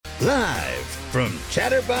Live from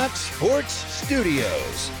Chatterbox Sports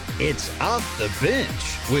Studios, it's Off the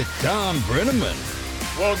Bench with Thom Brenneman.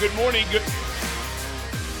 Well, good morning.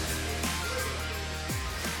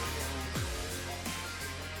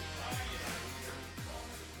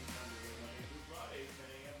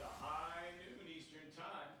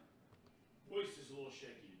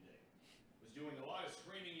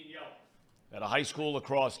 At a high school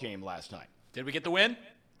lacrosse game last night. Did we get the win?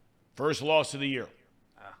 First loss of the year.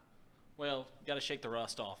 Well, got to shake the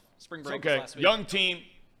rust off. Spring break Okay, was last week. young team.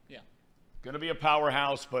 Yeah. Going to be a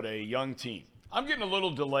powerhouse, but a young team. I'm getting a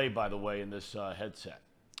little delay, by the way, in this headset.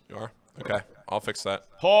 You are? Okay, I'll fix that.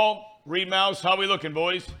 Paul, Reid Mouse, how we looking,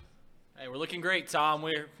 boys? Hey, we're looking great, Tom.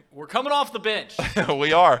 We're coming off the bench.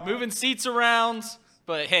 We are. Moving seats around,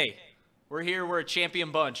 but hey, we're here. We're a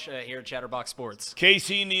champion bunch here at Chatterbox Sports.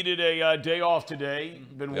 Casey needed a day off today.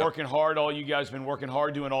 Been working hard. All you guys been working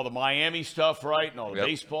hard doing all the Miami stuff, right? And all the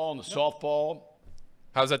baseball and the softball.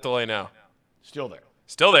 How's that delay now? Still there.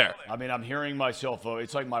 Still there. I mean, I'm hearing myself.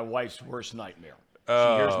 It's like my wife's worst nightmare. She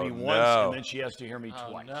hears me once, and then she has to hear me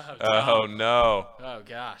twice. No, Oh, no. Oh,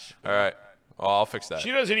 gosh. All right. Well, I'll fix that.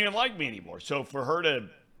 She doesn't even like me anymore. So for her to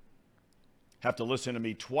have to listen to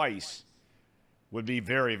me twice would be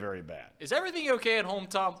very, very bad. Is everything okay at home,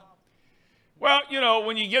 Tom? Well, you know,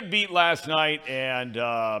 when you get beat last night and,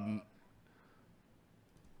 I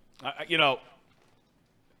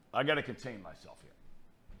got to contain myself here.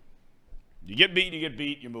 You get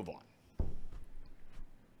beat, you move on.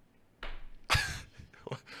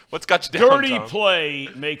 What's got you down, Dirty Tom? play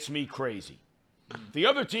makes me crazy. If the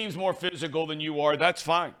other team's more physical than you are, that's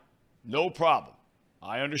fine. No problem.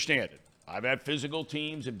 I understand it. I've had physical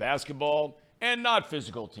teams in basketball and not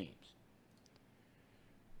physical teams.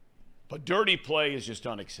 But dirty play is just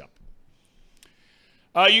unacceptable.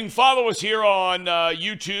 You can follow us here on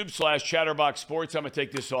YouTube/Chatterbox Sports. I'm going to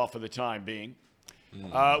take this off for the time being.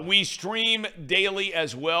 We stream daily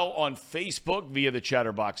as well on Facebook via the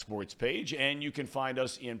Chatterbox Sports page, and you can find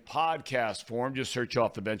us in podcast form. Just search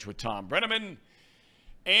Off the Bench with Thom Brenneman,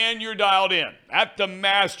 and you're dialed in. At the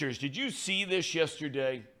Masters, did you see this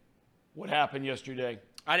yesterday? What happened yesterday?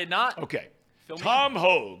 I did not. Okay. Fill me Tom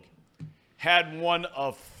Hogue had one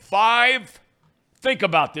of 5. Think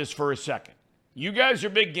about this for a second. You guys are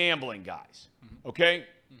big gambling guys, okay?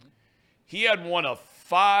 He had one of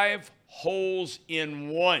 5 holes in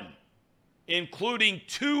one, including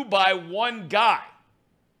 2 by one guy.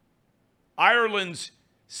 Ireland's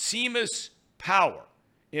Seamus Power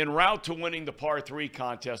en route to winning the par 3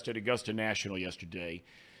 contest at Augusta National yesterday.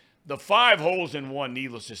 The 5 holes in one,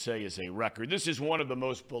 needless to say, is a record. This is one of the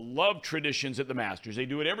most beloved traditions at the Masters. They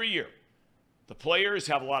do it every year. The players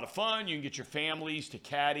have a lot of fun. You can get your families to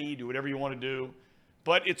caddy, do whatever you want to do.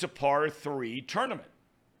 But it's a par 3 tournament.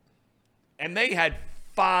 And they had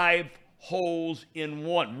 5 holes in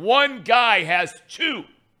one. One guy has 2.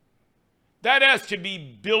 That has to be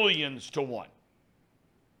billions to 1.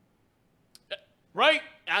 Right?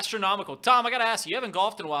 Astronomical. Tom, I got to ask you, you haven't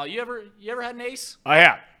golfed in a while. You ever had an ace? I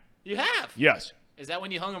have. You have? Yes. Is that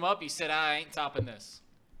when you hung him up, you said, I ain't topping this?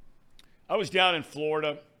 I was down in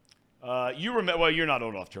Florida. You remember? Well, you're not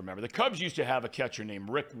old enough to remember. The Cubs used to have a catcher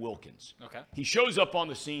named Rick Wilkins. Okay. He shows up on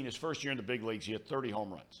the scene his first year in the big leagues. He had 30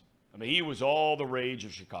 home runs. I mean, he was all the rage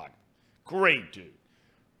of Chicago. Great dude.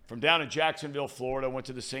 From down in Jacksonville, Florida, went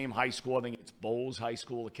to the same high school. I think it's Bowles High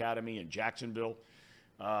School Academy in Jacksonville.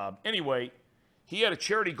 Anyway, he had a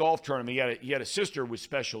charity golf tournament. He had a sister with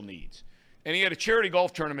special needs. And he had a charity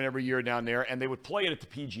golf tournament every year down there, and they would play it at the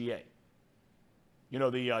PGA. You know,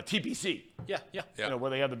 the TPC. Yeah. You know, where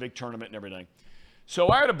they have the big tournament and everything. So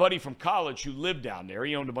I had a buddy from college who lived down there.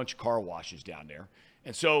 He owned a bunch of car washes down there.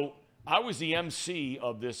 And so I was the MC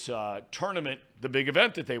of this tournament, the big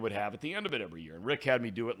event that they would have at the end of it every year. And Rick had me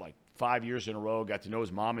do it like 5 years in a row. Got to know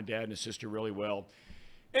his mom and dad and his sister really well.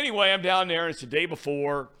 Anyway, I'm down there, and it's the day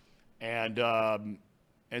before. And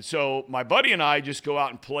so my buddy and I just go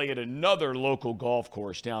out and play at another local golf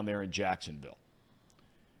course down there in Jacksonville.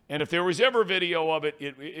 And if there was ever video of it,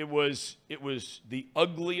 it was the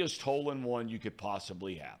ugliest hole-in-one you could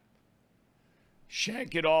possibly have.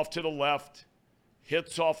 Shank it off to the left,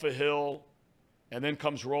 hits off a hill, and then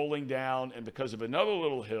comes rolling down. And because of another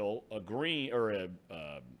little hill, a green or a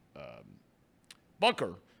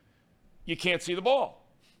bunker, you can't see the ball.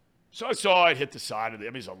 So I saw it hit the side of it. I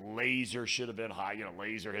mean, it's a laser, should have been high. You know,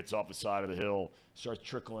 laser hits off the side of the hill, starts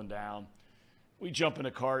trickling down. We jump in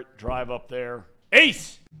a cart, drive up there.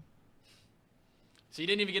 Ace! So you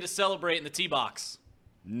didn't even get to celebrate in the tee box?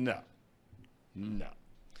 No. And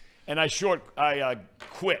I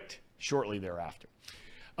quit shortly thereafter.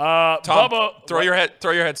 Tom, Bubba, throw your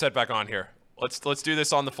headset back on here. Let's do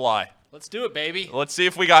this on the fly. Let's do it, baby. Let's see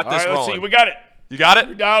if we got All this right, let's rolling. see. We got it. You got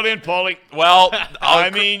You're it? dialed in, Paulie. Well, I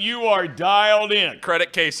mean, you are dialed in.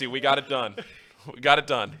 credit Casey. We got it done. We got it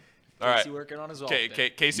done. All right. Casey working on his off day.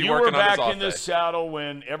 Casey You working were on his back off in day. this saddle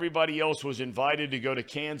when everybody else was invited to go to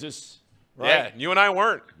Kansas, right? Yeah, you and I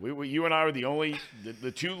weren't. You and I were the only,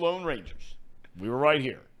 the two Lone Rangers. We were right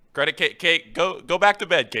here. Credit Kate. Go back to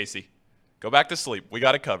bed, Casey. Go back to sleep. We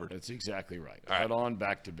got it covered. That's exactly right. All right. Right on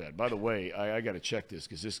back to bed. By the way, I got to check this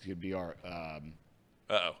because this could be our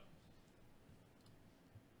Uh-oh.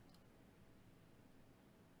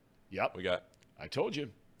 Yep. We got. I told you.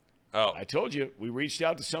 Oh. I told you. We reached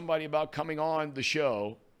out to somebody about coming on the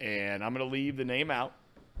show, and I'm going to leave the name out.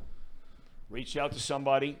 Reached out to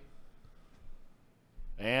somebody.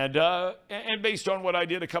 And based on what I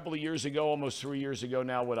did a couple of years ago, almost 3 years ago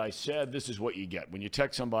now, what I said, this is what you get. When you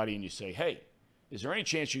text somebody and you say, hey, is there any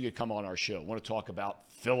chance you could come on our show? I want to talk about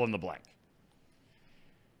fill in the blank.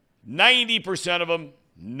 90% of them,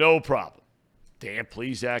 no problem. Dan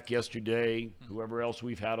Plesac yesterday, whoever else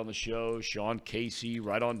we've had on the show, Sean Casey,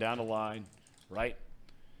 right on down the line, right?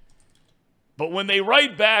 But when they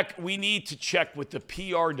write back, we need to check with the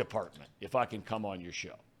PR department if I can come on your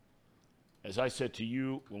show. As I said to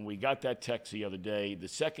you when we got that text the other day, the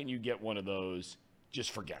second you get one of those, just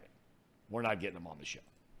forget it. We're not getting them on the show.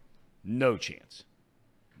 No chance.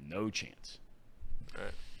 No chance. All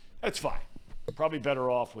right. That's fine. Probably better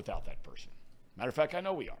off without that person. Matter of fact, I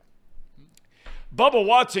know we are. Bubba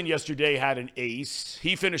Watson yesterday had an ace.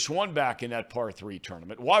 He finished one back in that par 3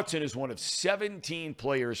 tournament. Watson is one of 17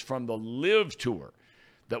 players from the LIV Tour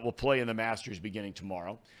that will play in the Masters beginning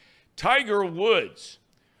tomorrow. Tiger Woods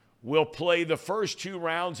will play the first 2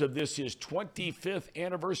 rounds of his 25th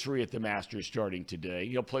anniversary at the Masters starting today.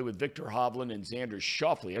 He'll play with Victor Hovland and Xander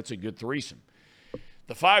Schauffele. That's a good threesome.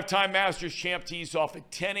 The 5-time Masters champ tees off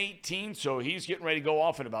at 10:18, so he's getting ready to go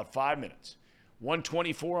off in about 5 minutes.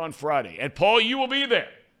 1:24 on Friday. And, Paul, you will be there.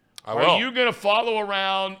 I will. Are you going to follow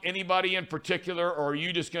around anybody in particular, or are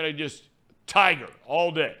you just going to just Tiger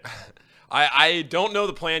all day? I don't know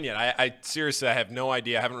the plan yet. I seriously, I have no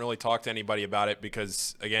idea. I haven't really talked to anybody about it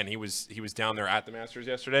because, again, he was down there at the Masters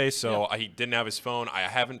yesterday, so he didn't have his phone. I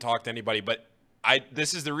haven't talked to anybody, but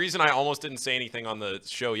this is the reason I almost didn't say anything on the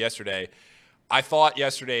show yesterday. I thought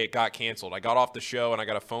yesterday it got canceled. I got off the show, and I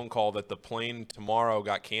got a phone call that the plane tomorrow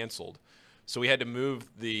got canceled. So we had to move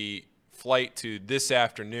the flight to this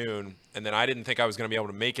afternoon, and then I didn't think I was going to be able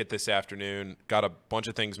to make it this afternoon. Got a bunch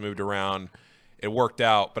of things moved around. It worked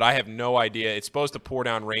out, but I have no idea. It's supposed to pour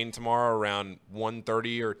down rain tomorrow around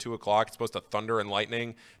 1:30 or 2 o'clock. It's supposed to thunder and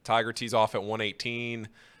lightning. Tiger tees off at 1:18.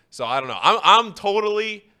 So I don't know.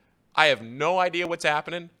 I have no idea what's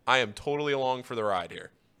happening. I am totally along for the ride here.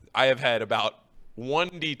 I have had about one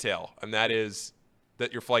detail, and that is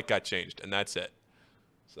that your flight got changed, and that's it.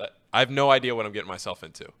 So I have no idea what I'm getting myself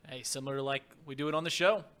into. Hey, similar to like we do it on the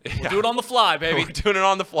show. We'll do it on the fly, baby. We're doing it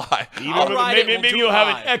on the fly. Maybe you'll have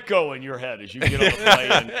an echo in your head as you get on the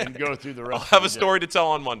plane and go through the rest I'll have of a the story day. to tell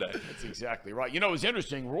on Monday. That's exactly right. You know, it was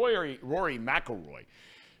interesting. Rory McIlroy,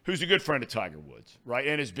 who's a good friend of Tiger Woods, right,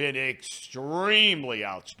 and has been extremely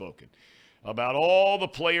outspoken about all the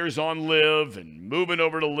players on LIV and moving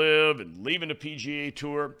over to LIV and leaving the PGA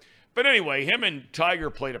Tour. But anyway, him and Tiger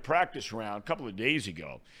played a practice round a couple of days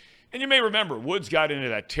ago. And you may remember, Woods got into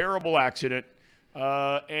that terrible accident,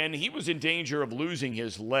 and he was in danger of losing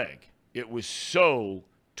his leg. It was so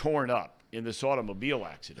torn up in this automobile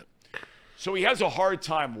accident. So he has a hard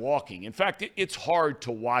time walking. In fact, it's hard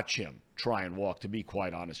to watch him try and walk, to be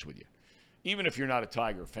quite honest with you, even if you're not a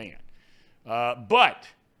Tiger fan. But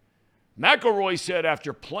McIlroy said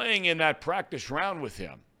after playing in that practice round with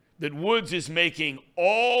him that Woods is making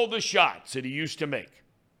all the shots that he used to make,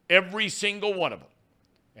 every single one of them.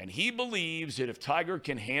 And he believes that if Tiger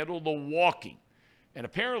can handle the walking, and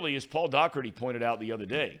apparently, as Paul Daugherty pointed out the other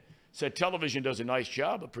day, said television does a nice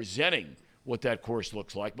job of presenting what that course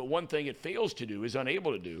looks like. But one thing it fails to do, is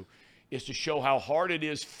unable to do, is to show how hard it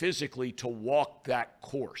is physically to walk that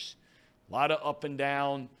course. A lot of up and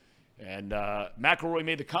down. And McIlroy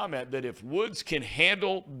made the comment that if Woods can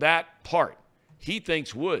handle that part, he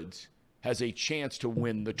thinks Woods has a chance to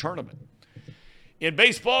win the tournament. In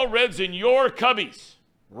baseball, Reds and your Cubbies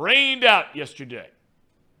rained out yesterday.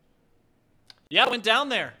 Yeah, I went down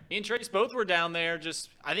there. Me and Trace both were down there.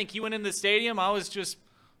 I think he went in the stadium. I was just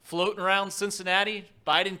floating around Cincinnati,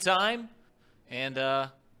 biding time, and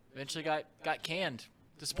eventually got canned.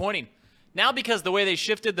 Disappointing. Now, because the way they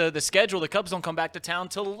shifted the schedule, the Cubs don't come back to town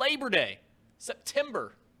till Labor Day,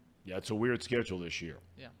 September. Yeah, it's a weird schedule this year.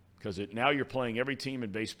 Yeah. Because now you're playing every team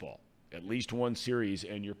in baseball, at least one series,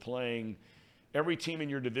 and you're playing every team in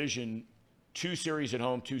your division 2 series at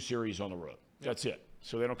home, 2 series on the road. That's it.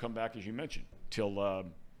 So they don't come back, as you mentioned, till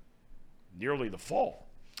nearly the fall.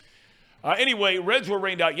 Anyway, Reds were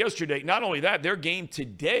rained out yesterday. Not only that, their game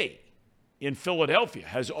today in Philadelphia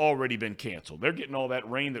has already been canceled. They're getting all that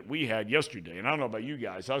rain that we had yesterday. And I don't know about you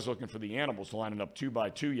guys. I was looking for the animals lining up 2 by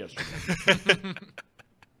 2 yesterday.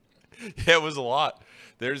 Yeah, it was a lot.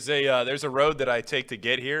 There's a road that I take to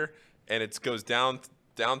get here, and it goes down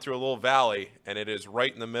through a little valley, and it is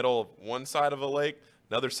right in the middle of one side of a lake,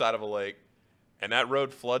 another side of a lake, and that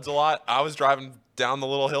road floods a lot. I was driving down the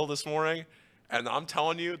little hill this morning, and I'm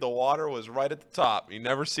telling you, the water was right at the top. You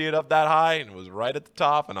never see it up that high, and it was right at the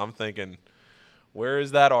top, and I'm thinking, where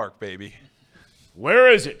is that ark, baby?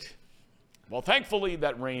 Where is it? Well, thankfully,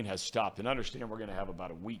 that rain has stopped, and understand we're going to have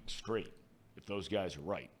about a week straight, if those guys are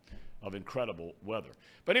right, of incredible weather.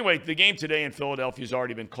 But anyway, the game today in Philadelphia has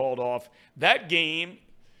already been called off. That game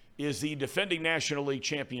is the defending National League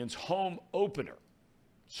champions' home opener.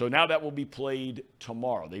 So now that will be played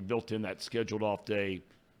tomorrow. They built in that scheduled off day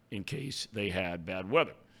in case they had bad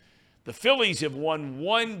weather. The Phillies have won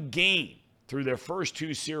 1 game through their first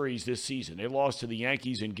 2 series this season. They lost to the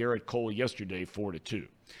Yankees and Garrett Cole yesterday 4-2.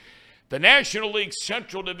 The National League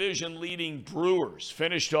Central Division leading Brewers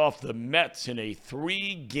finished off the Mets in a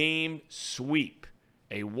 3-game sweep.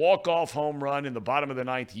 A walk-off home run in the bottom of the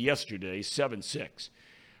 9th yesterday, 7-6.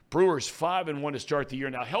 Brewers 5-1 to start the year.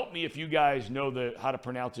 Now, help me if you guys know how to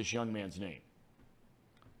pronounce this young man's name.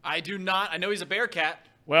 I do not. I know he's a Bearcat.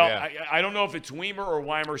 Well, Yeah. I don't know if it's Weimer or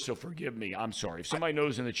Weimer, so forgive me. I'm sorry. If somebody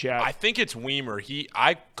knows in the chat. I think it's Weimer.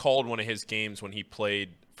 I called one of his games when he played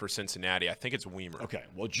for Cincinnati. I think it's Weimer. Okay.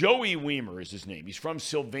 Well, Joey Weimer is his name. He's from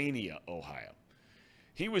Sylvania, Ohio.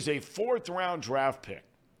 He was a 4th-round draft pick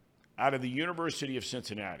out of the University of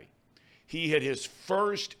Cincinnati. He hit his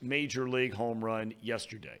first major league home run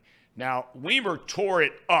yesterday. Now, Weimer tore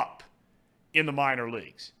it up in the minor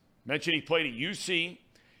leagues. Mentioned he played at UC.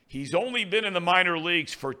 He's only been in the minor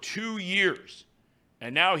leagues for 2 years,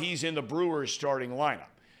 and now he's in the Brewers starting lineup.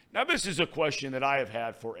 Now, this is a question that I have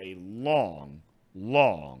had for a long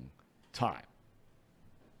time.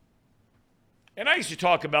 And I used to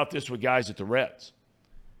talk about this with guys at the Reds.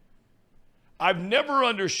 I've never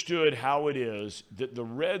understood how it is that the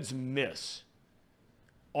Reds miss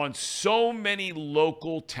on so many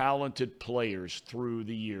local talented players through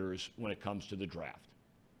the years when it comes to the draft.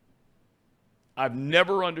 I've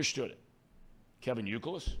never understood it. Kevin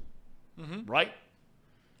Youkilis, right?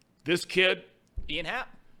 This kid, Ian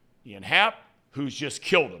Happ, who's just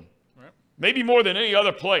killed him. Right. Maybe more than any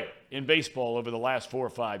other player in baseball over the last 4 or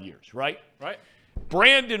 5 years, right? Right.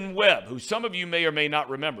 Brandon Webb, who some of you may or may not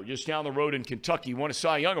remember, just down the road in Kentucky, won a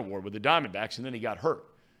Cy Young Award with the Diamondbacks, and then he got hurt.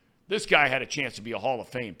 This guy had a chance to be a Hall of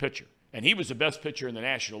Fame pitcher, and he was the best pitcher in the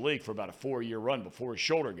National League for about a 4-year run before his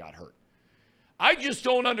shoulder got hurt. I just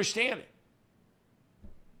don't understand it.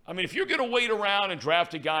 I mean, if you're going to wait around and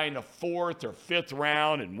draft a guy in the 4th or 5th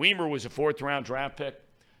round, and Weimer was a 4th-round draft pick,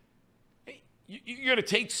 you're going to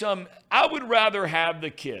take some. I would rather have the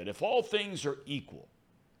kid, if all things are equal,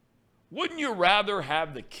 wouldn't you rather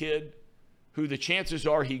have the kid who the chances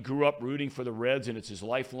are he grew up rooting for the Reds and it's his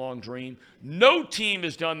lifelong dream? No team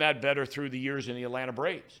has done that better through the years than the Atlanta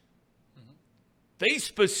Braves. They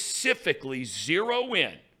specifically zero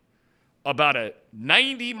in about a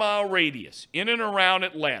 90-mile radius in and around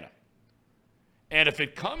Atlanta. And if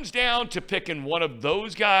it comes down to picking one of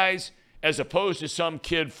those guys as opposed to some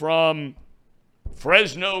kid from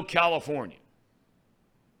Fresno, California,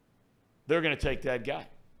 they're going to take that guy.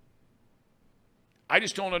 I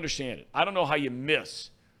just don't understand it. I don't know how you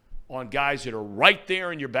miss on guys that are right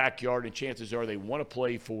there in your backyard, and chances are they want to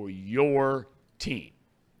play for your team.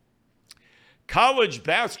 College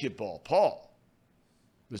basketball, Paul,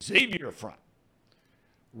 the Xavier front.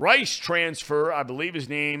 Rice transfer, I believe his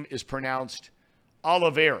name is pronounced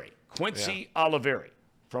Oliveri, Quincy Oliveri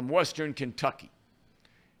from Western Kentucky.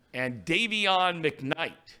 And Davion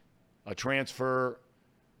McKnight, a transfer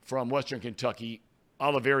from Western Kentucky.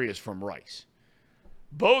 Oliveri is from Rice.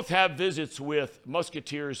 Both have visits with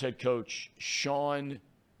Musketeers head coach Sean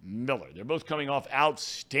Miller. They're both coming off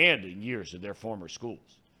outstanding years at their former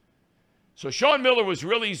schools. So Sean Miller was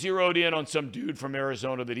really zeroed in on some dude from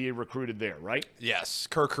Arizona that he had recruited there, right? Yes,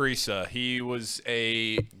 Kirk Ariza. He was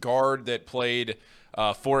a guard that played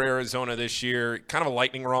for Arizona this year, kind of a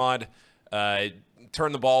lightning rod,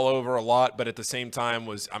 turned the ball over a lot, but at the same time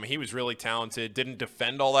he was really talented, didn't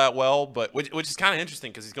defend all that well, but which is kind of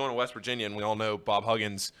interesting because he's going to West Virginia, and we all know Bob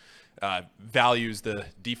Huggins values the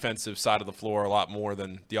defensive side of the floor a lot more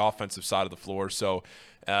than the offensive side of the floor. So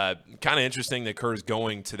kind of interesting that Kerr's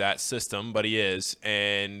going to that system, but he is.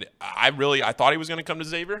 And I thought he was going to come to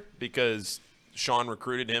Xavier because Sean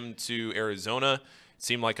recruited him to Arizona. It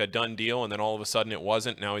seemed like a done deal, and then all of a sudden it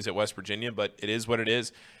wasn't. Now he's at West Virginia, but it is what it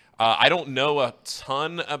is. I don't know a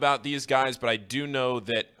ton about these guys, but I do know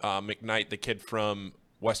that McKnight, the kid from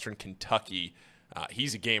Western Kentucky,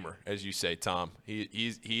 he's a gamer, as you say, Thom. He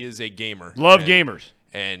is a gamer. Love gamers.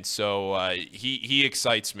 And so he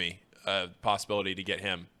excites me, possibility to get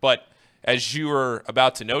him. But as you were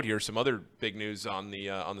about to note here, some other big news on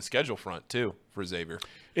the schedule front too for Xavier.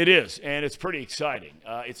 It is, and it's pretty exciting.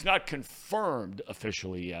 It's not confirmed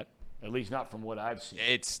officially yet, at least not from what I've seen.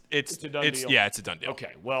 It's a done deal. Yeah, it's a done deal.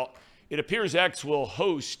 Okay, well, it appears X will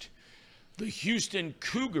host the Houston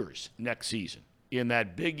Cougars next season in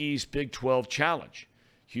that Big East Big 12 Challenge.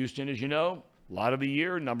 Houston, as you know, a lot of the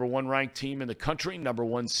year, number 1 ranked team in the country, number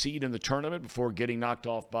 1 seed in the tournament before getting knocked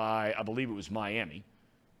off by, I believe it was Miami,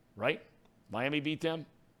 right? Miami beat them?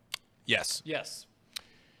 Yes. Yes.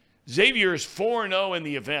 Xavier's 4-0 in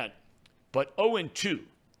the event, but 0-2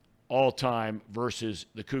 all-time versus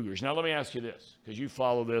the Cougars. Now, let me ask you this, because you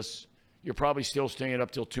follow this. You're probably still staying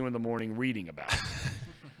up till 2 in the morning reading about it.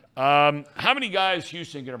 How many guys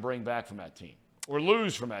Houston going to bring back from that team? Or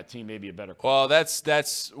lose from that team, maybe a better question. Well, that's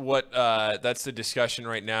the discussion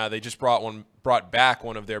right now. They just brought back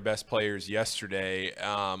one of their best players yesterday.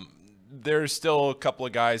 There's still a couple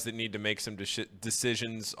of guys that need to make some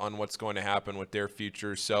decisions on what's going to happen with their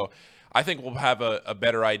future. So I think we'll have a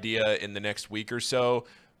better idea in the next week or so.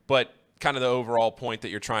 But kind of the overall point that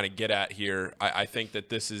you're trying to get at here, I think that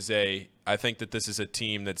this is a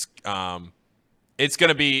team that's it's going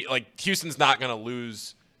to be like Houston's not going to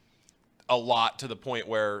lose a lot to the point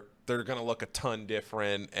where they're going to look a ton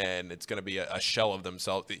different and it's going to be a shell of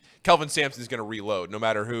themselves. Kelvin Sampson's going to reload no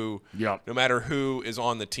matter who is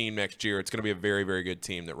on the team next year. It's going to be a very, very good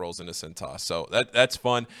team that rolls into Centos. So that's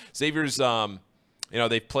fun. Xavier's,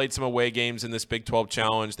 they've played some away games in this Big 12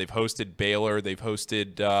 Challenge. They've hosted Baylor. They've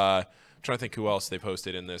hosted I'm trying to think who else they've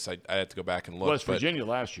hosted in this. I have to go back and look. West Virginia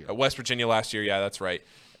last year. Yeah, that's right.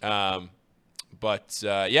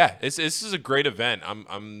 This is a great event.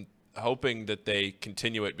 I'm hoping that they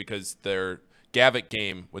continue it because their Gavitt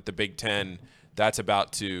game with the Big Ten, that's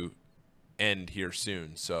about to end here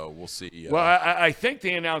soon. So we'll see. Well, I think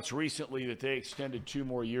they announced recently that they extended 2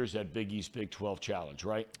 more years at Big East Big 12 Challenge,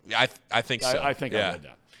 right? I think so. I think I read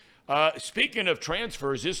that. Speaking of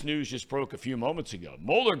transfers, this news just broke a few moments ago.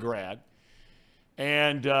 Moeller grad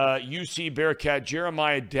and UC Bearcat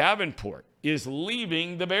Jeremiah Davenport is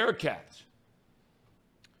leaving the Bearcats.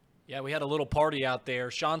 Yeah, we had a little party out there.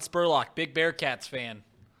 Sean Spurlock, big Bearcats fan.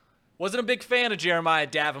 Wasn't a big fan of Jeremiah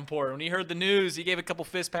Davenport. When he heard the news, he gave a couple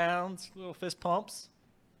fist pounds, little fist pumps.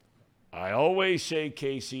 I always say,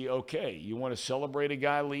 Casey, okay, you want to celebrate a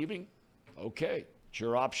guy leaving? Okay, it's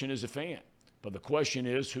your option as a fan. But the question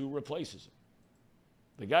is, who replaces him?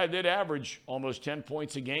 The guy did average almost 10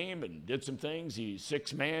 points a game and did some things. He's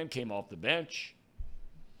 6-man, came off the bench.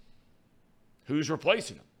 Who's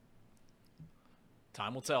replacing him?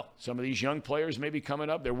 Time will tell. Some of these young players may be coming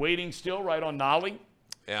up. They're waiting still right on Nolly.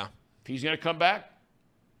 Yeah. If he's going to come back.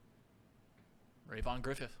 Rayvon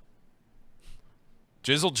Griffith.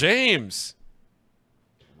 Jizzle James.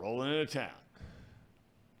 Rolling into town.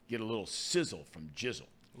 Get a little sizzle from Jizzle.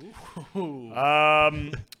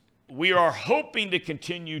 We are hoping to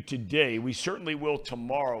continue today. We certainly will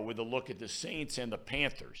tomorrow with a look at the Saints and the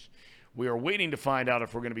Panthers. We are waiting to find out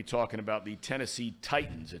if we're going to be talking about the Tennessee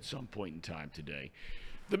Titans at some point in time today.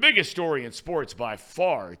 The biggest story in sports by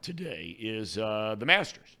far today is the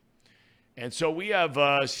Masters. And so we have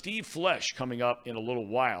Steve Flesch coming up in a little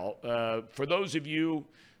while. For those of you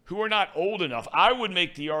who are not old enough, I would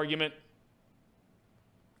make the argument,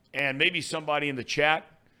 and maybe somebody in the chat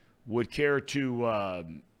would care to,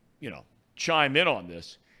 chime in on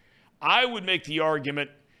this. I would make the argument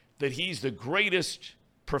that he's the greatest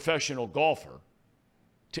professional golfer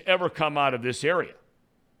to ever come out of this area.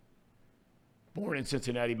 Born in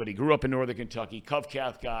Cincinnati, but he grew up in Northern Kentucky,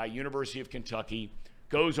 Covcath guy, University of Kentucky,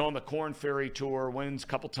 goes on the Korn Ferry Tour, wins a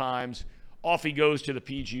couple times, off he goes to the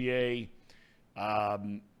PGA,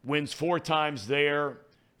 wins 4 times there,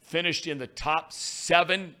 finished in the top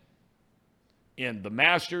 7 in the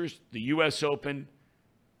Masters, the U.S. Open,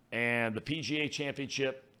 and the PGA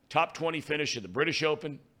Championship, top 20 finish at the British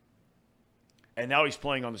Open, and now he's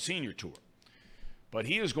playing on the Senior Tour. But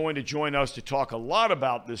he is going to join us to talk a lot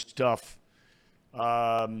about this stuff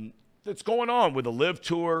that's going on with the LIV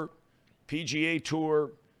Tour, PGA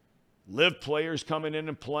Tour, LIV players coming in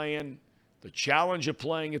and playing, the challenge of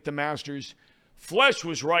playing at the Masters. Flesch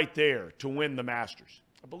was right there to win the Masters.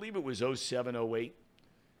 I believe it was 07, 08.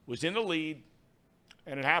 Was in the lead,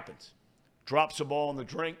 and it happens. Drops the ball in the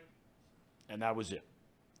drink, and that was it.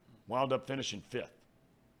 Wound up finishing 5th.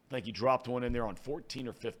 I think he dropped one in there on 14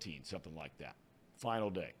 or 15, something like that. Final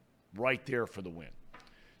day. Right there for the win.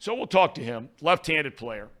 So we'll talk to him, left-handed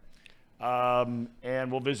player, and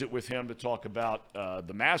we'll visit with him to talk about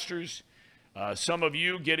the Masters. Some of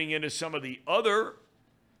you getting into some of the other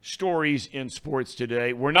stories in sports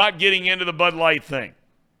today. We're not getting into the Bud Light thing.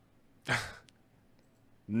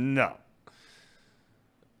 No.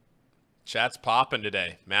 Chat's popping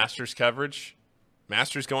today. Masters coverage.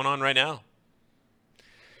 Masters going on right now.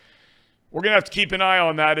 We're going to have to keep an eye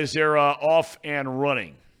on that as they're off and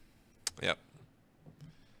running. Yep.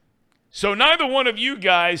 So neither one of you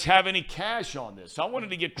guys have any cash on this. I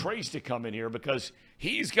wanted to get Trace to come in here because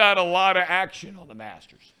he's got a lot of action on the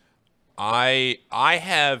Masters. I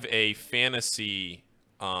have a fantasy,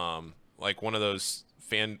 like one of those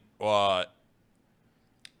I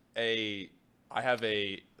have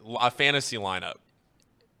a fantasy lineup.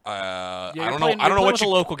 Yeah, I don't know what a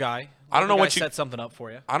local guy. I don't know what you set something up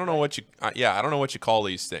for you. I don't know what you. I don't know what you call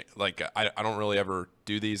these things. Like I don't really ever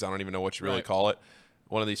do these. I don't even know what you really call it.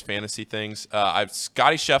 One of these fantasy things. I've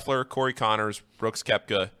Scotty Scheffler, Corey Connors, Brooks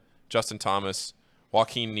Koepka, Justin Thomas,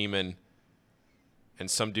 Joaquin Niemann,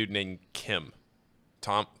 and some dude named Kim.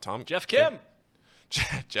 Tom. Jeff Kim.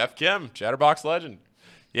 Jeff Kim, Chatterbox legend.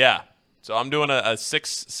 Yeah. So I'm doing a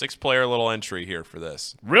six player little entry here for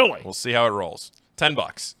this. Really? We'll see how it rolls.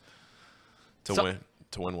 $10 to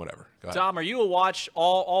win whatever. Go ahead. Tom, are you a watch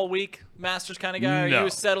all week Masters kind of guy? No. Are you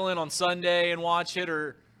settle in on Sunday and watch it,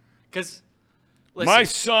 or because my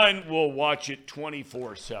son will watch it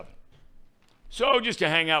 24/7. So just to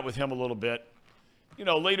hang out with him a little bit,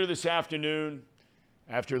 later this afternoon,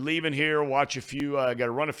 after leaving here, watch a few. Got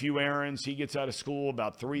to run a few errands. He gets out of school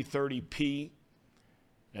about 3:30 p.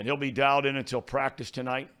 And he'll be dialed in until practice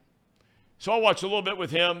tonight. So I'll watch a little bit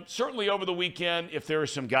with him. Certainly over the weekend if there are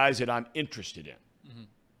some guys that I'm interested in.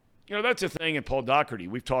 Mm-hmm. That's the thing in Paul Daugherty.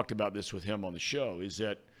 We've talked about this with him on the show, is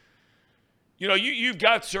that, you've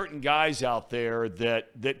got certain guys out there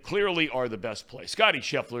that clearly are the best player. Scotty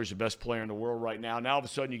Scheffler is the best player in the world right now. Now all of a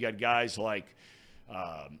sudden you got guys like,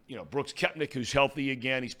 Brooks Koepka, who's healthy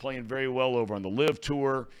again. He's playing very well over on the LIV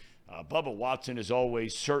Tour. Bubba Watson is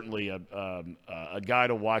always certainly a guy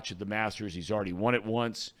to watch at the Masters. He's already won it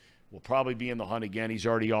once. Will probably be in the hunt again. He's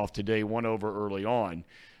already off today, won over early on.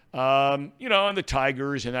 And the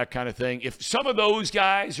Tigers and that kind of thing. If some of those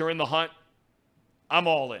guys are in the hunt, I'm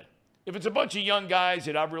all in. If it's a bunch of young guys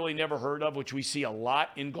that I've really never heard of, which we see a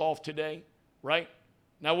lot in golf today, right?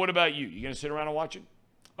 Now, what about you? You going to sit around and watch it?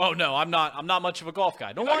 Oh no, I'm not. I'm not much of a golf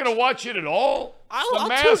guy. You're not going to watch it at all? I'll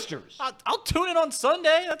Masters. I'll tune in on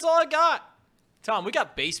Sunday. That's all I got. Tom, we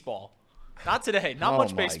got baseball. Not today. Not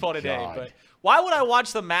much baseball today. God. But why would I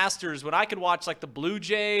watch the Masters when I could watch like the Blue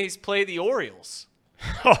Jays play the Orioles?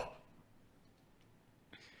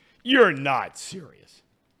 You're not serious.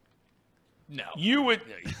 No. You would.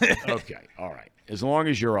 Okay. All right. As long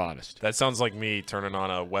as you're honest. That sounds like me turning on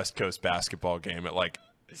a West Coast basketball game at like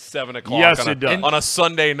 7 o'clock Yes, it does. on a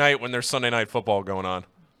Sunday night when there's Sunday night football going on.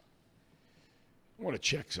 I want to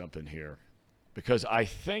check something here because I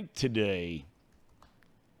think today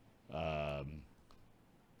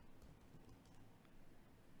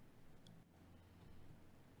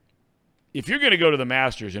if you're going to go to the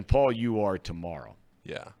Masters, and Paul, you are tomorrow.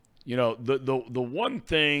 Yeah. The one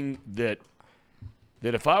thing that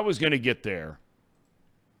if I was going to get there,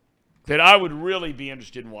 that I would really be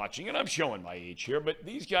interested in watching, and I'm showing my age here, but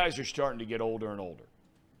these guys are starting to get older and older.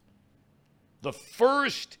 The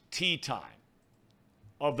first tee time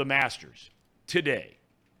of the Masters today,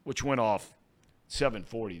 which went off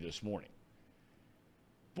 7:40 this morning.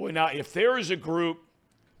 Boy, now, if there is a group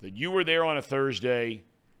that you were there on a Thursday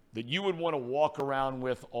that you would want to walk around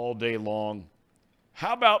with all day long,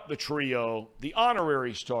 how about the trio, the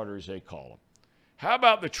honorary starters they call them? How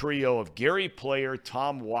about the trio of Gary Player,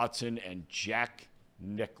 Thom Watson, and Jack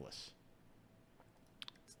Nicklaus?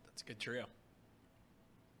 That's a good trio.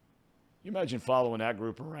 You imagine following that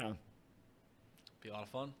group around? Be a lot of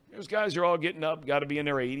fun. Those guys are all getting up, got to be in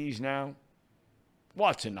their 80s now.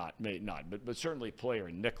 Watson not, but certainly Player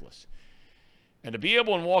and Nicklaus. And to be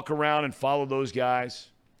able to walk around and follow those guys.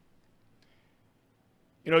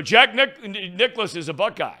 Jack Nicklaus is a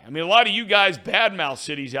Buckeye. I mean, a lot of you guys badmouth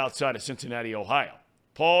cities outside of Cincinnati, Ohio.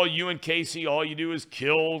 Paul, you and Casey, all you do is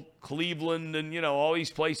kill Cleveland and, all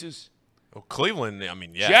these places. Oh, Cleveland, I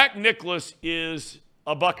mean, yeah. Jack Nicklaus is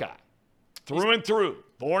a Buckeye through and through.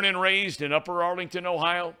 Born and raised in Upper Arlington,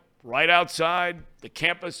 Ohio. right outside the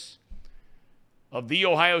campus of The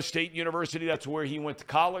Ohio State University. That's where he went to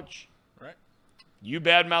college. Right. You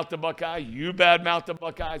badmouth the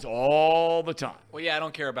Buckeyes all the time. Well, yeah, I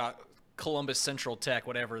don't care about Columbus Central Tech,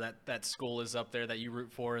 whatever that school is up there that you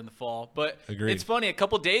root for in the fall. But Agreed. It's funny, a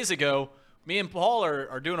couple days ago, me and Paul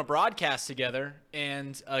are doing a broadcast together,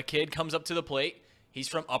 and a kid comes up to the plate. He's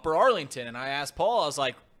from Upper Arlington, and I asked Paul, I was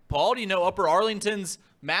like, Paul, do you know Upper Arlington's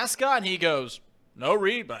mascot? And he goes, no,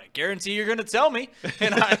 Reid, but I guarantee you're going to tell me.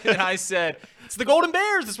 And I said, it's the Golden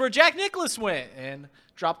Bears. That's where Jack Nicklaus went, and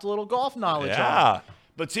dropped a little golf knowledge on him.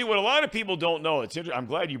 But see, what a lot of people don't know, I'm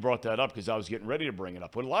glad you brought that up because I was getting ready to bring it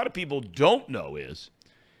up. What a lot of people don't know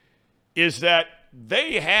is that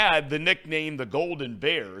they had the nickname the Golden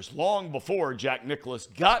Bears long before Jack Nicklaus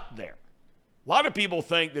got there. A lot of people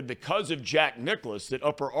think that because of Jack Nicklaus that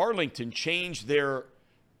Upper Arlington changed their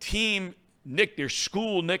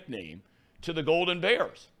school nickname to the Golden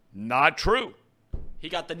Bears. Not true. He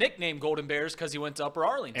got the nickname Golden Bears because he went to Upper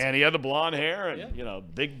Arlington. And he had the blonde hair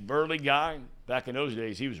and, big burly guy. Back in those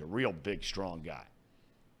days, he was a real big, strong guy.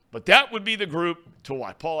 But that would be the group to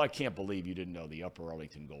watch. Paul, I can't believe you didn't know the Upper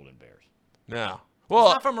Arlington Golden Bears. No. Well,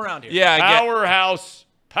 he's not from around here. Yeah,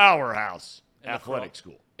 Powerhouse athletic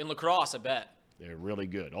school. In lacrosse, I bet. They're really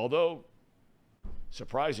good. Although,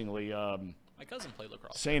 surprisingly, my cousin played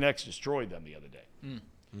lacrosse. St. X destroyed them the other day.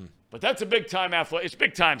 But that's a big-time athletic. It's a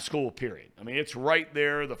big-time school, period. I mean, it's right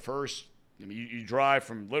there, you drive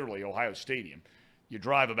from literally Ohio Stadium. You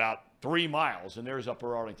drive about 3 miles, and there's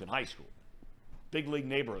Upper Arlington High School. Big league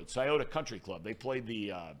neighborhood. Scioto Country Club. They played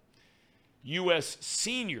the U.S.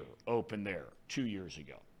 Senior Open there 2 years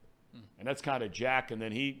ago. And that's kind of Jack. And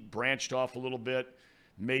then he branched off a little bit,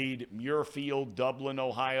 made Muirfield, Dublin,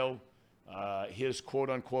 Ohio, his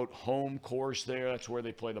quote-unquote home course there. That's where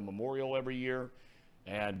they play the Memorial every year.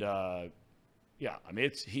 And, that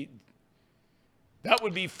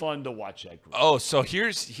would be fun to watch that group. Oh, so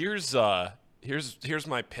here's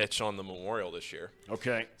my pitch on the Memorial this year.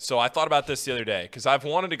 Okay. So I thought about this the other day because I've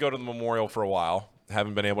wanted to go to the Memorial for a while.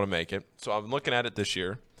 Haven't been able to make it. So I'm looking at it this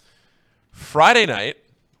year. Friday night,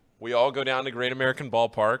 we all go down to Great American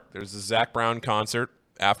Ballpark. There's a Zach Brown concert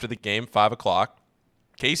after the game, 5 o'clock.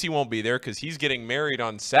 Casey won't be there because he's getting married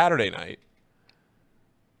on Saturday night.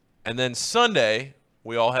 And then Sunday,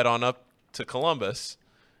 we all head on up to Columbus,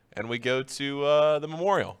 and we go to the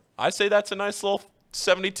Memorial. I say that's a nice little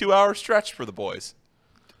 72-hour stretch for the boys.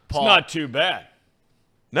 Paul. It's not too bad.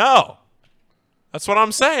 No. That's what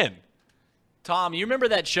I'm saying. Thom, you remember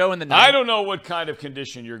that show in the 90s? I don't know what kind of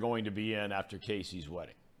condition you're going to be in after Casey's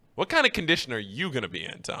wedding. What kind of condition are you going to be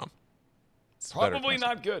in, Thom? Probably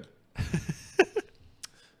not good.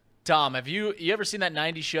 Thom, have you ever seen that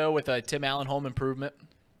 90s show with Tim Allen, Home Improvement?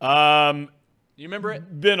 You remember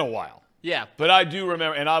it? Been a while. Yeah. But I do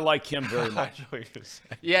remember, and I like him very much.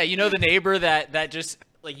 Yeah, you know the neighbor that just,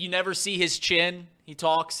 like, you never see his chin. He's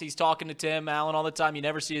talking to Tim Allen all the time. You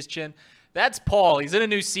never see his chin. That's Paul. He's in a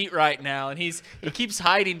new seat right now, and he keeps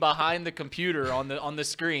hiding behind the computer on the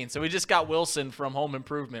screen. So we just got Wilson from Home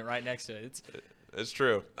Improvement right next to it. It's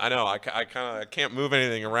true. I know. I can't move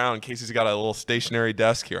anything around in case he's got a little stationary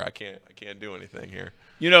desk here. I can't do anything here.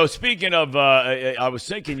 Speaking of, I was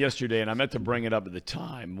thinking yesterday, and I meant to bring it up at the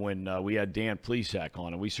time when we had Dan Plesac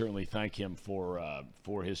on, and we certainly thank him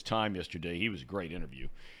for his time yesterday. He was a great interview.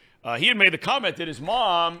 He had made the comment that his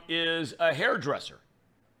mom is a hairdresser.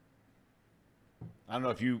 I don't know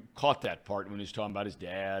if you caught that part when he was talking about his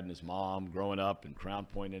dad and his mom growing up in Crown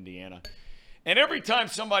Point, Indiana. And every time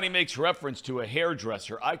somebody makes reference to a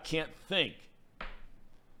hairdresser, I can't think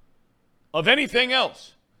of anything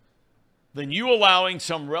else than you allowing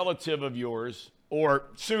some relative of yours, or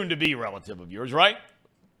soon-to-be relative of yours, right,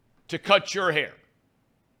 to cut your hair,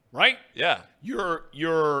 right? Yeah.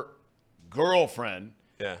 Your girlfriend,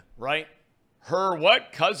 yeah, right? Her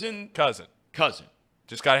what? Cousin.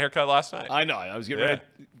 Just got a haircut last night. I know. I was getting ready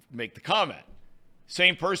to make the comment.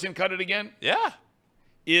 Same person cut it again? Yeah.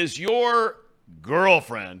 Is your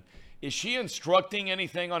girlfriend, is she instructing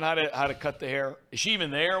anything on how to cut the hair? Is she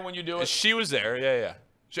even there when you do it? She was there. Yeah.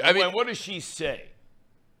 What does she say?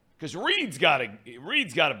 Because Reid's got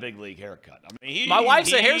a big league haircut. I mean, my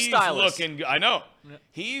wife's a hairstylist. I know.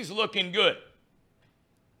 He's looking good.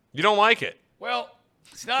 You don't like it? Well,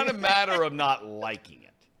 it's not a matter of not liking it.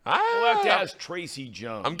 We'll have to ask Tracy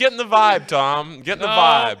Jones. I'm getting the vibe, Thom. I'm getting the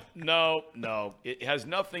vibe. No. It has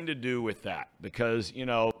nothing to do with that because,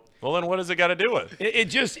 Well, then what does it got to do with?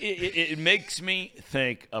 It makes me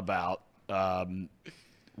think about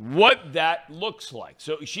what that looks like.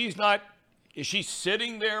 So is she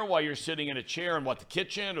sitting there while you're sitting in a chair in the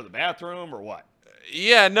kitchen or the bathroom or what?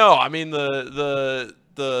 Yeah, no. I mean, the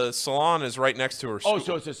the salon is right next to her school. Oh,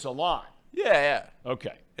 so it's a salon. Yeah.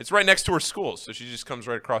 Okay. It's right next to her school, so she just comes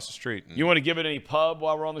right across the street. You want to give it any pub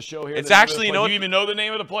while we're on the show here? It's actually, do you even know the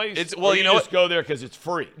name of the place? You know just go there because it's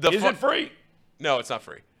free. Is it free? No, it's not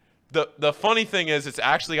free. The funny thing is, it's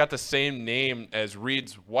actually got the same name as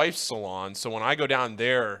Reid's wife's salon. So when I go down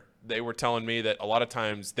there, they were telling me that a lot of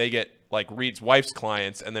times they get like Reid's wife's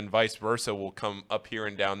clients, and then vice versa will come up here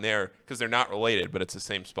and down there because they're not related, but it's the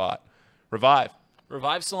same spot. Revive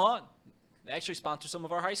Salon. They actually sponsor some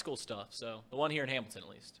of our high school stuff. So the one here in Hamilton, at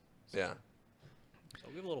least. Yeah. So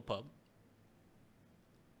we have a little pub.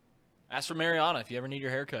 Ask for Mariana if you ever need your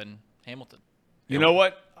haircut in Hamilton. You know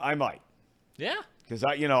what? I might. Yeah. Because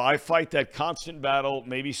I fight that constant battle.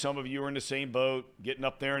 Maybe some of you are in the same boat, getting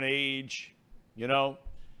up there in age,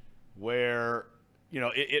 where,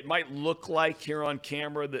 it might look like here on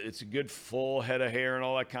camera that it's a good full head of hair and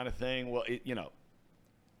all that kind of thing. Well, you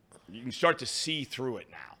can start to see through it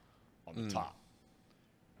now on the top.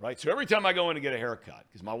 Right? So every time I go in to get a haircut,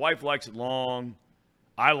 because my wife likes it long,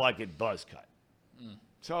 I like it buzz cut.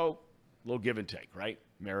 So a little give and take, right?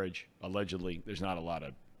 Marriage, allegedly, there's not a lot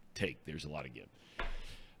of take. There's a lot of give.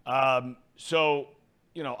 So,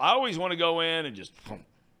 I always want to go in and just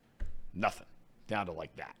nothing, down to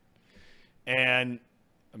like that. And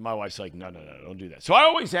my wife's like, no, don't do that. So I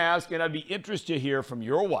always ask, and I'd be interested to hear from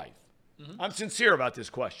your wife. I'm sincere about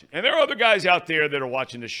this question. And there are other guys out there that are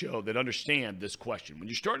watching this show that understand this question. When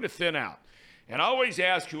you're starting to thin out, and I always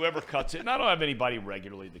ask whoever cuts it, and I don't have anybody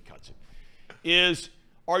regularly that cuts it, is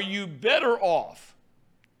are you better off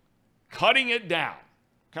cutting it down,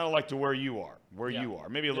 kind of like to where you are,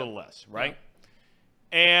 maybe a little less, right?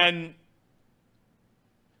 Yeah. And,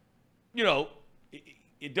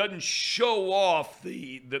 it doesn't show off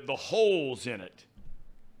the holes in it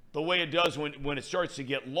the way it does when it starts to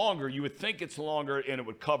get longer. You would think it's longer and it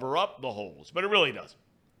would cover up the holes, but it really doesn't.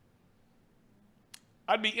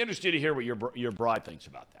 I'd be interested to hear what your bride thinks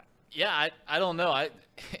about that. Yeah, I don't know. It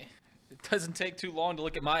doesn't take too long to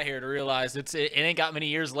look at my hair to realize it ain't got many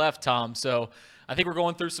years left, Tom. So I think we're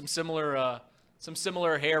going through some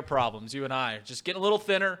similar hair problems. You and I are just getting a little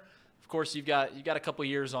thinner. Of course, you've got a couple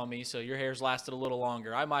years on me, so your hair's lasted a little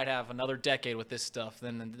longer. I might have another decade with this stuff,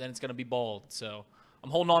 then it's going to be bald. So I'm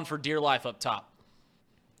holding on for dear life up top.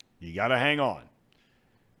 You got to hang on.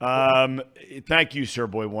 Thank you, Sir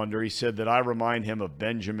Boy Wonder. He said that I remind him of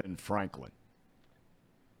Benjamin Franklin.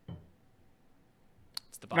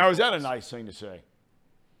 Now, is that a nice thing to say?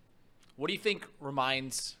 What do you think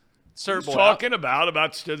reminds Sir He's Boy? Talking about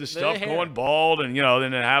the stuff going bald and,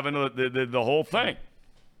 then having the whole thing.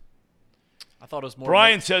 I thought it was more.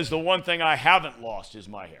 Brian says the one thing I haven't lost is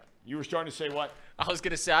my hair. You were starting to say what? I was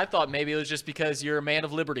going to say I thought maybe it was just because you're a man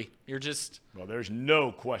of liberty. You're just. Well, there's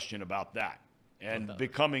no question about that. And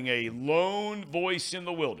becoming a lone voice in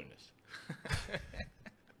the wilderness.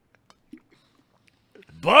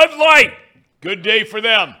 Bud Light. Good day for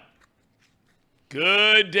them.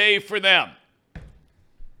 Good day for them.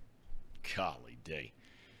 Golly day.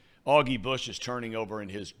 Augie Bush is turning over in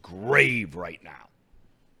his grave right now.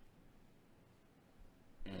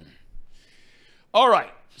 All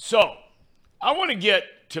right, so I want to get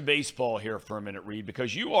to baseball here for a minute, Reid,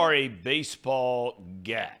 because you are a baseball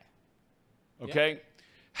guy. Okay? Yeah.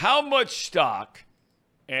 How much stock,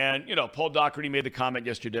 and, Paul Daugherty made the comment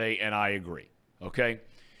yesterday, and I agree, okay,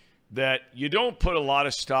 that you don't put a lot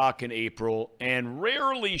of stock in April, and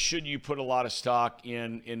rarely should you put a lot of stock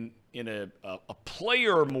in a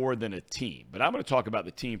player more than a team. But I'm going to talk about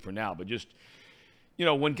the team for now, but just –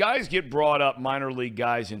 when guys get brought up, minor league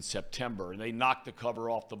guys in September, and they knock the cover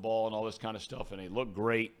off the ball and all this kind of stuff, and they look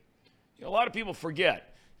great, a lot of people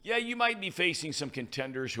forget. Yeah, you might be facing some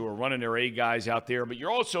contenders who are running their A guys out there, but you're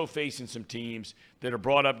also facing some teams that are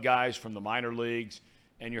brought up guys from the minor leagues,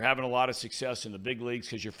 and you're having a lot of success in the big leagues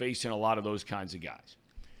because you're facing a lot of those kinds of guys.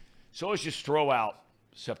 So let's just throw out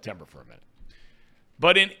September for a minute.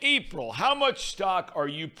 But in April, how much stock are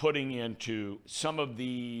you putting into some of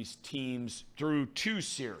these teams through 2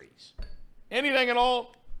 series? Anything at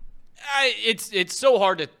all? It's so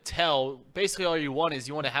hard to tell. Basically, all you want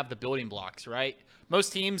to have the building blocks, right?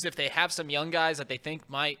 Most teams, if they have some young guys that they think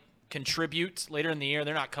might contribute later in the year,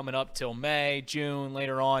 they're not coming up till May, June,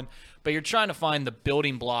 later on. But you're trying to find the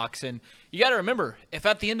building blocks. And you got to remember, if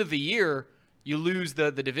at the end of the year you lose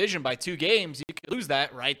the division by 2 games, you could lose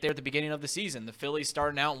that right there at the beginning of the season. The Phillies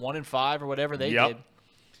starting out 1-5 or whatever they did.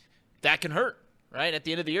 That can hurt, right? At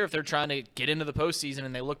the end of the year, if they're trying to get into the postseason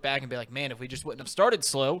and they look back and be like, man, if we just wouldn't have started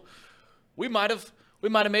slow, we might have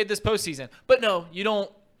made this postseason. But no, you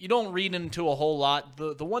don't read into a whole lot.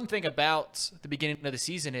 The one thing about the beginning of the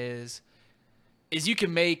season is you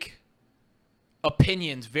can make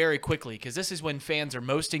opinions very quickly because this is when fans are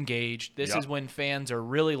most engaged. This is when fans are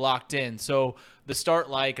really locked in. So the start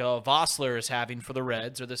like Vossler is having for the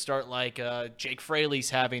Reds, or the start like Jake Fraley's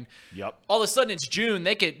having, all of a sudden it's June.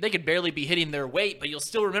 They could barely be hitting their weight, but you'll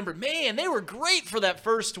still remember, man, they were great for that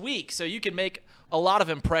first week. So you can make a lot of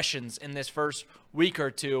impressions in this first week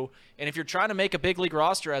or two. And if you're trying to make a big league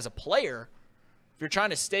roster as a player, if you're trying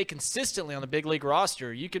to stay consistently on the big league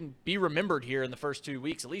roster, you can be remembered here in the first 2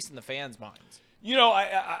 weeks, at least in the fans' minds. You know,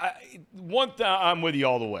 I'm with you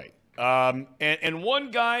all the way. And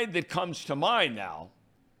one guy that comes to mind now,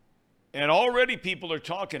 and already people are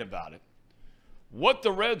talking about it, what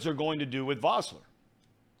the Reds are going to do with Vossler.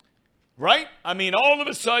 Right? I mean, all of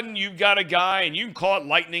a sudden you've got a guy, and you can call it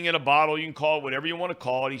lightning in a bottle. You can call it whatever you want to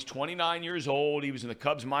call it. He's 29 years old. He was in the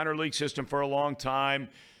Cubs minor league system for a long time.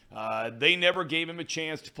 They never gave him a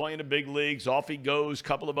chance to play in the big leagues. Off he goes,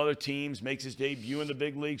 couple of other teams, makes his debut in the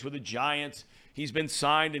big leagues with the Giants. He's been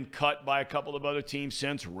signed and cut by a couple of other teams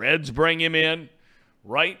since. Reds bring him in,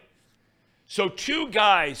 right? So two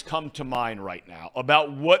guys come to mind right now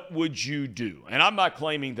about what would you do. And I'm not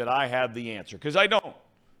claiming that I have the answer, because I don't.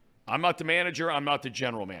 I'm not the manager. I'm not the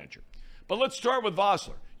general manager. But let's start with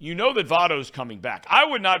Vossler. You know that Votto's coming back. I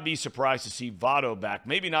would not be surprised to see Votto back,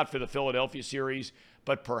 maybe not for the Philadelphia series,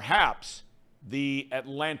 but perhaps the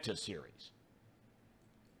Atlanta series,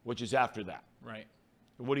 which is after that. Right.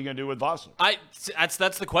 What are you going to do with Vossler?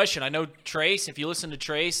 That's the question. I know Trace, if you listen to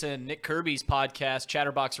Trace and Nick Kirby's podcast,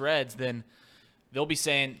 Chatterbox Reds, then they'll be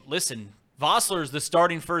saying, listen, Vossler is the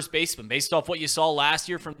starting first baseman. Based off what you saw last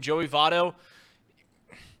year from Joey Votto,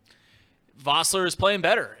 Vossler is playing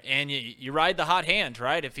better, and you ride the hot hand,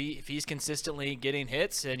 right? If he's consistently getting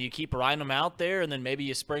hits and you keep riding him out there, and then maybe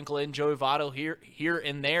you sprinkle in Joey Votto here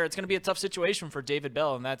and there, it's going to be a tough situation for David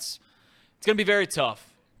Bell, and it's going to be very tough.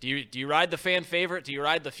 Do you ride the fan favorite? Do you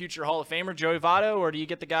ride the future Hall of Famer, Joey Votto, or do you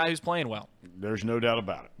get the guy who's playing well? There's no doubt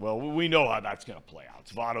about it. Well, we know how that's going to play out.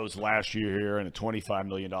 It's Votto's last year here and a $25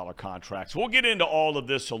 million contract. So we'll get into all of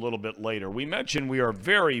this a little bit later. We mentioned we are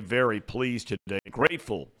very, very pleased today,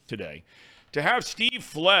 grateful today, to have Steve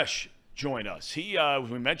Flesch join us. He, as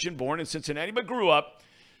we mentioned, born in Cincinnati, but grew up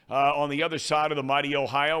on the other side of the mighty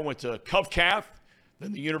Ohio, went to Covcath,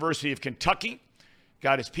 then the University of Kentucky.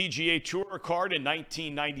 Got his PGA Tour card in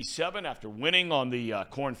 1997 after winning on the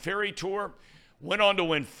Korn Ferry Tour. Went on to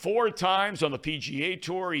win 4 times on the PGA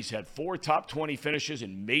Tour. He's had 4 top 20 finishes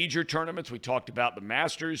in major tournaments. We talked about the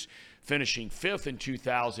Masters, finishing 5th in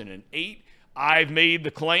 2008. I've made the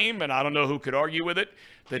claim, and I don't know who could argue with it,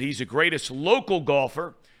 that he's the greatest local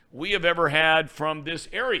golfer we have ever had from this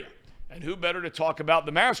area. And who better to talk about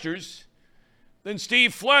the Masters than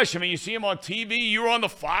Steve Flesch? I mean, you see him on TV. You were on the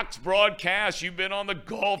Fox broadcast. You've been on the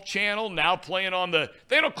Golf Channel, now playing on the –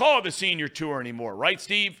 they don't call it the Senior Tour anymore, right,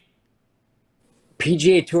 Steve?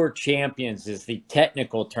 PGA Tour Champions is the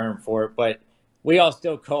technical term for it, but we all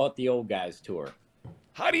still call it the Old Guys Tour.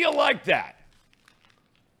 How do you like that?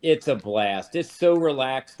 It's a blast. It's so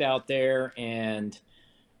relaxed out there, and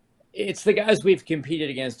it's the guys we've competed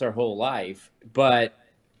against our whole life, but –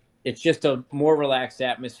 it's just a more relaxed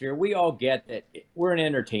atmosphere. We all get that we're an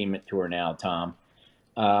entertainment tour now, Tom.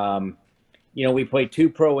 We play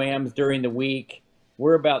 2 Pro-Ams during the week.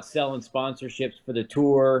 We're about selling sponsorships for the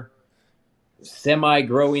tour,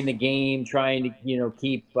 semi-growing the game, trying to,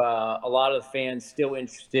 keep a lot of the fans still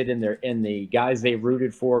interested in the guys they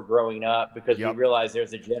rooted for growing up, because we realize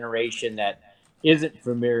there's a generation that isn't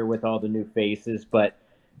familiar with all the new faces. But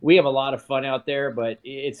we have a lot of fun out there, but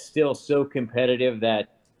it's still so competitive that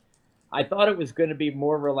I thought it was going to be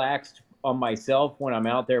more relaxed on myself when I'm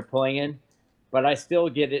out there playing, but I still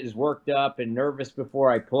get as worked up and nervous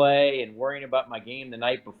before I play and worrying about my game the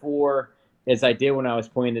night before as I did when I was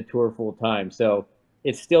playing the tour full time. So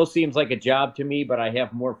it still seems like a job to me, but I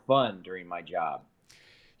have more fun during my job.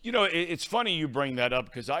 You know, it's funny you bring that up,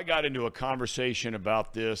 because I got into a conversation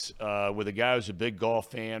about this with a guy who's a big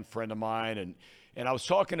golf fan, friend of mine, and I was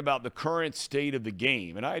talking about the current state of the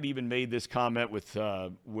game. And I had even made this comment with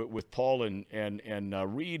Paul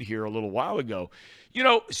and Reid here a little while ago. You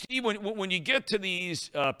know, Steve, when you get to these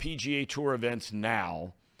PGA Tour events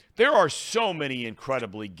now, there are so many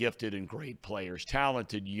incredibly gifted and great players,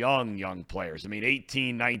 talented young players. I mean,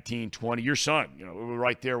 18, 19, 20. Your son,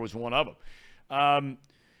 right there was one of them.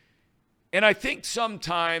 And I think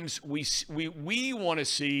sometimes we want to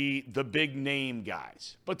see the big name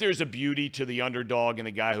guys, but there's a beauty to the underdog and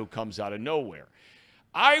the guy who comes out of nowhere.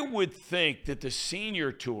 I would think that the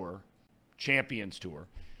Senior Tour, Champions Tour,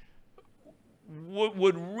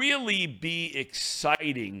 would really be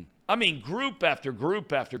exciting. I mean, group after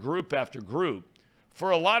group after group after group,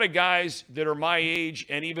 for a lot of guys that are my age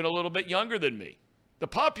and even a little bit younger than me. The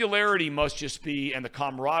popularity must just be, and the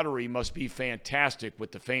camaraderie must be fantastic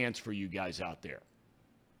with the fans for you guys out there.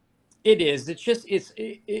 It is. It's just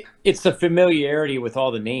it's the familiarity with all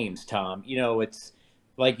the names, Tom. You know, it's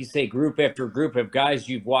like you say, group after group of guys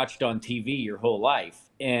you've watched on TV your whole life.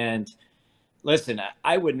 And listen,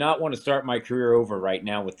 I would not want to start my career over right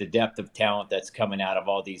now with the depth of talent that's coming out of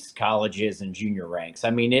all these colleges and junior ranks. I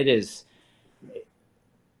mean, it is.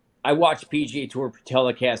 I watch PGA Tour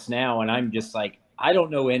telecasts now, and I'm just like, I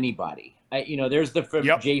don't know anybody. There's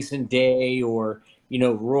Jason Day or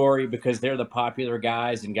Rory, because they're the popular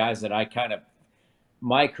guys and guys that I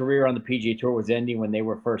my career on the PGA Tour was ending when they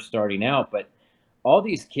were first starting out. But all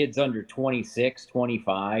these kids under 26,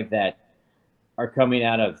 25 that are coming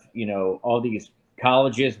out of, all these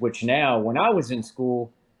colleges, which now, when I was in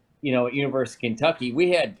school, at University of Kentucky,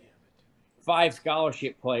 we had 5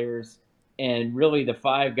 scholarship players. And really, the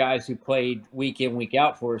 5 guys who played week in, week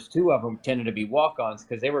out for us, 2 of them tended to be walk-ons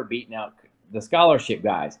because they were beating out the scholarship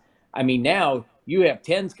guys. I mean, now you have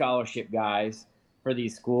 10 scholarship guys for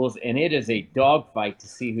these schools, and it is a dogfight to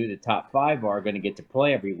see who the top 5 are going to get to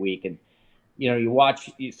play every week. And, you watch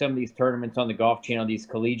some of these tournaments on the Golf Channel, these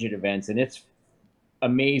collegiate events, and it's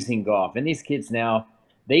amazing golf. And these kids now,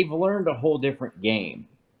 they've learned a whole different game.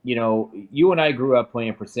 You and I grew up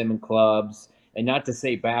playing persimmon clubs. And not to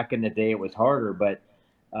say back in the day it was harder, but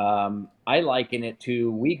I liken it to,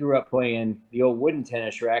 we grew up playing the old wooden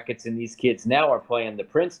tennis rackets, and these kids now are playing the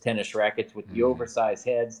Prince tennis rackets with the oversized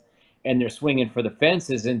heads, and they're swinging for the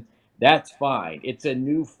fences, and that's fine. It's a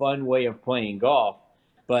new fun way of playing golf,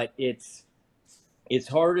 but it's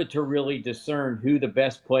harder to really discern who the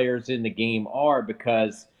best players in the game are,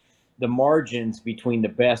 because the margins between the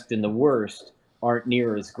best and the worst aren't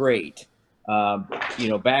near as great.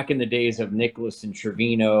 Back in the days of Nicklaus and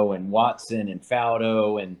Trevino and Watson and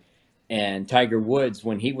Faudo and Tiger Woods,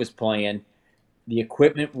 when he was playing, the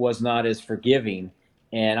equipment was not as forgiving.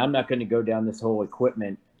 And I'm not going to go down this whole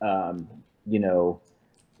equipment,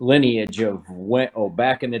 lineage of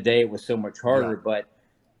back in the day it was so much harder. Yeah. But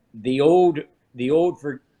the old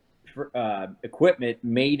equipment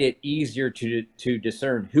made it easier to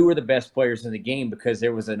discern who are the best players in the game, because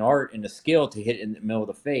there was an art and a skill to hit in the middle of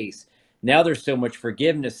the face. Now there's so much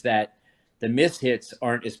forgiveness that the mishits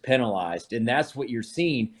aren't as penalized. And that's what you're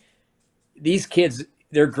seeing. These kids,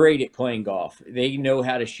 they're great at playing golf. They know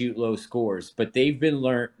how to shoot low scores, but they've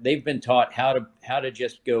been taught how to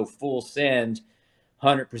just go full send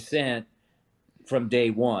 100% from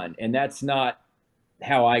day one. And that's not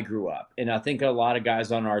how I grew up. And I think a lot of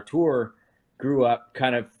guys on our tour grew up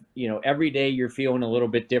kind of, every day you're feeling a little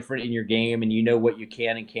bit different in your game, and what you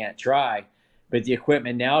can and can't try. But the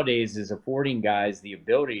equipment nowadays is affording guys the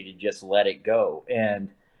ability to just let it go. And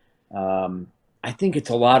I think it's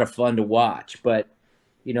a lot of fun to watch. But,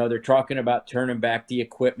 they're talking about turning back the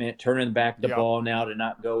equipment, turning back the ball now to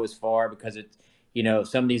not go as far, because it's,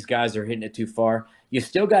 some of these guys are hitting it too far. You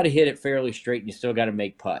still got to hit it fairly straight, and you still got to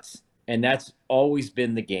make putts. And that's always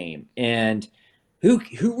been the game. And who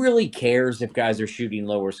really cares if guys are shooting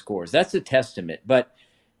lower scores? That's a testament. But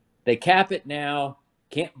they cap it now.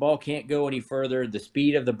 Ball can't go any further. The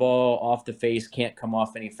speed of the ball off the face can't come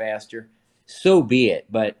off any faster. So be it.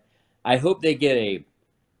 But I hope they get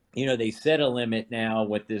they set a limit now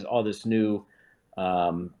with all this new,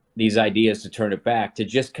 these ideas to turn it back, to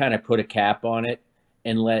just kind of put a cap on it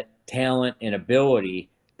and let talent and ability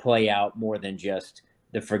play out more than just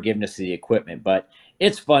the forgiveness of the equipment. But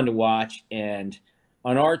it's fun to watch. And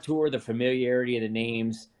on our tour, the familiarity of the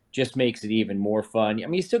names just makes it even more fun. I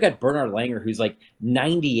mean, you still got Bernard Langer, who's like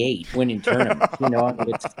 98 winning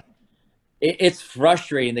tournaments. It's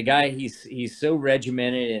frustrating. The guy, he's so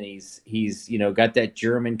regimented, and he's got that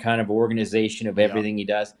German kind of organization of everything he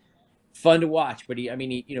does. Fun to watch, but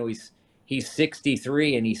he's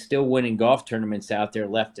 63 and he's still winning golf tournaments out there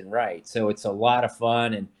left and right. So it's a lot of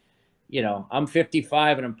fun. And I'm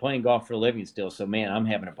 55 and I'm playing golf for a living still. So man, I'm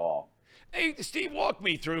having a ball. Hey, Steve, walk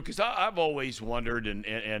me through, because I've always wondered,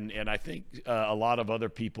 and I think a lot of other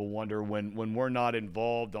people wonder when we're not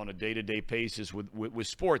involved on a day-to-day basis with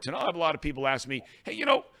sports. And I'll have a lot of people ask me, hey,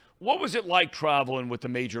 what was it like traveling with the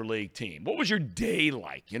major league team? What was your day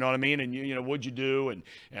like? You know what I mean? And, what'd you do? And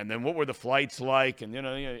then what were the flights like? And,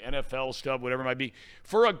 NFL stuff, whatever it might be.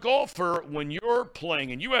 For a golfer, when you're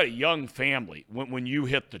playing, and you had a young family when you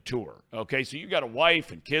hit the tour, okay? So you got a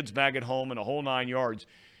wife and kids back at home and a whole 9 yards.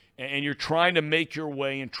 And you're trying to make your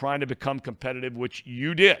way and trying to become competitive, which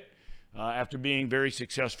you did after being very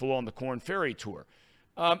successful on the Korn Ferry Tour.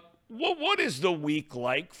 What is the week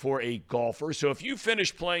like for a golfer? So if you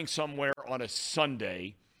finish playing somewhere on a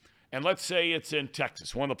Sunday and let's say it's in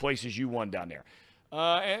Texas, one of the places you won down there,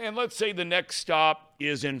 and let's say the next stop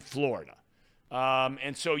is in Florida,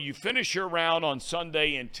 and so you finish your round on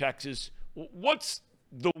Sunday in Texas. What's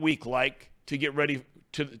the week like to get ready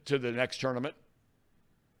to the next tournament?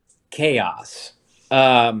 Chaos.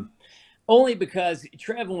 Only because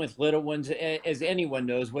traveling with little ones, as anyone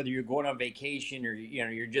knows, whether you're going on vacation or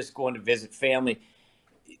you're just going to visit family,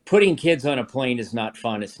 putting kids on a plane is not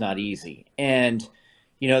fun. It's not easy, and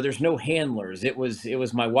there's no handlers. It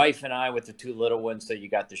was my wife and I with the two little ones. So you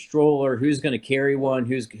got the stroller. Who's going to carry one?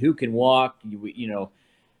 Who can walk?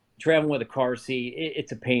 Traveling with a car seat,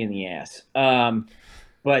 it's a pain in the ass.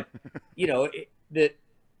 But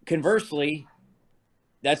conversely,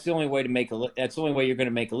 that's the only way to that's the only way you're going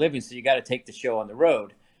to make a living. So you got to take the show on the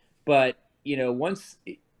road. But once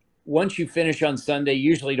you finish on Sunday,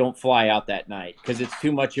 usually don't fly out that night because it's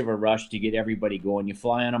too much of a rush to get everybody going. You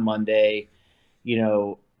fly on a Monday,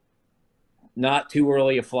 not too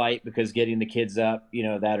early a flight because getting the kids up,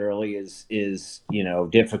 that early is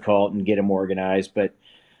difficult and get them organized. But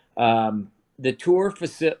the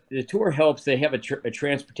tour helps. They have a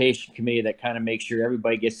transportation committee that kind of makes sure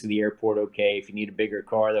everybody gets to the airport okay. If you need a bigger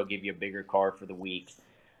car, they'll give you a bigger car for the week.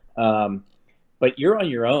 But you're on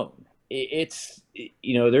your own.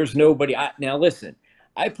 There's nobody. Now listen,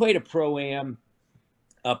 I played a Pro-Am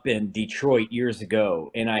up in Detroit years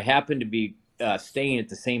ago, and I happened to be staying at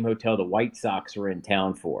the same hotel the White Sox were in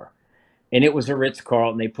town for. And it was a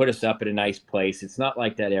Ritz-Carlton. They put us up at a nice place. It's not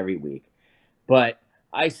like that every week. But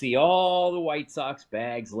I see all the White Sox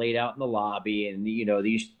bags laid out in the lobby, and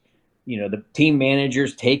the team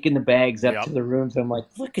managers taking the bags up to the rooms. I'm like,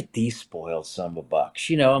 look at these spoiled son of a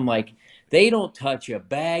bucks. I'm like, they don't touch a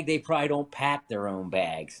bag. They probably don't pack their own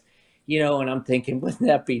bags. And I'm thinking, wouldn't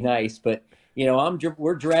that be nice? But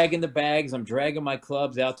we're dragging the bags. I'm dragging my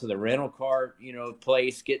clubs out to the rental car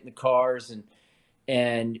place, getting the cars,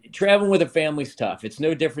 and traveling with a family's tough. It's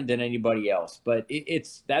no different than anybody else, but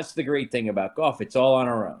that's the great thing about golf. It's all on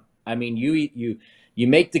our own. I mean, you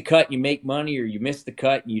make the cut, you make money, or you miss the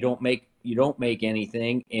cut and you don't make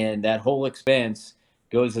anything, and that whole expense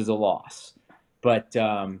goes as a loss. But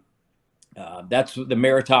that's the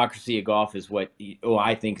meritocracy of golf is what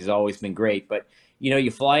I think has always been great. But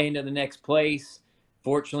you fly into the next place.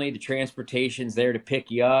 Fortunately, the transportation's there to pick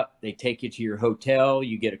you up. They take you to your hotel.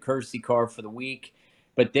 You get a courtesy car for the week.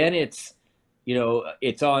 But then it's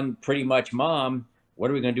on pretty much mom. What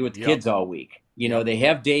are we going to do with the kids all week? They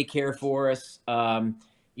have daycare for us.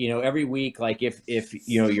 Every week, like if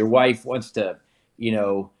your wife wants to,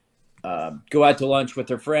 go out to lunch with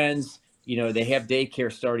her friends, they have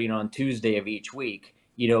daycare starting on Tuesday of each week,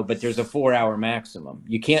 but there's a 4-hour maximum.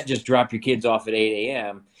 You can't just drop your kids off at 8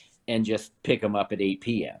 a.m. and just pick them up at 8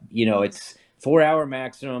 p.m. It's 4-hour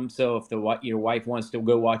maximum. So if your wife wants to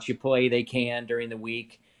go watch you play, they can during the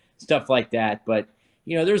week, stuff like that. But,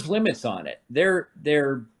 there's limits on it. They're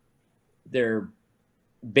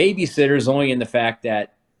babysitters only in the fact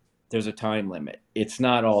that there's a time limit. It's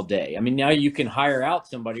not all day. I mean, now you can hire out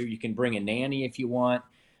somebody or you can bring a nanny if you want.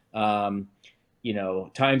 Times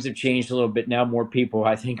have changed a little bit. Now more people,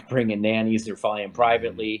 I think, bring in nannies. They're flying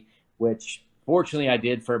privately, which fortunately I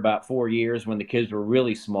did for about 4 years when the kids were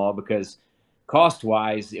really small because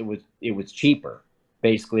cost-wise, it was cheaper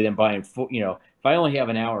basically than buying, if I only have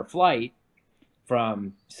an hour flight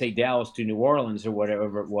from, say, Dallas to New Orleans or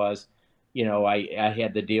whatever it was, I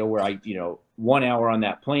had the deal where 1 hour on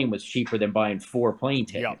that plane was cheaper than buying 4 plane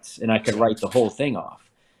tickets, and I could write the whole thing off.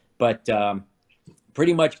 But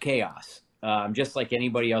pretty much chaos, just like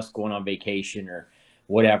anybody else going on vacation or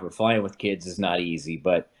whatever. Flying with kids is not easy,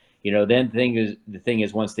 but then the thing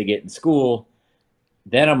is once they get in school,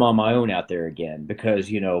 then I'm on my own out there again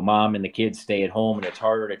because mom and the kids stay at home and it's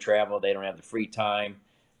harder to travel. They don't have the free time.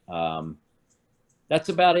 That's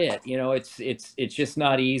about it. It's just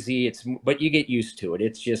not easy. But you get used to it.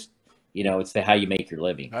 It's just it's how you make your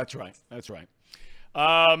living. That's right.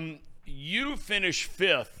 You finished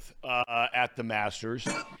 5th at the Masters,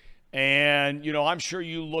 and I'm sure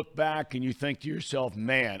you look back and you think to yourself,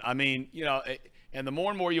 man. I mean, and the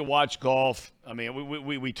more and more you watch golf, I mean,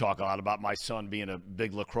 we talk a lot about my son being a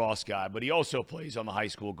big lacrosse guy, but he also plays on the high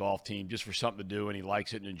school golf team just for something to do, and he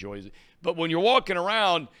likes it and enjoys it. But when you're walking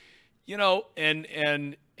around, and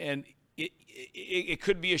it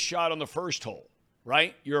could be a shot on the first hole,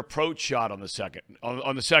 right? Your approach shot on the second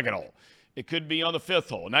hole. It could be on the 5th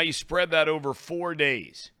hole. Now you spread that over 4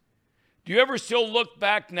 days. Do you ever still look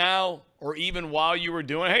back now, or even while you were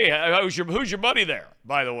doing? Hey, who's your buddy there?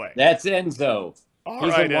 By the way, that's Enzo. All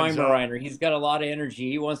He's right, a Weimaraner. Enzo. He's got a lot of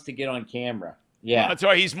energy. He wants to get on camera. Yeah. That's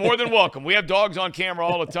right. He's more than welcome. We have dogs on camera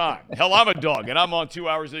all the time. Hell, I'm a dog, and I'm on 2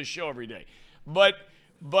 hours of this show every day. But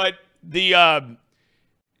the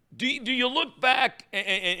do you look back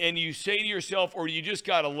and you say to yourself, or you just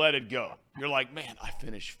got to let it go? You're like, man, I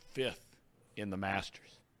finished 5th in the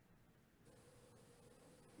Masters.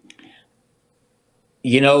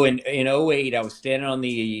 You know, in '08, I was standing on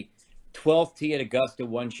the 12th tee at Augusta,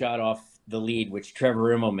 one shot off the lead, which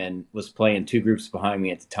Trevor Immelman was playing 2 groups behind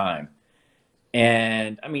me at the time.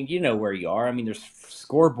 And, I mean, you know where you are. I mean, there's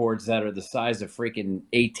scoreboards that are the size of freaking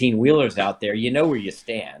 18-wheelers out there. You know where you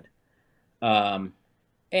stand.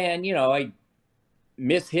 And, you know, I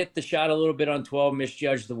mishit the shot a little bit on 12,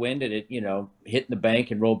 misjudged the wind, and it, you know, hit in the bank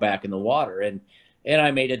and rolled back in the water. And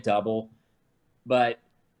I made a double. But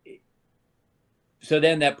so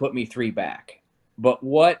then that put me 3 back. But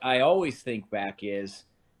what I always think back is,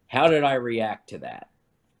 how did I react to that?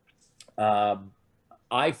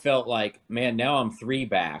 I felt like, man, now I'm 3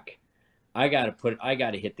 back. I got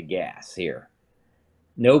to hit the gas here.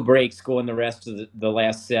 No brakes going the rest of the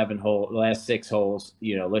last 6 holes.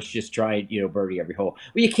 You know, let's just try, you know, birdie every hole.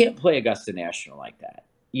 Well, you can't play Augusta National like that.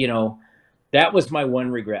 You know, that was my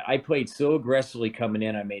one regret. I played so aggressively coming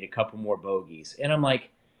in, I made a couple more bogeys. And I'm like,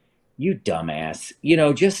 you dumbass. You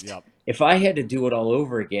know, just if I had to do it all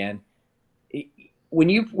over again, when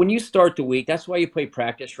you start the week, that's why you play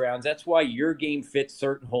practice rounds. That's why your game fits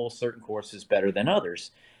certain holes, certain courses better than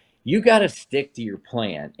others. You got to stick to your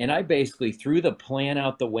plan. And I basically threw the plan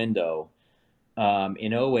out the window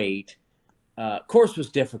in '08. Course was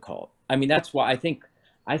difficult. I mean, that's why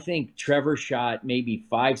I think Trevor shot maybe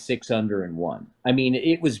 5, 6 under and won. I mean,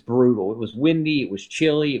 it was brutal. It was windy. It was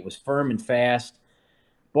chilly. It was firm and fast.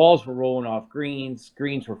 Balls were rolling off greens.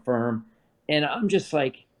 Greens were firm. And I'm just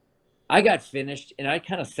like, I got finished, and I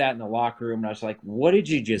kind of sat in the locker room, and I was like, what did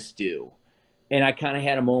you just do? And I kind of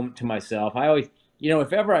had a moment to myself. I always, you know,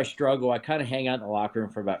 if ever I struggle, I kind of hang out in the locker room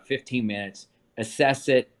for about 15 minutes, assess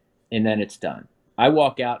it, and then it's done. I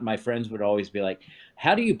walk out, and my friends would always be like,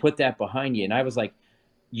 how do you put that behind you? And I was like,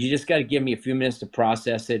 you just got to give me a few minutes to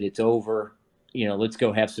process it. It's over. You know, let's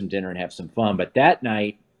go have some dinner and have some fun. But that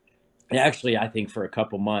night, actually, I think for a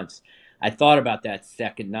couple months, I thought about that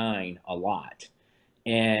second 9 a lot.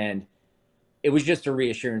 And it was just a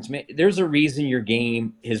reassurance. There's a reason your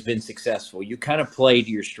game has been successful. You kind of play to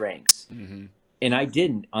your strengths. Mm-hmm. And I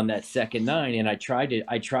didn't on that second 9. And I tried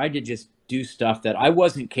to just do stuff that I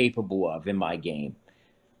wasn't capable of in my game,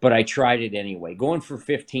 but I tried it anyway. Going for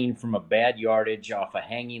 15 from a bad yardage off a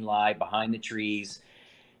hanging lie behind the trees.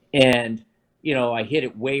 And, you know, I hit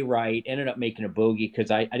it way right, ended up making a bogey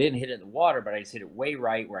because I didn't hit it in the water, but I just hit it way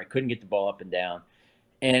right where I couldn't get the ball up and down.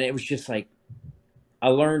 And it was just like, I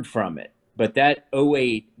learned from it. But that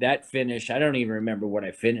 '08, that finish, I don't even remember what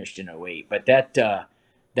I finished in '08. But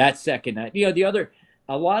that second night, you know,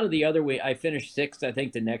 a lot of the other way, I finished 6th. I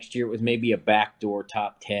think the next year it was maybe a backdoor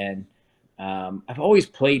top 10. I've always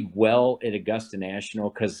played well at Augusta National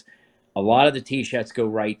because a lot of the tee shots go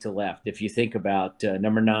right to left. If you think about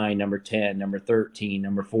number 9, number 10, number 13,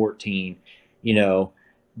 number 14, you know,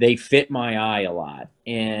 they fit my eye a lot.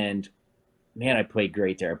 And man, I played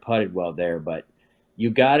great there. I putted well there, but you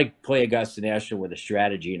got to play Augusta National with a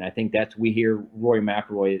strategy, and I think we hear Rory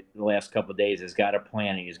McIlroy the last couple of days has got a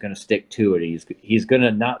plan, and he's going to stick to it. He's going to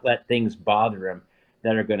not let things bother him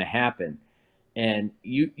that are going to happen, and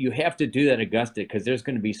you have to do that at Augusta because there's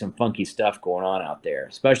going to be some funky stuff going on out there,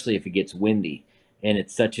 especially if it gets windy, and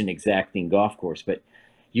it's such an exacting golf course. But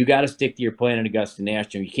you got to stick to your plan at Augusta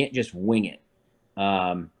National. You can't just wing it.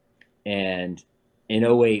 And in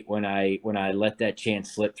 '08, when I let that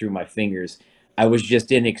chance slip through my fingers, I was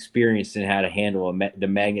just inexperienced in how to handle the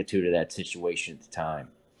magnitude of that situation at the time.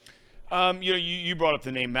 You know, you brought up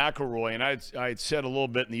the name McIlroy, and I had said a little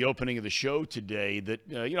bit in the opening of the show today that,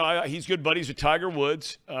 you know, he's good buddies with Tiger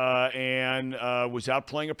Woods and was out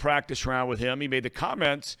playing a practice round with him. He made the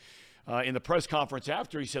comments in the press conference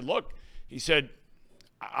after. He said, look,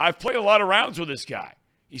 I've played a lot of rounds with this guy.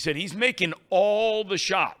 He said he's making all the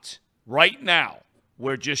shots right now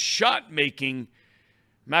where just shot making.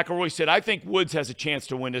 McIlroy said, I think Woods has a chance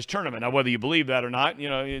to win this tournament. Now, whether you believe that or not, you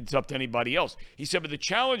know, it's up to anybody else. He said, but the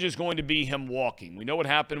challenge is going to be him walking. We know what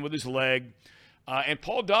happened with his leg. And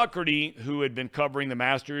Paul Daugherty, who had been covering the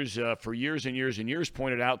Masters for years and years and years,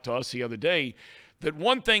 pointed out to us the other day that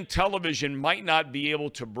one thing television might not be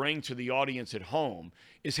able to bring to the audience at home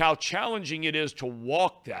is how challenging it is to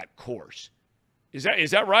walk that course. Is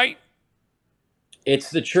that right?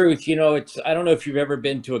 It's the truth. You know, I don't know if you've ever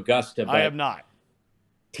been to Augusta, but I have not.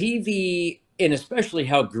 TV, and especially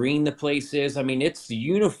how green the place is. I mean, it's the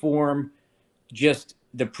uniform, just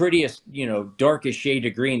the prettiest, darkest shade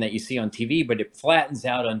of green that you see on TV, but it flattens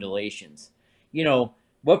out undulations.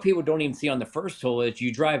 What people don't even see on the first hole is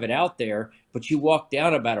you drive it out there, but you walk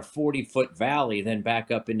down about a 40-foot valley, then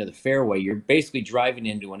back up into the fairway. You're basically driving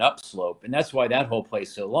into an upslope, and that's why that hole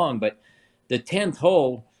plays so long. But the 10th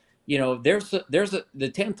hole, the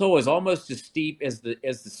 10th hole is almost as steep as the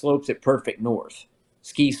slopes at Perfect North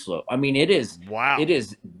ski slope. I mean, it is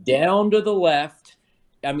down to the left.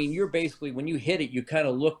 I mean, you're basically, when you hit it, you kind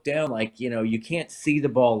of look down like, you can't see the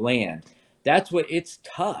ball land. That's what, it's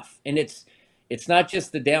tough. And it's not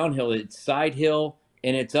just the downhill, it's side hill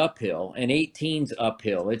and it's uphill, and 18's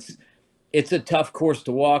uphill. It's a tough course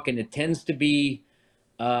to walk, and it tends to be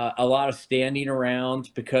a lot of standing around,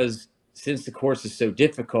 because since the course is so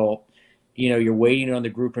difficult, you're waiting on the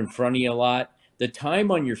group in front of you a lot. The time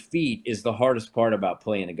on your feet is the hardest part about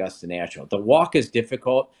playing Augusta National. The walk is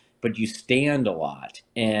difficult, but you stand a lot.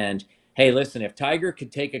 And hey, listen, if Tiger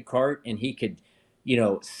could take a cart and he could,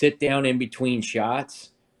 sit down in between shots,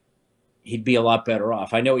 he'd be a lot better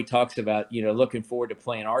off. I know he talks about, looking forward to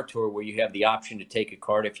playing our tour where you have the option to take a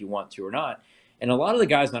cart if you want to or not. And a lot of the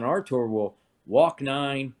guys on our tour will walk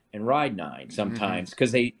 9 and ride 9 sometimes,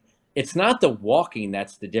 because it's not the walking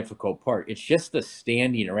that's the difficult part. It's just the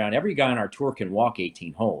standing around. Every guy on our tour can walk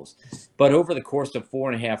 18 holes, but over the course of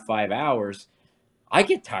 4.5, 5 hours, I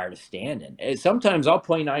get tired of standing. Sometimes I'll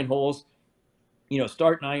play 9 holes,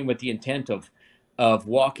 start 9 with the intent of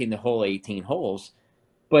walking the whole 18 holes.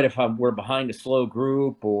 But if we're behind a slow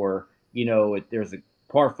group, or, there's a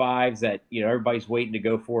par 5s that, everybody's waiting to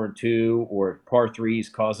go 4 and 2, or par 3s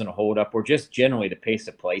causing a holdup, or just generally the pace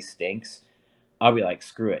of play stinks, I'll be like,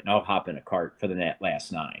 screw it, and I'll hop in a cart for the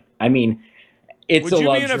last 9. I mean, it's a luxury.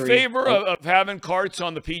 Would you be in a favor of having carts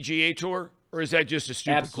on the PGA Tour, or is that just a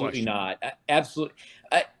stupid Absolutely question? not. Absolutely.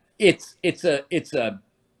 It's a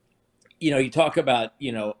you talk about,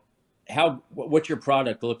 what your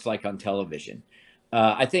product looks like on television.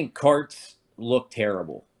 I think carts look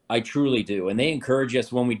terrible. I truly do. And they encourage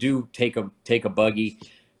us, when we do take a buggy,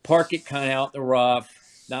 park it kind of out in the rough,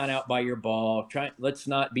 not out by your ball. Let's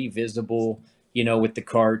not be visible, with the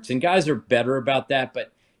carts. And guys are better about that.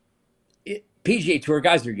 But PGA Tour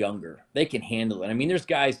guys are younger. They can handle it. I mean, there's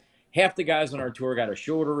guys, half the guys on our tour got a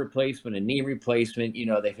shoulder replacement, a knee replacement.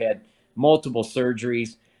 They've had multiple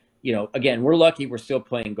surgeries. Again, we're lucky we're still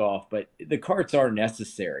playing golf, but the carts are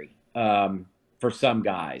necessary for some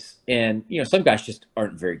guys. And, some guys just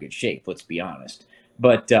aren't in very good shape, let's be honest.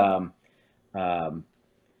 But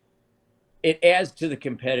it adds to the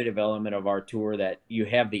competitive element of our tour that you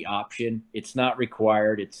have the option. It's not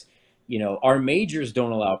required. It's, our majors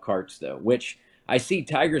don't allow carts, though, which I see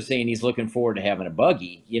Tiger saying he's looking forward to having a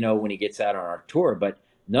buggy, when he gets out on our tour. But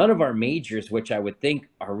none of our majors, which I would think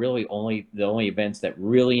are really the only events that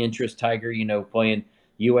really interest Tiger, playing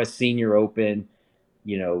U.S. Senior Open,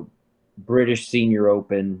 British Senior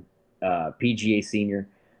Open, PGA Senior,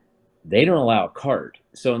 they don't allow a cart.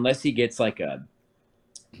 So unless he gets like a,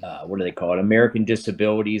 what do they call it? American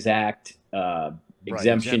Disabilities Act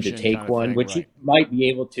exemption to take one, which he might be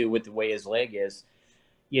able to with the way his leg is.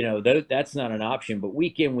 That's not an option. But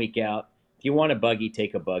week in, week out, if you want a buggy,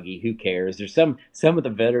 take a buggy. Who cares? There's some of the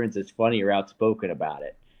veterans, it's funny, are outspoken about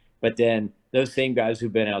it. But then those same guys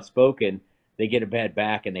who've been outspoken, they get a bad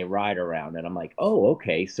back and they ride around. And I'm like, oh,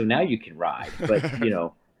 okay, so now you can ride. But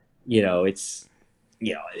it's.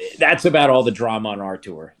 That's about all the drama on our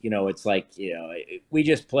tour. It's like, we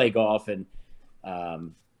just play golf. And,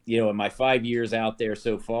 in my 5 years out there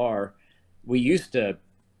so far, we used to,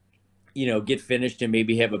 get finished and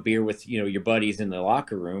maybe have a beer with, your buddies in the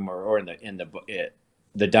locker room or in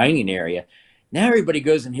the dining area. Now everybody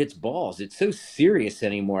goes and hits balls. It's so serious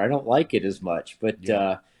anymore. I don't like it as much, but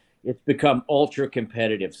it's become ultra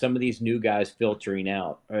competitive. Some of these new guys filtering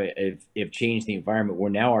out have changed the environment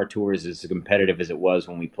where now our tour is as competitive as it was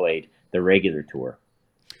when we played the regular tour.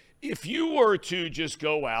 If you were to just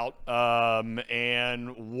go out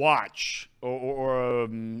and watch or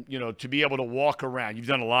to be able to walk around, you've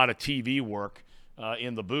done a lot of TV work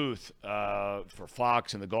in the booth for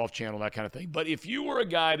Fox and the Golf Channel, that kind of thing. But if you were a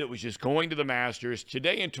guy that was just going to the Masters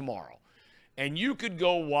today and tomorrow, and you could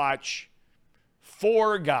go watch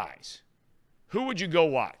 4 guys, who would you go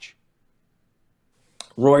watch?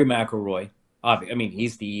 Rory McIlroy. I mean,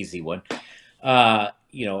 he's the easy one. I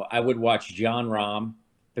would watch Jon Rahm,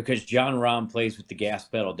 because Jon Rahm plays with the gas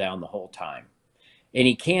pedal down the whole time. And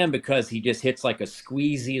he can, because he just hits like a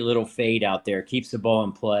squeezy little fade out there, keeps the ball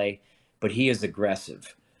in play, but he is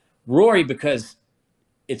aggressive. Rory, because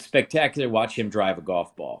it's spectacular to watch him drive a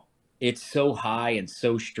golf ball. It's so high and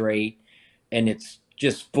so straight, and it's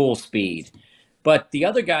just full speed. But the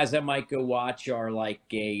other guys I might go watch are like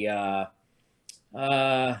well,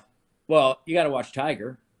 you got to watch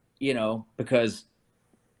Tiger, because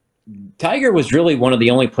Tiger was really one of the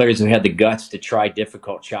only players who had the guts to try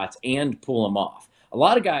difficult shots and pull them off. A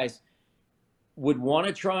lot of guys would want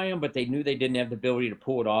to try them, but they knew they didn't have the ability to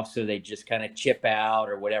pull it off, so they just kind of chip out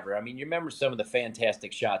or whatever. I mean, you remember some of the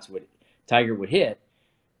fantastic shots Tiger would hit,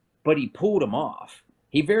 but he pulled them off.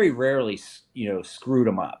 He very rarely, screwed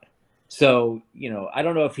them up. So, I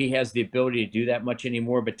don't know if he has the ability to do that much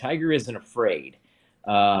anymore, but Tiger isn't afraid,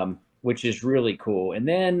 which is really cool. And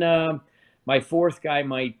then my fourth guy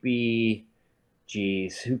might be,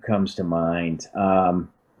 who comes to mind?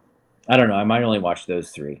 I don't know. I might only watch those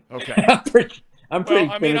three. Okay. I'm pretty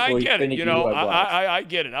well, I mean, I get it. finicky I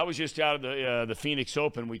get it. I was just out of the Phoenix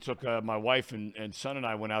Open. We took my wife and son and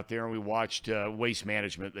I went out there and we watched Waste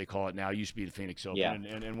Management, they call it now. It used to be the Phoenix Open. Yeah.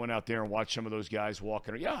 And went out there and watched some of those guys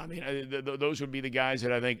walking. Yeah, I mean, those would be the guys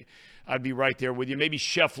that I think I'd be right there with you. Maybe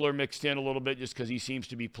Scheffler mixed in a little bit just because he seems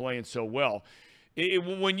to be playing so well.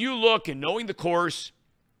 When you look and knowing the course,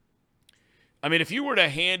 I mean, if you were to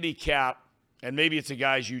handicap, and maybe it's the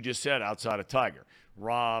guys you just said outside of Tiger,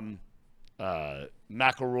 Rahm,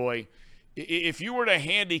 McIlroy, if you were to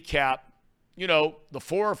handicap, the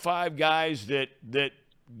 4 or 5 guys that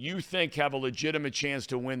you think have a legitimate chance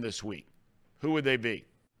to win this week, who would they be?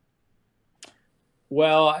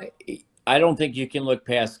 Well, I don't think you can look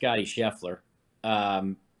past Scotty Scheffler,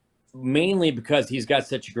 mainly because he's got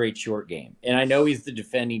such a great short game. And I know he's the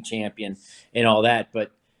defending champion and all that,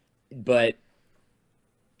 but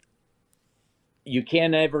you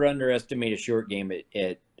can't ever underestimate a short game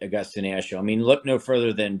at Augusta National. I mean, look no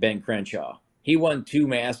further than Ben Crenshaw. He won 2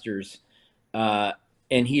 Masters, and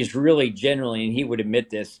he's really generally, and he would admit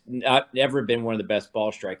this, not ever been one of the best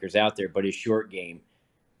ball strikers out there, but his short game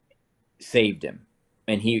saved him.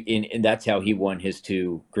 And that's how he won his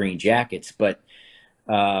 2 green jackets. But,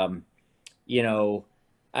 I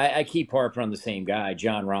keep harping on the same guy,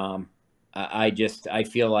 Jon Rahm. I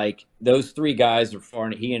feel like those 3 guys are far,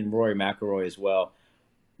 and he and Rory McIlroy as well.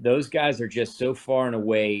 Those guys are just so far and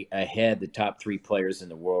away ahead the top 3 players in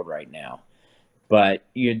the world right now. But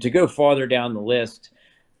to go farther down the list,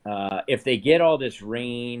 if they get all this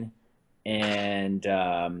rain and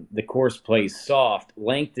the course plays soft,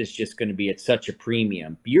 length is just going to be at such a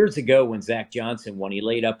premium. Years ago when Zach Johnson won, he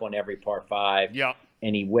laid up on every par 5,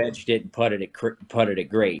 and he wedged it and putted it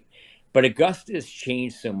great. But Augusta has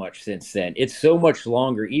changed so much since then. It's so much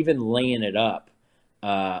longer, even laying it up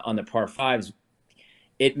on the par 5s.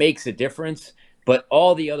 It makes a difference, but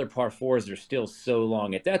all the other par 4s are still so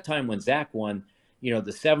long. At that time when Zach won, the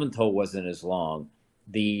 7th hole wasn't as long.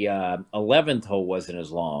 The 11th hole wasn't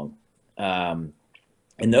as long. And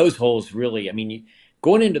those holes really, I mean,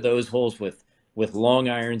 going into those holes with long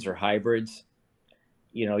irons or hybrids,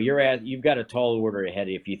 you've got a tall order ahead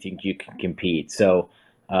if you think you can compete. So,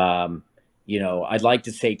 I'd like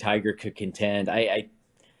to say Tiger could contend.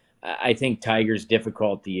 I think Tiger's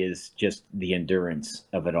difficulty is just the endurance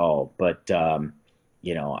of it all. But,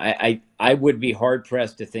 I would be hard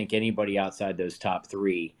pressed to think anybody outside those top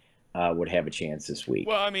 3 would have a chance this week.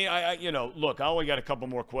 Well, I mean, look, I only got a couple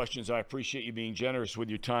more questions. I appreciate you being generous with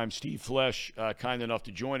your time. Steve Flesch, kind enough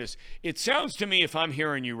to join us. It sounds to me, if I'm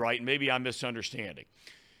hearing you right, and maybe I'm misunderstanding,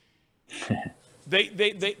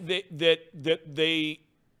 they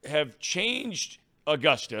have changed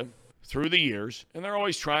Augusta through the years, and they're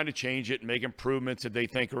always trying to change it and make improvements that they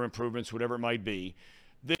think are improvements, whatever it might be,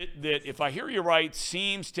 that if I hear you right,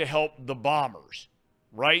 seems to help the Bombers,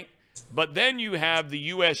 right? But then you have the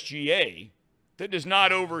USGA that does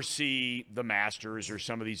not oversee the Masters or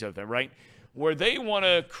some of these other things, right? Where they want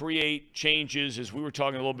to create changes, as we were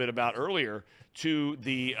talking a little bit about earlier, to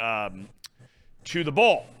the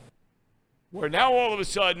ball. Where now all of a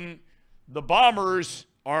sudden the Bombers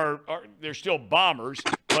are they're still Bombers,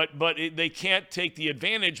 but they can't take the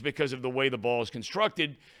advantage because of the way the ball is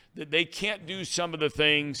constructed, that they can't do some of the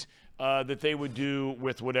things that they would do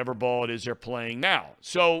with whatever ball it is they're playing now.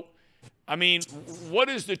 So, I mean, what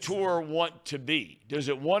does the tour want to be? Does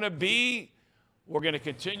it want to be we're going to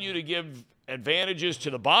continue to give advantages to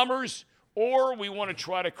the Bombers, or we want to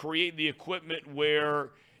try to create the equipment where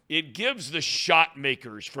it gives the shot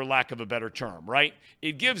makers, for lack of a better term, right?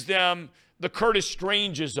 It gives them the Curtis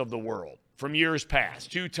Stranges of the world from years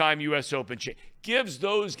past, 2-time U.S. Open gives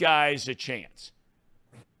those guys a chance.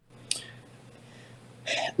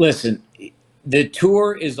 Listen, the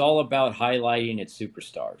tour is all about highlighting its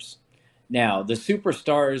superstars. Now, the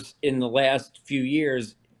superstars in the last few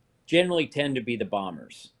years generally tend to be the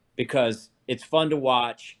Bombers because it's fun to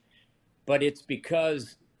watch, but it's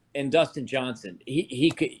because and Dustin Johnson,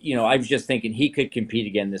 he could, I was just thinking he could compete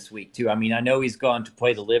again this week too. I mean, I know he's gone to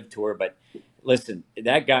play the Live Tour, but listen,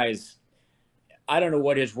 that guy's, I don't know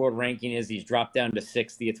what his world ranking is. He's dropped down to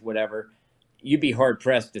 60th, whatever. You'd be hard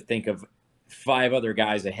pressed to think of 5 other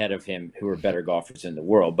guys ahead of him who are better golfers in the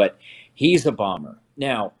world, but he's a bomber.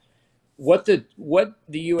 Now, what the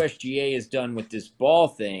USGA has done with this ball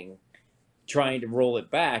thing, trying to roll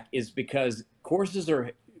it back, is because courses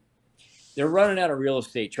they're running out of real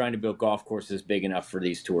estate trying to build golf courses big enough for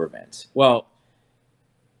these tour events. Well,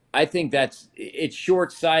 I think it's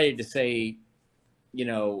short-sighted to say,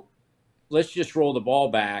 let's just roll the ball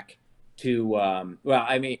back to,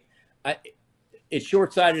 it's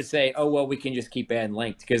short-sighted to say, oh, well, we can just keep adding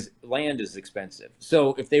length because land is expensive.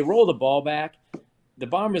 So if they roll the ball back, the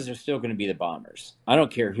Bombers are still going to be the Bombers. I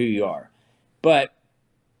don't care who you are. But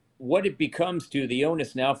what it becomes the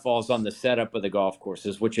onus now falls on the setup of the golf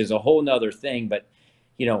courses, which is a whole nother thing. But,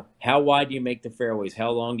 how wide do you make the fairways?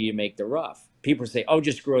 How long do you make the rough? People say, oh,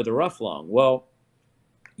 just grow the rough long. Well,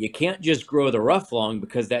 you can't just grow the rough long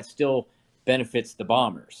because that still benefits the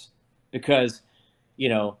Bombers. Because,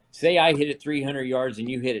 say I hit it 300 yards and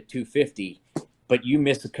you hit it 250, but you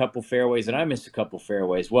miss a couple fairways and I miss a couple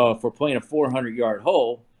fairways. Well, if we're playing a 400-yard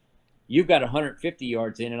hole, you've got 150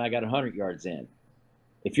 yards in and I got 100 yards in.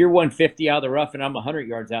 If you're 150 out of the rough and I'm 100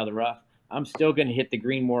 yards out of the rough, I'm still going to hit the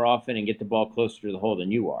green more often and get the ball closer to the hole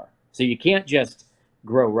than you are. So you can't just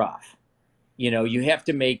grow rough. You have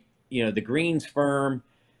to make, the greens firm,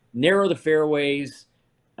 narrow the fairways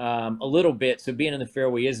a little bit. So being in the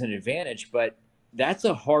fairway is an advantage, but that's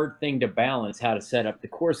a hard thing to balance, how to set up the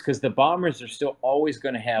course, because the Bombers are still always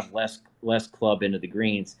going to have less club into the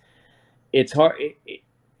greens. It's hard.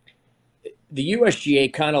 The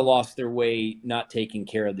USGA kind of lost their way not taking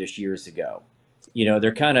care of this years ago.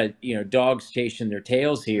 They're kind of, dogs chasing their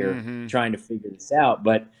tails here, trying to figure this out.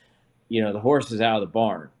 But, the horse is out of the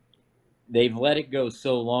barn. They've let it go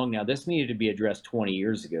so long now. This needed to be addressed 20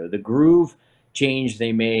 years ago. The groove change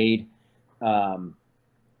they made,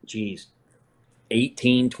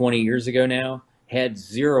 18, 20 years ago now, had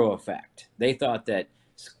zero effect. They thought that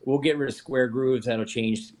we'll get rid of square grooves. That'll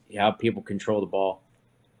change how people control the ball.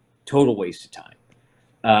 Total waste of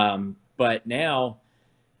time. But now,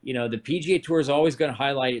 the PGA Tour is always going to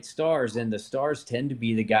highlight its stars, and the stars tend to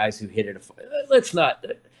be the guys who hit it. Let's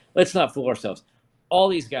not fool ourselves. All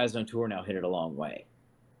these guys on tour now hit it a long way.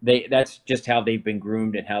 That's just how they've been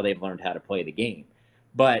groomed and how they've learned how to play the game.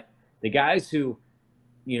 But the guys who,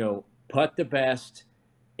 putt the best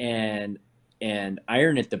and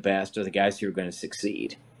iron it the best are the guys who are going to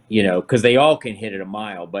succeed. Because they all can hit it a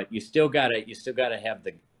mile, but you still gotta have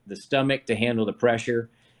the stomach to handle the pressure,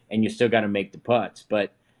 and you still got to make the putts.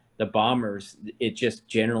 But the Bombers, it just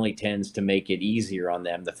generally tends to make it easier on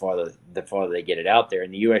them the farther they get it out there.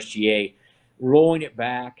 And the USGA rolling it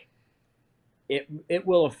back, it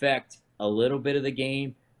will affect a little bit of the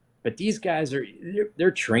game. But these guys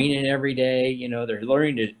they're training every day. They're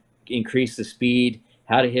learning to increase the speed,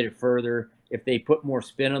 how to hit it further. If they put more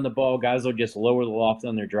spin on the ball, guys will just lower the loft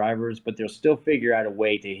on their drivers, but they'll still figure out a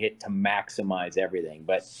way to maximize everything.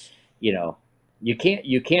 But, you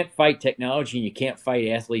can't fight technology, and you can't fight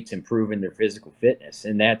athletes improving their physical fitness.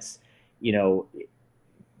 And that's, the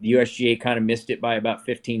USGA kind of missed it by about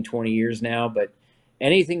 15, 20 years now. But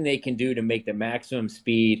anything they can do to make the maximum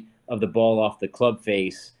speed of the ball off the club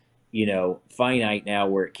face, finite now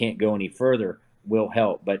where it can't go any further, will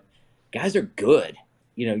help. But guys are good.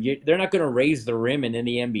 They're not going to raise the rim in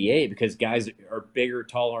the NBA because guys are bigger,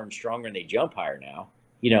 taller, and stronger, and they jump higher now.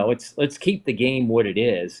 Let's keep the game what it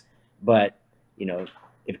is. But,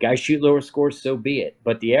 if guys shoot lower scores, so be it.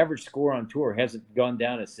 But the average score on tour hasn't gone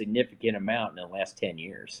down a significant amount in the last 10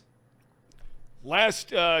 years. Last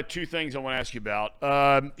 2 things I want to ask you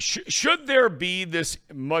about. Should there be this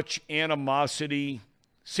much animosity?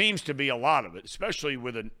 Seems to be a lot of it, especially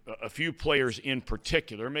with a few players in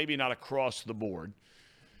particular, maybe not across the board,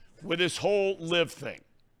 with this whole live thing.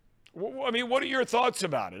 I mean, what are your thoughts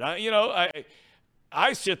about it?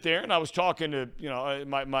 I sit there, and I was talking to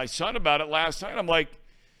my son about it last night. I'm like,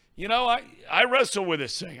 I wrestle with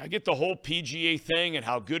this thing. I get the whole PGA thing and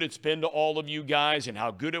how good it's been to all of you guys and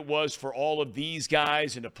how good it was for all of these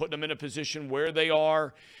guys and to put them in a position where they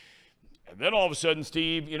are. And then all of a sudden,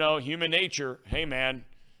 Steve, human nature, hey, man,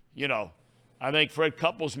 I think Fred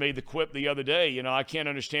Couples made the quip the other day, I can't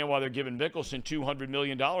understand why they're giving Mickelson $200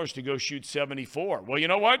 million to go shoot 74. Well, you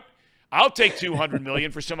know what? I'll take $200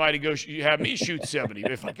 million for somebody to go have me shoot 70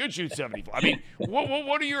 if I could shoot 74. I mean,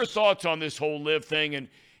 what are your thoughts on this whole live thing?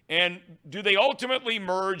 And do they ultimately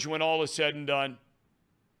merge when all is said and done?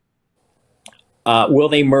 Will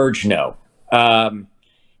they merge? No.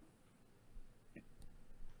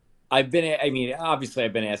 I mean, obviously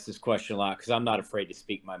I've been asked this question a lot because I'm not afraid to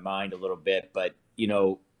speak my mind a little bit. But,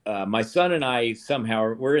 my son and I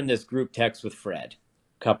we're in this group text with Fred,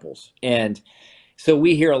 couples. And so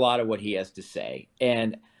we hear a lot of what he has to say.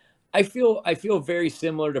 And I feel very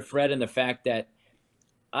similar to Fred in the fact that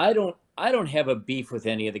I don't have a beef with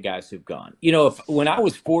any of the guys who've gone. When I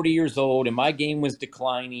was 40 years old and my game was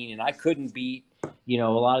declining and I couldn't beat, a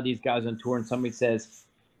lot of these guys on tour, and somebody says,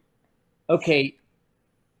 okay,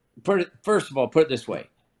 first of all, put it this way.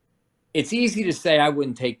 It's easy to say I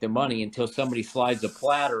wouldn't take the money until somebody slides a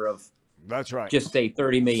platter of, That's right. just say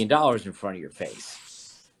 $30 million in front of your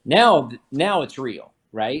face. Now it's real,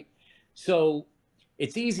 right? So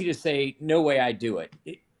it's easy to say, no way I'd do it.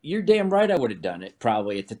 You're damn right I would have done it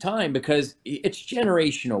probably at the time because it's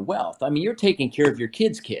generational wealth. I mean, you're taking care of your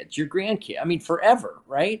kids, your grandkids, I mean, forever,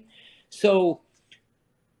 right? So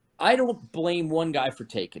I don't blame one guy for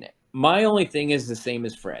taking it. My only thing is the same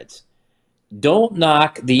as Fred's. Don't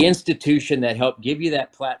knock the institution that helped give you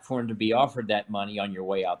that platform to be offered that money on your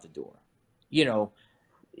way out the door.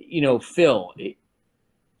 Phil,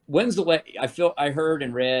 I heard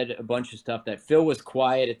and read a bunch of stuff that Phil was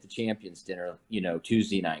quiet at the Champions Dinner,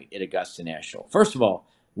 Tuesday night at Augusta National. First of all,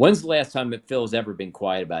 when's the last time that Phil's ever been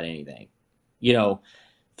quiet about anything?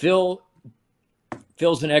 Phil's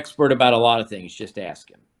an expert about a lot of things. Just ask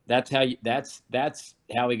him. That's how he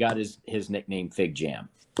got his nickname Fig Jam.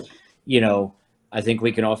 I think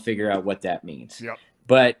we can all figure out what that means. Yep.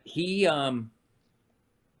 But he I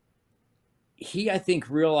think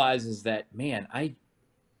realizes that, man, I've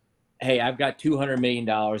got $200 million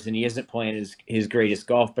and he isn't playing his greatest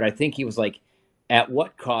golf, but I think he was like, at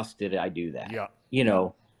what cost did I do that? Yeah.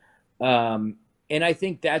 And I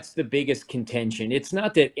think that's the biggest contention. It's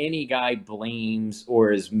not that any guy blames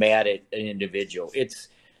or is mad at an individual. It's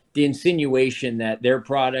the insinuation that their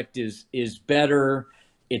product is better.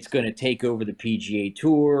 It's going to take over the PGA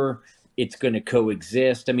Tour. It's going to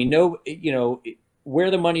coexist. I mean,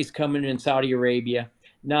 where the money's coming in Saudi Arabia,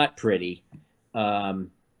 not pretty. By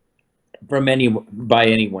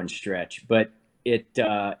anyone's stretch, but it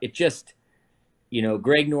just,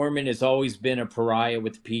 Greg Norman has always been a pariah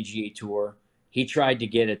with the PGA Tour. He tried to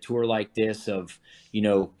get a tour like this of,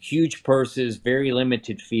 huge purses, very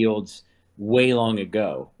limited fields way long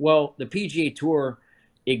ago. Well, the PGA Tour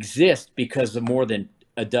exists because of more than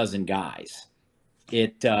a dozen guys. A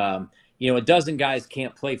dozen guys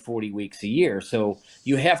can't play 40 weeks a year. So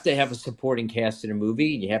you have to have a supporting cast in a movie.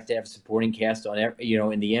 You have to have a supporting cast on,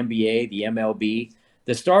 in the NBA, the MLB.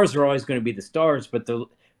 The stars are always going to be the stars, but the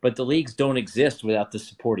leagues don't exist without the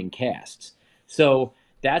supporting casts. So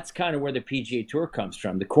that's kind of where the PGA Tour comes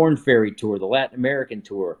from. The Korn Ferry Tour, the Latin American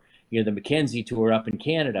Tour, the Mackenzie Tour up in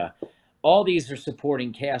Canada. All these are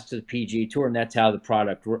supporting casts of the PGA Tour, and that's how the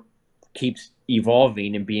product keeps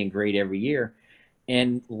evolving and being great every year.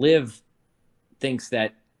 And Liv thinks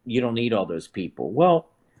that you don't need all those people. Well,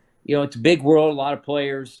 it's a big world, a lot of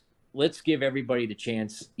players. Let's give everybody the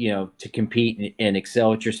chance, to compete and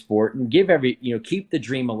excel at your sport, and keep the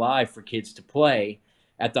dream alive for kids to play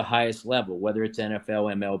at the highest level, whether it's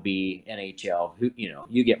NFL, MLB, NHL,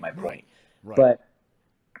 you get my point. Right. But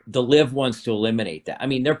the Liv wants to eliminate that. I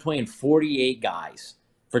mean, they're playing 48 guys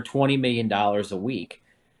for $20 million a week,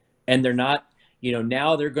 and they're not,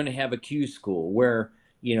 now they're going to have a Q school where,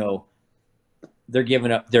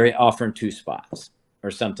 they're offering 2 spots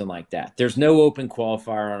or something like that. There's no open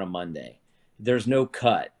qualifier on a Monday. There's no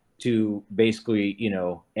cut to basically,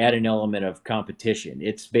 add an element of competition.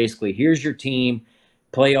 It's basically, here's your team,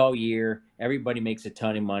 play all year. Everybody makes a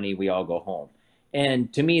ton of money. We all go home.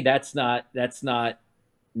 And to me, that's not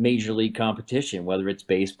major league competition, whether it's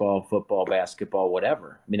baseball, football, basketball,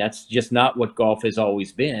 whatever. I mean, that's just not what golf has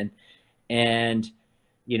always been. And,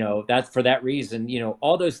 that's for that reason,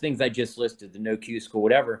 all those things I just listed, the no Q school,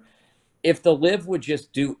 whatever. If the Liv would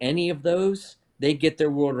just do any of those, they'd get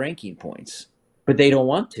their world ranking points, but they don't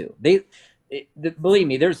want to. Believe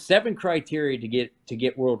me, there's 7 criteria to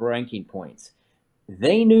get world ranking points.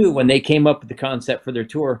 They knew when they came up with the concept for their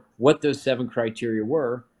tour what those 7 criteria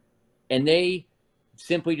were, and they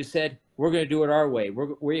simply just said, we're going to do it our way.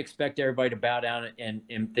 We expect everybody to bow down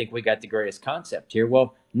and think we got the greatest concept here.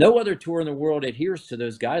 Well, no other tour in the world adheres to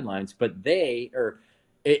those guidelines, but every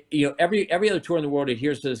other tour in the world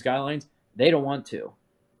adheres to those guidelines. They don't want to,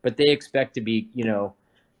 but they expect to be,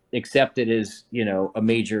 accepted as, a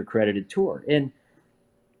major accredited tour. And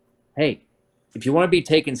hey, if you want to be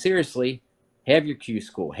taken seriously, have your Q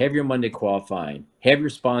school, have your Monday qualifying, have your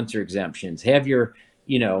sponsor exemptions, have your,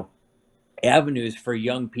 avenues for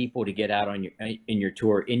young people to get out in your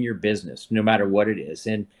tour, in your business, no matter what it is.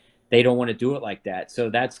 And they don't want to do it like that. So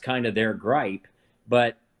that's kind of their gripe.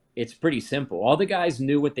 But It's pretty simple. All the guys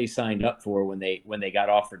knew what they signed up for when they got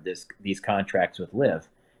offered these contracts with Liv,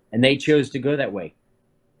 and they chose to go that way.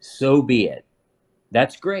 So be it.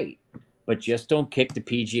 That's great, but just don't kick the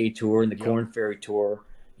PGA Tour and the Korn Ferry Tour,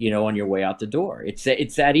 on your way out the door. It's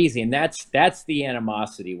that easy, and that's the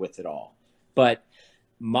animosity with it all. But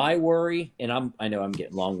my worry, and I know I'm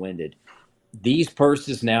getting long-winded. These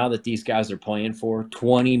purses now that these guys are playing for,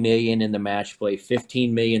 $20 million in the match play,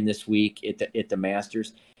 $15 million this week at the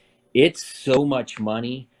Masters. It's so much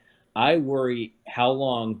money. I worry how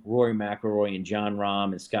long Rory McIlroy and Jon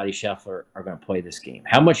Rahm and Scottie Scheffler are going to play this game.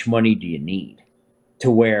 How much money do you need to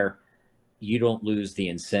where you don't lose the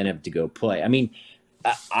incentive to go play? I mean,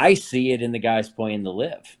 I see it in the guys playing the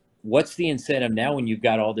Liv. What's the incentive now when you've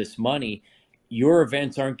got all this money? Your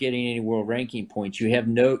events aren't getting any world ranking points. You have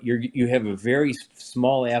a very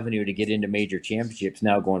small avenue to get into major championships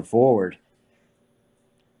now going forward.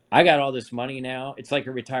 I got all this money now. It's like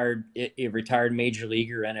a retired major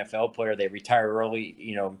leaguer, NFL player. They retire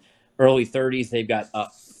early, early 30s. They've got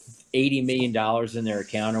 $80 million in their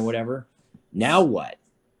account or whatever. Now what?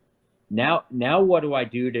 Now what do I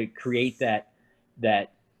do to create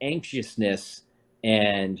that anxiousness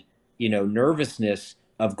and nervousness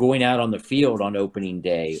of going out on the field on opening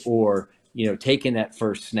day, or taking that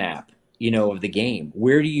first snap of the game?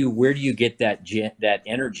 Where do you get that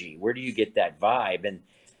energy? Where do you get that vibe? And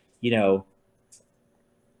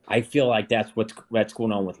I feel like that's what's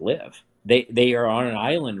going on with Liv. They are on an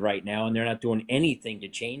island right now, and they're not doing anything to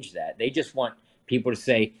change that. They just want people to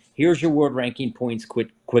say, "Here's your world ranking points.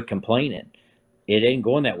 Quit complaining." It ain't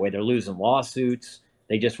going that way. They're losing lawsuits.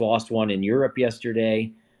 They just lost one in Europe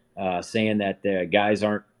yesterday, saying that the guys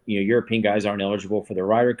aren't, European guys aren't eligible for the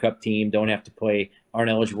Ryder Cup team, aren't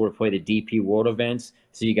eligible to play the DP World events.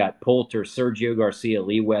 So you got Poulter, Sergio Garcia,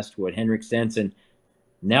 Lee Westwood, Henrik Stenson.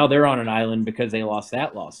 Now they're on an island because they lost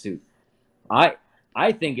that lawsuit. I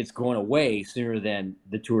think it's going away sooner than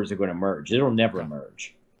the tours are going to merge. It'll never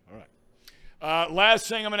merge. All right. Last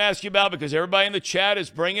thing I'm going to ask you about, because everybody in the chat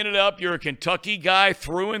is bringing it up. You're a Kentucky guy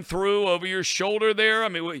through and through, over your shoulder there. I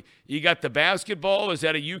mean, you got the basketball. Is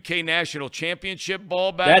that a UK National Championship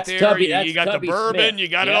ball back there? You got Tubby the bourbon. Smith. You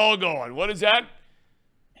got it all going. What is that?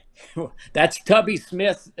 That's Tubby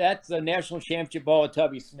Smith. That's the National Championship ball of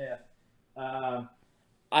Tubby Smith.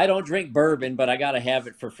 I don't drink bourbon, but I got to have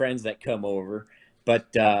it for friends that come over.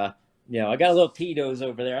 But I got a little Tito's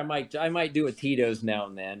over there. I might do a Tito's now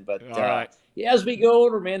and then. But all right. As we go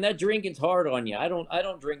older, man, that drinking's hard on you. I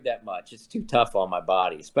don't drink that much. It's too tough on my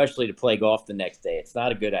body, especially to play golf the next day. It's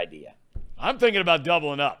not a good idea. I'm thinking about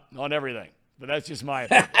doubling up on everything, but that's just my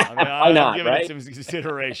opinion. I mean, I'm giving it some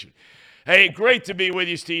consideration. Hey, great to be with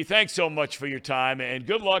you, Steve. Thanks so much for your time, and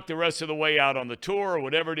good luck the rest of the way out on the tour or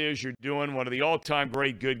whatever it is you're doing. One of the all-time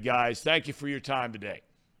great good guys. Thank you for your time today.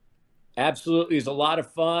 Absolutely. It was a lot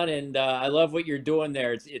of fun, and I love what you're doing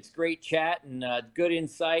there. It's great chat and good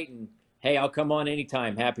insight, and, hey, I'll come on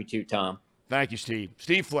anytime. Happy to, Thom. Thank you, Steve.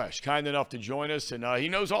 Steve Flesch, kind enough to join us, and he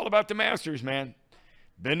knows all about the Masters, man.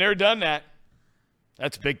 Been there, done that.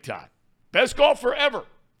 That's big time. Best golfer ever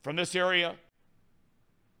from this area,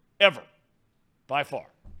 ever, by far.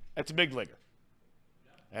 That's a big leaguer.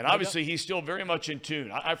 And obviously he's still very much in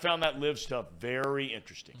tune. I found that Liv stuff very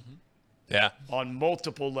interesting. Mm-hmm. Yeah. On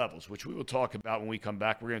multiple levels, which we will talk about when we come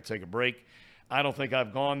back. We're going to take a break. I don't think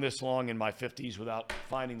I've gone this long in my 50s without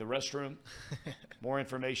finding the restroom. More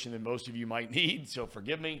information than most of you might need, so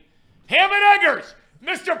forgive me. Ham and Eggers,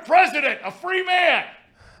 Mr. President, a free man.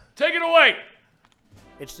 Take it away.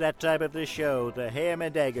 It's that time of the show, the Ham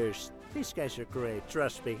and Eggers. These guys are great,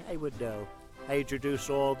 trust me, I would know. I introduce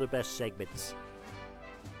all the best segments.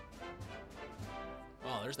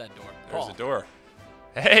 Oh, there's that door. There's Paul. the door.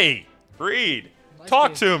 Hey, Reid,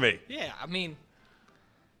 talk to me. Yeah, I mean,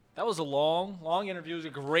 that was a long interview. It was a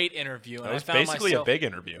great interview. That and was I found basically myself, a big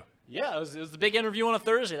interview. Yeah, it was the big interview on a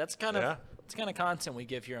Thursday. That's kind of content we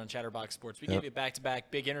give here on Chatterbox Sports. We give you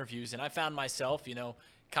back-to-back big interviews, and I found myself,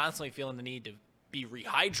 constantly feeling the need to be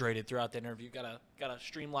rehydrated throughout the interview. Gotta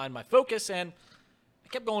streamline my focus, and I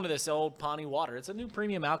kept going to this old Pawnee water. It's a new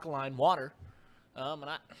premium alkaline water, and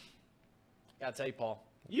I gotta tell you, Paul,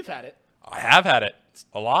 you've had it. I have had it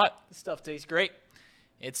a lot. This stuff tastes great.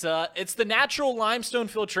 It's the natural limestone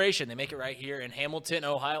filtration. They make it right here in Hamilton,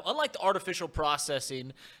 Ohio. Unlike the artificial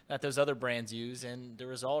processing that those other brands use, and the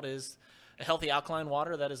result is a healthy alkaline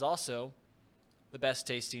water that is also the best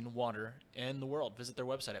tasting water in the world. Visit their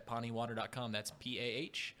website at pawneewater.com. That's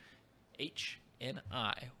PAHHNI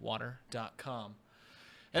water.com.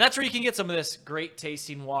 And that's where you can get some of this great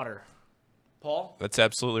tasting water. Paul? That's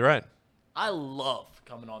absolutely right. I love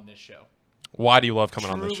coming on this show. Why do you love coming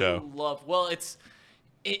on this show? Well,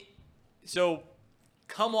 So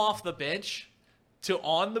come off the bench to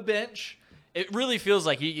on the bench, it really feels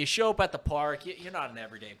like you show up at the park. You're not an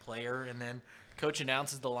everyday player, and then coach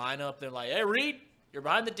announces the lineup. They're like, "Hey, Reid, you're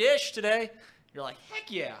behind the dish today." You're like,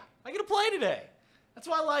 "Heck yeah, I get to play today." That's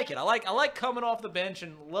why I like it. I like coming off the bench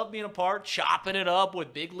and love being a part, chopping it up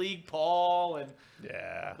with Big League Paul and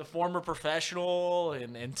the former professional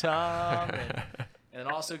and Thom and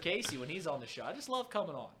also Casey when he's on the show. I just love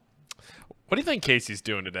coming on. What do you think Casey's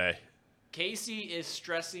doing today? Casey is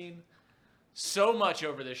stressing so much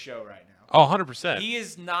over this show right now. Oh, 100%. He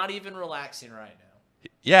is not even relaxing right now.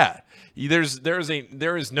 Yeah. There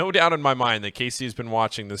is no doubt in my mind that Casey has been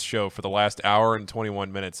watching this show for the last hour and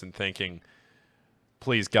 21 minutes and thinking,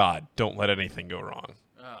 please, God, don't let anything go wrong.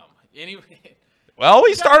 Anyway. Well,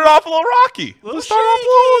 we started off a little rocky. Let's start off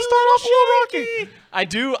a little rocky.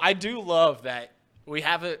 I do love that we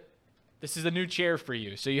have it. This is a new chair for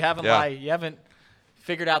you, so you haven't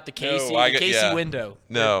figured out the Casey window.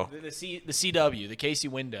 No, the CW, the Casey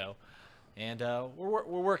window, and we're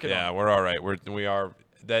working on it. Yeah, we're all right. We are.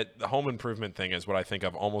 That the home improvement thing is what I think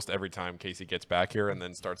of almost every time Casey gets back here and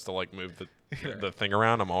then starts to like move the thing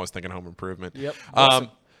around. I'm always thinking home improvement. Yep.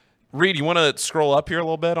 Reid, you want to scroll up here a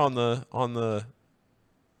little bit on the.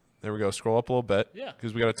 There we go. Scroll up a little bit. Yeah.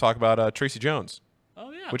 Because we got to talk about Tracy Jones.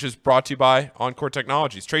 Oh yeah. Which is brought to you by Encore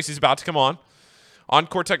Technologies. Tracy's about to come on.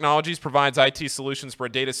 Encore Technologies provides IT solutions for a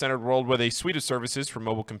data-centered world with a suite of services from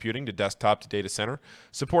mobile computing to desktop to data center,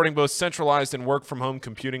 supporting both centralized and work-from-home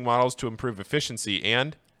computing models to improve efficiency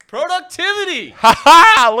and productivity.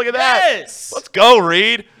 Ha-ha! Look at that. Yes. Let's go,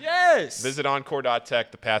 Reid. Yes. Visit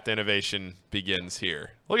Encore.tech. The path to innovation begins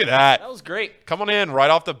here. Look at that. That was great. Come on in right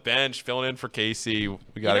off the bench, filling in for Casey.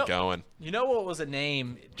 We got it going. You know what was a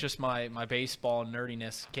name? Just my baseball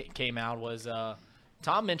nerdiness came out was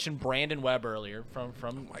Thom mentioned Brandon Webb earlier from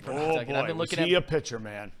Kentucky. I've been looking at a pitcher,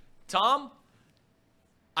 man. Thom,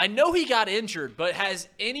 I know he got injured, but has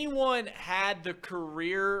anyone had the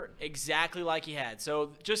career exactly like he had?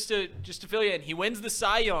 So just to fill you in, he wins the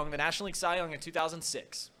Cy Young, the National League Cy Young in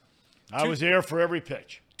 2006. I was there for every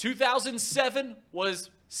pitch. 2007 was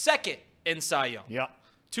second in Cy Young. Yeah.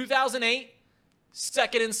 2008,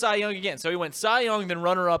 second in Cy Young again. So he went Cy Young, then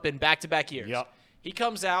runner-up in back-to-back years. Yep. He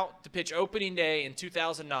comes out to pitch opening day in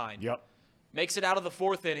 2009. Yep. Makes it out of the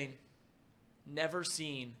fourth inning. Never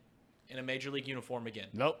seen in a major league uniform again.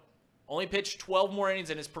 Nope. Only pitched 12 more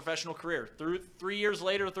innings in his professional career. Through 3 years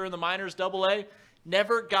later, through in the minors, AA,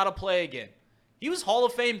 never got to play again. He was Hall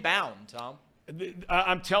of Fame bound, Thom.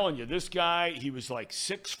 I'm telling you, this guy, he was like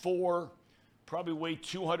 6'4", probably weighed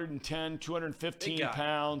 210, 215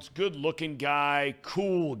 pounds, good-looking guy,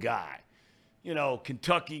 cool guy. You know,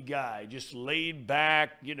 Kentucky guy, just laid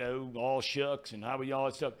back, you know, all shucks and all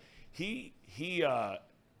that stuff.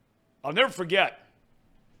 I'll never forget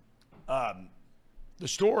the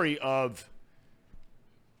story of,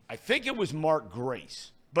 I think it was Mark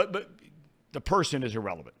Grace, but the person is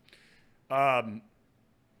irrelevant.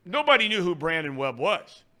 Nobody knew who Brandon Webb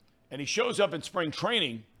was. And he shows up in spring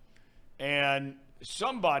training, and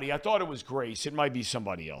somebody, I thought it was Grace, it might be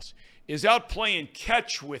somebody else, is out playing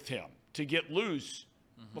catch with him to get loose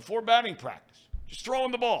before batting practice. Just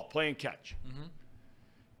throwing the ball, playing catch.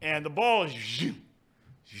 And the ball is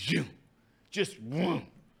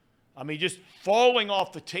just falling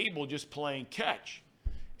off the table, just playing catch.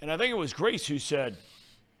 And I think it was Grace who said,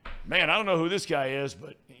 man, I don't know who this guy is,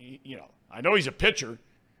 but, I know he's a pitcher.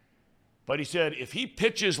 But he said, if he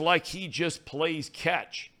pitches like he just plays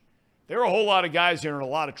catch, there are a whole lot of guys that are in a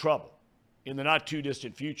lot of trouble in the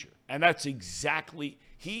not-too-distant future. And that's exactly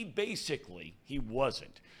 – he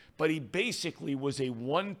wasn't. But he basically was a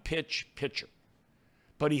one-pitch pitcher.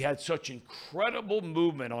 But he had such incredible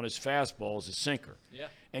movement on his fastball as a sinker. Yeah.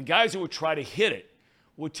 And guys that would try to hit it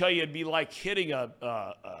would tell you it'd be like hitting a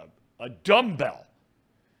dumbbell.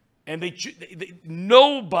 And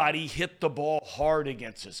nobody hit the ball hard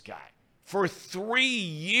against this guy. For 3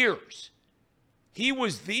 years, he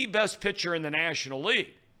was the best pitcher in the National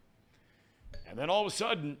League. And then all of a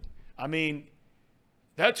sudden,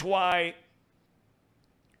 that's why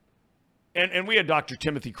 – and we had Dr.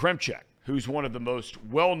 Timothy Kremchek, who's one of the most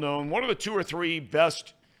well-known, one of the 2 or 3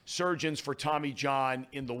 best surgeons for Tommy John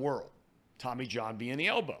in the world, Tommy John being the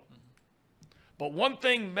elbow. But one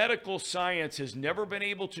thing medical science has never been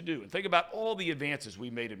able to do, and think about all the advances we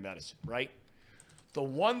made in medicine, right? The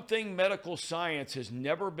one thing medical science has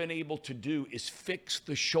never been able to do is fix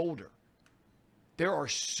the shoulder. There are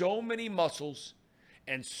so many muscles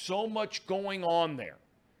and so much going on there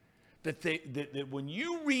that when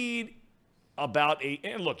you read about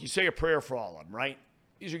and look, you say a prayer for all of them, right?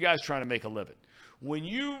 These are guys trying to make a living. When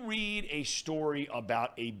you read a story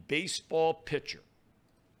about a baseball pitcher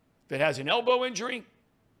that has an elbow injury,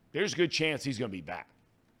 there's a good chance he's going to be back.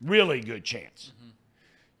 Really good chance. Mm-hmm.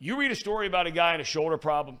 You read a story about a guy in a shoulder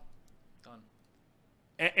problem, done.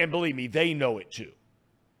 And believe me, they know it too.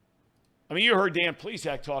 I mean, you heard Dan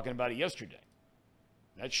Plesac talking about it yesterday.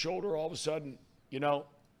 That shoulder all of a sudden,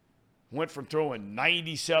 went from throwing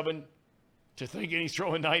 97 to thinking he's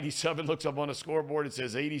throwing 97, looks up on the scoreboard and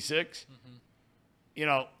says 86. Mm-hmm.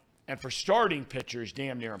 And for starting pitchers,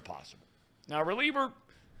 damn near impossible. Now, reliever,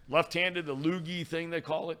 left-handed, the loogie thing they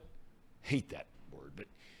call it. Hate that word, but,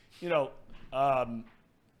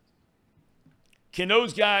 can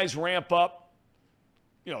those guys ramp up,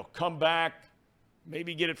 come back,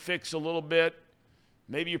 maybe get it fixed a little bit?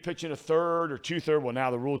 Maybe you're pitching a third or two-third. Well,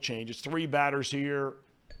 now the rule changes. 3 batters here.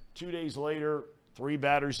 2 days later, 3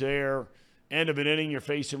 batters there. End of an inning, you're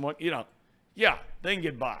facing one. Yeah, they can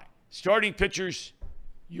get by. Starting pitchers,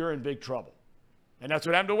 you're in big trouble. And that's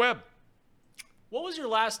what happened to Webb. What was your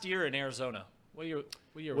last year in Arizona? What year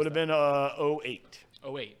was Would have that? been 08.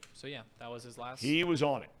 08. So, yeah, that was his last. He was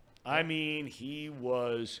on it. I mean, he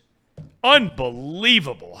was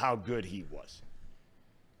unbelievable how good he was.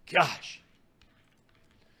 Gosh.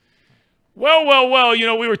 Well,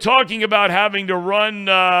 we were talking about having to run,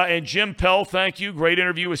 and Jim Pell, thank you, great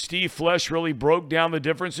interview with Steve Flesch, really broke down the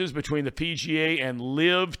differences between the PGA and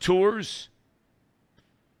LIV tours.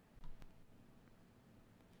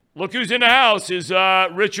 Look who's in the house is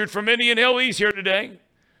Richard from Indian Hill. He's here today,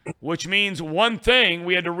 which means one thing.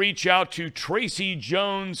 We had to reach out to Tracy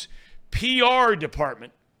Jones' PR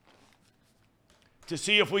department to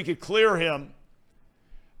see if we could clear him.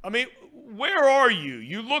 I mean, where are you?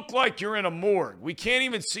 You look like you're in a morgue. We can't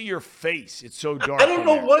even see your face. It's so dark. I don't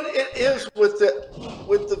know what it is with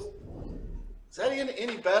the. Is that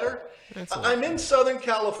any better? I'm in Southern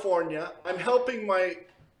California. I'm helping my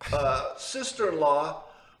sister-in-law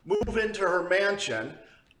move into her mansion.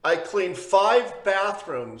 I cleaned 5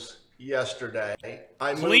 bathrooms yesterday.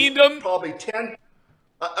 I cleaned them? Probably 10.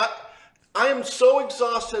 I am so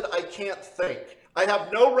exhausted I can't think. I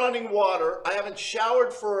have no running water. I haven't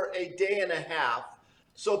showered for a day and a half.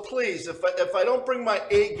 So please, if I don't bring my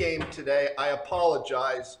A game today, I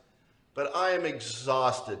apologize. But I am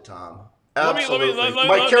exhausted, Thom. Absolutely.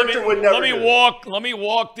 My character would never. Let me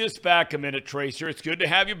walk this back a minute, Tracer. It's good to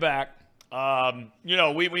have you back.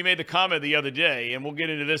 We made the comment the other day, and we'll get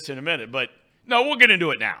into this in a minute. But no, we'll get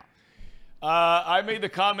into it now. I made the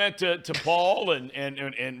comment to Paul,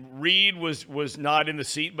 and Reid was not in the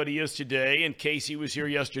seat, but he is today. And Casey was here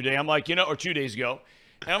yesterday. I'm like, or 2 days ago,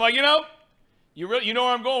 and I'm like, you know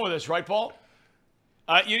where I'm going with this, right, Paul?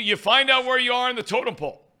 You find out where you are in the totem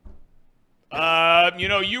pole.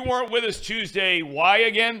 You weren't with us Tuesday. Why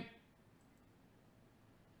again?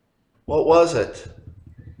 What was it?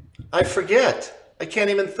 I forget. I can't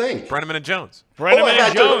even think. Brenneman and Jones. Brenneman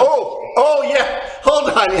and Jones. Oh, yeah.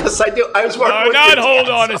 Hold on. Yes, I do. I was working with not hold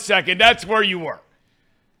on a second. That's where you were.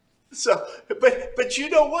 So, but you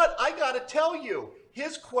know what? I got to tell you,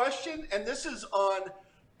 his question, and this is on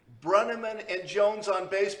Brenneman and Jones on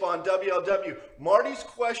baseball on WLW. Marty's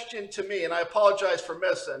question to me, and I apologize for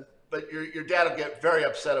missing, but your dad will get very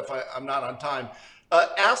upset if I'm not on time.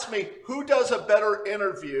 Asked me, who does a better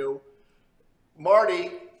interview,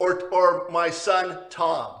 Marty or my son,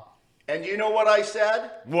 Thom? And you know what I said?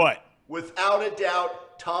 What? Without a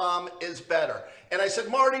doubt, Thom is better. And I said,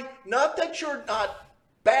 Marty, not that you're not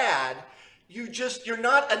bad, you're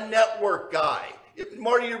not a network guy.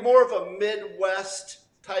 Marty, you're more of a Midwest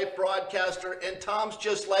type broadcaster, and Thom's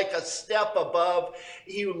just like a step above.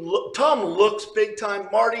 Thom looks big time.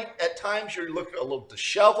 Marty, at times you look a little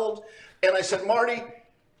disheveled. And I said, Marty,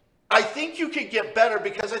 I think you could get better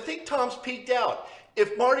because I think Thom's peaked out.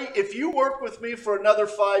 If you work with me for another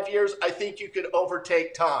 5 years, I think you could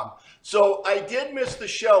overtake Thom. So I did miss the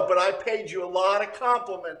show, but I paid you a lot of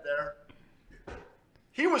compliment there.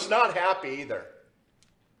 He was not happy either.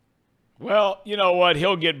 Well, you know what?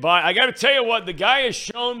 He'll get by. I got to tell you what, the guy has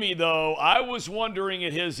shown me, though, I was wondering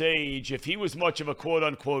at his age if he was much of a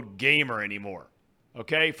quote-unquote gamer anymore.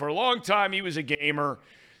 Okay? For a long time, he was a gamer.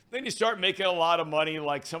 Then you start making a lot of money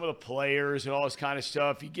like some of the players and all this kind of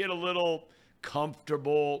stuff. You get a little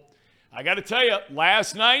comfortable. I got to tell you,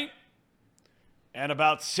 last night and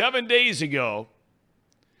about 7 days ago,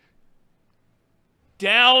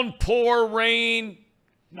 downpour rain.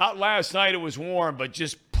 Not last night, it was warm, but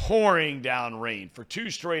just pouring down rain for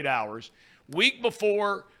 2 straight hours. Week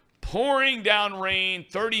before, pouring down rain,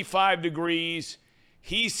 35 degrees.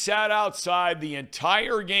 He sat outside the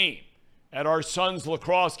entire game at our son's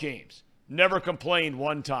lacrosse games. Never complained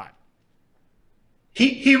one time.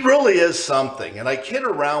 He really is something, and I kid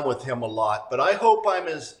around with him a lot, but I hope I'm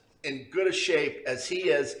as in good a shape as he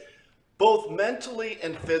is, both mentally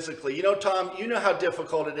and physically. You know, Thom, you know how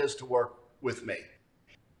difficult it is to work with me.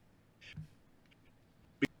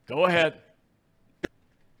 Go ahead.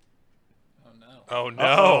 Oh, no.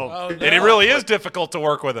 Uh-oh. And it really is difficult to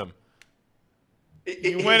work with him.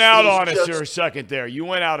 You went out on us there a second there. You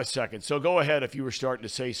went out a second. So go ahead if you were starting to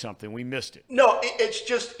say something. We missed it. No, it's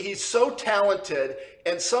just he's so talented,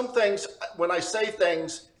 and some things, when I say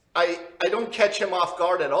things, I don't catch him off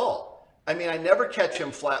guard at all. I mean, I never catch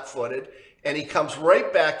him flat-footed, and he comes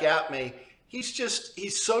right back at me.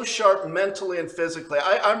 He's so sharp mentally and physically.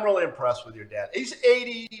 I'm really impressed with your dad. He's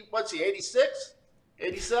 80, what's he, 86?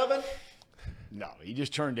 87? No, he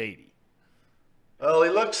just turned 80. Well, he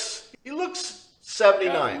looks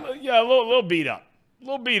 79. Yeah, a little beat up. A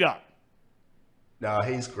little beat up. No,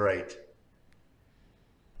 he's great.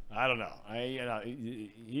 I don't know.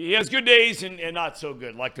 He has good days and not so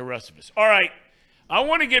good like the rest of us. All right. I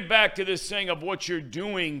want to get back to this thing of what you're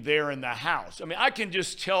doing there in the house. I mean, I can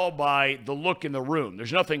just tell by the look in the room.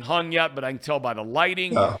 There's nothing hung yet, but I can tell by the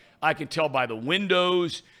lighting. I can tell by the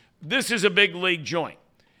windows. This is a big league joint.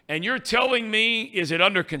 And you're telling me, is it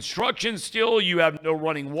under construction still? You have no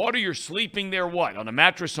running water. You're sleeping there, what, on a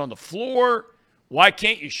mattress on the floor? Why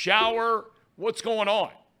can't you shower? What's going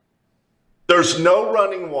on? There's no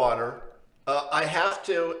running water. I have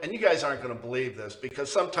to, and you guys aren't going to believe this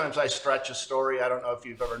because sometimes I stretch a story. I don't know if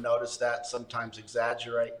you've ever noticed that, sometimes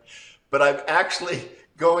exaggerate. But I'm actually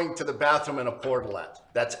going to the bathroom in a portalette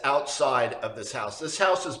that's outside of this house. This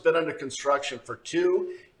house has been under construction for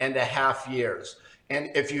 2.5 years. And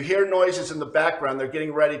if you hear noises in the background, they're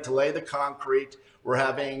getting ready to lay the concrete. We're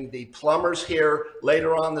having the plumbers here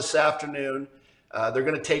later on this afternoon. They're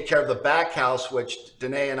going to take care of the back house, which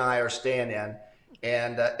Danae and I are staying in.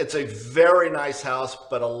 And it's a very nice house,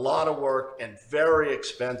 but a lot of work and very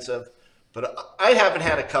expensive. But I haven't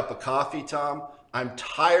had a cup of coffee, Thom. I'm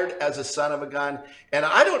tired as a son of a gun. And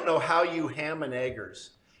I don't know how you ham and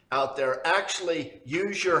eggers out there actually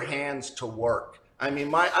use your hands to work. I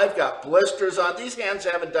mean, I've got blisters on. These hands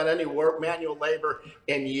haven't done any work, manual labor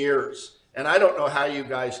in years. And I don't know how you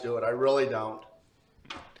guys do it. I really don't.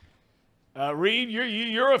 Reid,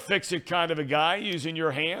 you're a fix-it kind of a guy using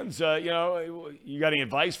your hands. You got any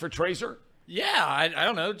advice for Tracer? Yeah, I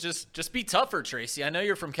don't know. Just be tougher, Tracy. I know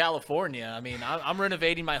you're from California. I mean, I'm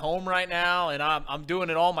renovating my home right now, and I'm doing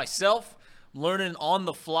it all myself. I'm learning on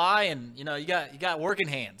the fly, and you got working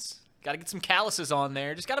hands. Got to get some calluses on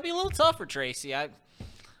there. Just got to be a little tougher, Tracy. I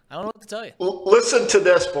don't know what to tell you. Listen to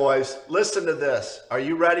this, boys. Listen to this. Are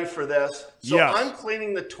you ready for this? So yes. I'm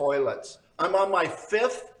cleaning the toilets. I'm on my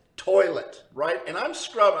 5th toilet, right? And I'm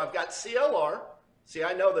scrubbing. I've got CLR. See,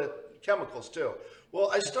 I know the chemicals too. Well,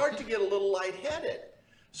 I start to get a little lightheaded.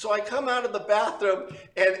 So I come out of the bathroom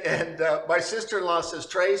and my sister-in-law says,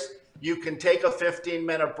 Trace, you can take a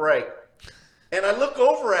 15-minute break. And I look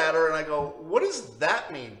over at her and I go, what does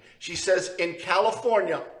that mean? She says, in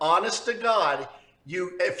California, honest to God,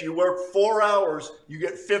 if you work 4 hours, you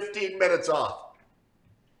get 15 minutes off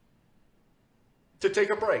to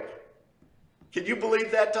take a break. Can you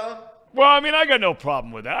believe that, Thom? Well, I mean, I got no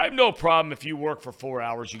problem with that. I have no problem if you work for 4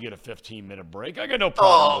 hours, you get a 15-minute break. I got no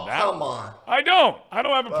problem with that. Oh, come on. I don't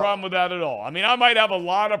have a problem with that at all. I mean, I might have a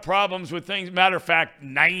lot of problems with things. Matter of fact,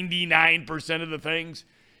 99% of the things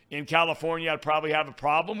in California I'd probably have a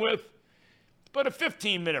problem with. But a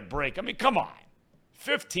 15-minute break, I mean, come on.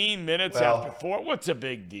 15 minutes after 4, what's a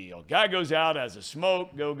big deal? Guy goes out, has a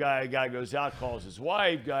smoke. Guy goes out, calls his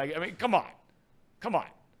wife. I mean, come on.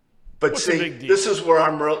 But what's see, this is where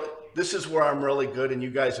I'm really good, and you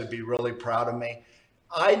guys would be really proud of me.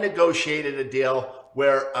 I negotiated a deal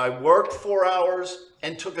where I worked 4 hours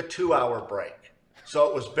and took a 2-hour break. So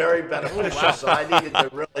it was very beneficial. So I needed to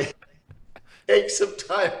really take some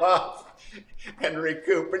time off and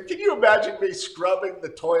recoup. But can you imagine me scrubbing the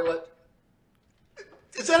toilet?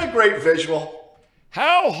 Is that a great visual?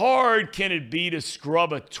 How hard can it be to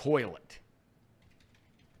scrub a toilet?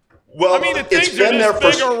 Well, I mean, the things it's been are there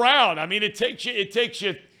this for big around. I mean, it takes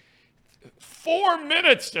you 4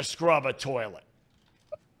 minutes to scrub a toilet.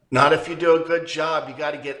 Not if you do a good job. You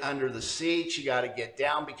got to get under the seats. You got to get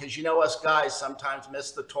down because you know us guys sometimes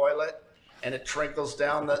miss the toilet and it trickles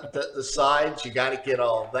down the sides. You got to get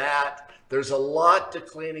all that. There's a lot to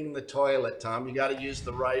cleaning the toilet, Thom. You got to use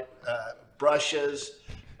the right brushes.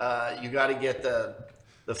 You got to get the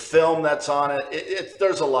film that's on it.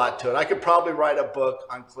 There's a lot to it. I could probably write a book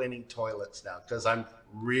on cleaning toilets now because I'm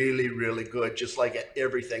really, really good, just like at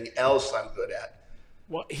everything else I'm good at.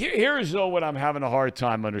 Well, here's though what I'm having a hard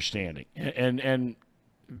time understanding, and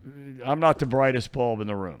I'm not the brightest bulb in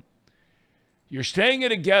the room. You're staying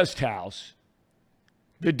at a guest house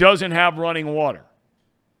that doesn't have running water.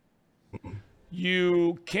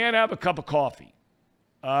 You can't have a cup of coffee.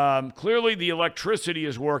 Clearly, the electricity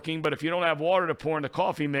is working, but if you don't have water to pour in the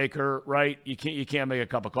coffee maker, right, you can't make a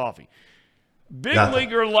cup of coffee. Big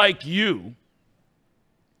leaguer like you,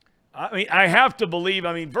 I mean, I have to believe,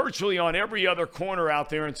 virtually on every other corner out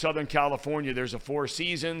there in Southern California, there's a Four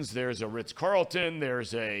Seasons, there's a Ritz-Carlton,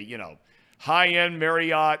 there's a, high-end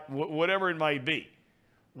Marriott, whatever it might be.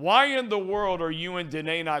 Why in the world are you and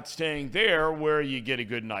Danae not staying there where you get a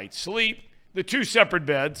good night's sleep? The two separate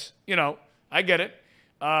beds, I get it.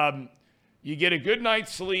 You get a good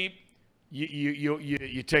night's sleep,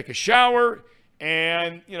 you take a shower,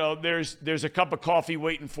 and, there's a cup of coffee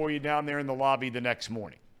waiting for you down there in the lobby the next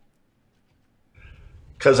morning.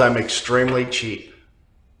 Because I'm extremely cheap.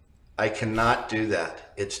 I cannot do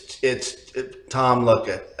that. Thom, look,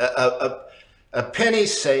 a penny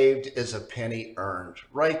saved is a penny earned.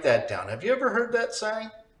 Write that down. Have you ever heard that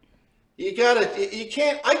saying? I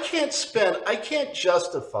can't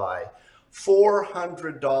justify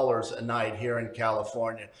 $400 a night here in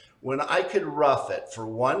California when I could rough it for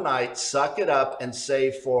one night, suck it up, and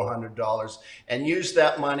save $400 and use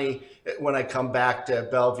that money when I come back to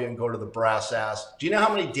Bellevue and go to the Brass Ass. Do you know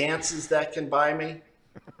how many dances that can buy me?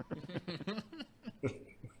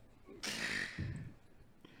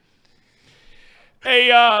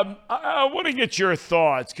 Hey, I want to get your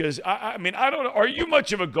thoughts because, I don't know. Are you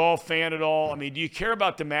much of a golf fan at all? Do you care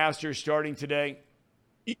about the Masters starting today?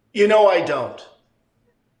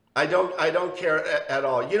 I don't. I don't care at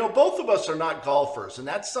all. Both of us are not golfers, and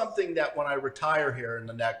that's something that when I retire here in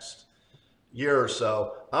the next year or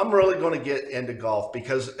so, I'm really going to get into golf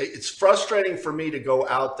because it's frustrating for me to go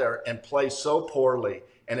out there and play so poorly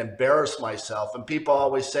and embarrass myself. And people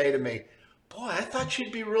always say to me, boy, I thought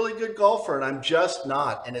you'd be a really good golfer, and I'm just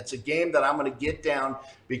not. And it's a game that I'm going to get down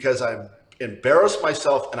because I've embarrassed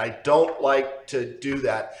myself, and I don't like to do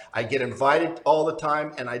that. I get invited all the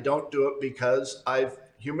time, and I don't do it because I've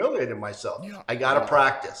humiliated myself. Yeah. I got to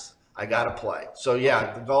practice. I got to play. So,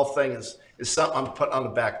 yeah, the golf thing is something I'm putting on the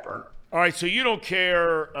back burner. All right, so you don't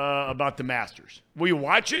care about the Masters. Will you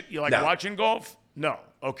watch it? You like watching golf? No.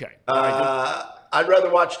 Okay. I'd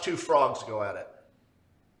rather watch two frogs go at it.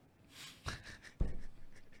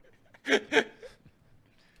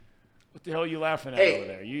 What the hell are you laughing at over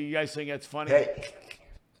there? You guys think that's funny? Hey,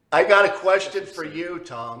 I got a question for you,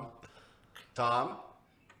 Thom. Thom,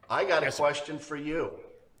 I got a question for you.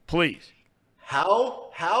 Please.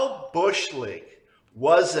 How Bush League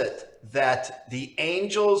was it that the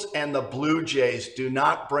Angels and the Blue Jays do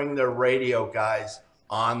not bring their radio guys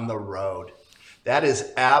on the road? That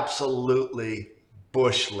is absolutely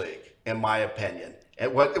Bush League, in my opinion.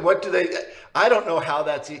 And what do they – I don't know how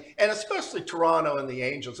that's – and especially Toronto and the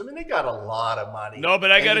Angels. They got a lot of money. No,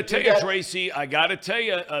 but I got to tell you, Tracy,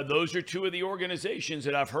 those are two of the organizations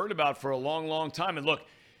that I've heard about for a long, long time. And look,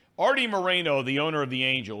 Artie Moreno, the owner of the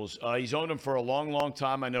Angels, he's owned them for a long, long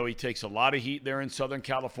time. I know he takes a lot of heat there in Southern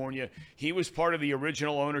California. He was part of the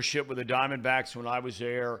original ownership with the Diamondbacks when I was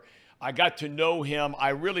there. I got to know him. I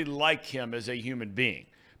really like him as a human being.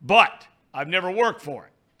 But I've never worked for him.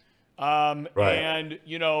 Right. And,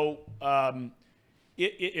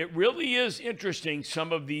 it really is interesting,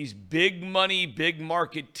 some of these big money, big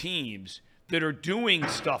market teams that are doing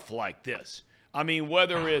stuff like this.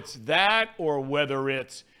 Whether it's that or whether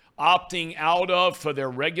it's opting out of for their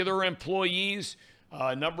regular employees.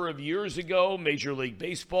 A number of years ago, Major League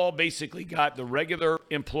Baseball basically got the regular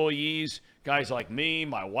employees, guys like me,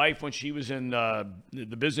 my wife when she was in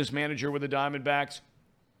the business manager with the Diamondbacks,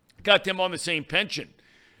 got them on the same pension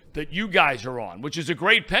that you guys are on, which is a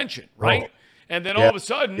great pension, right? Oh. And then all of a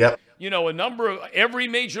sudden, every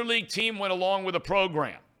major league team went along with a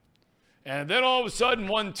program. And then all of a sudden,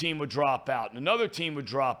 one team would drop out and another team would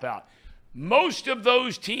drop out. Most of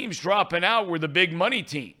those teams dropping out were the big money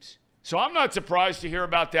teams. So I'm not surprised to hear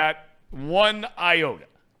about that one iota.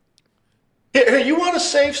 Here, you want to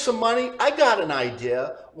save some money? I got an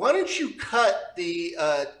idea. Why don't you cut the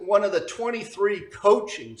one of the 23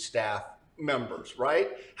 coaching staff members,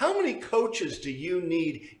 right? How many coaches do you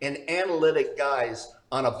need in analytic guys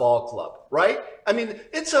on a ball club, right?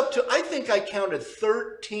 It's up to, I think I counted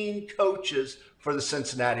 13 coaches for the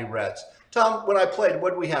Cincinnati Reds. Thom, when I played,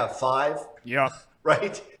 what did we have, 5? Yeah.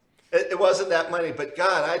 Right? It wasn't that many, but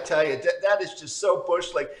God, I tell you, that is just so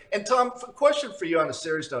Bush-like. And Thom, question for you on a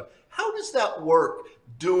serious note. How does that work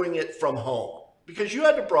doing it from home? Because you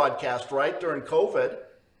had to broadcast, right, during COVID.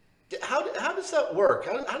 How does that work?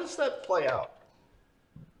 How does that play out?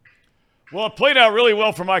 Well, it played out really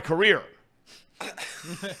well for my career.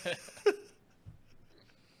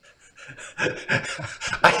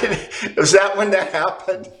 Was that when that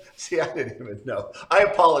happened? See, I didn't even know. I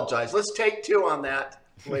apologize. Let's take 2 on that,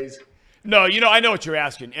 please. No, I know what you're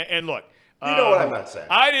asking. And look. You know what I'm not saying.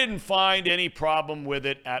 I didn't find any problem with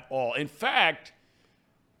it at all. In fact,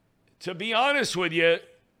 to be honest with you,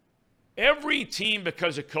 every team,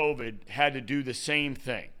 because of COVID, had to do the same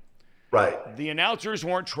thing. Right. The announcers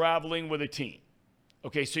weren't traveling with a team.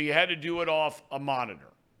 Okay, so you had to do it off a monitor,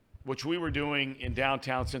 which we were doing in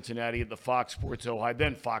downtown Cincinnati at the Fox Sports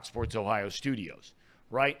Ohio studios,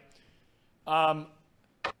 right?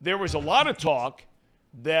 There was a lot of talk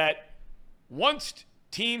that once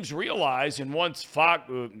teams realized, and once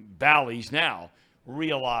Bally's now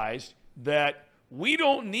realized, that we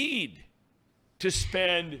don't need to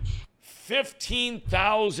spend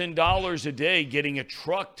 $15,000 a day getting a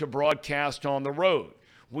truck to broadcast on the road.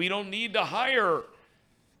 We don't need to hire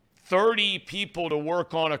 30 people to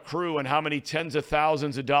work on a crew, and how many tens of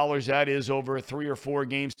thousands of dollars that is over a 3 or 4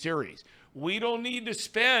 game series. We don't need to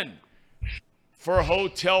spend for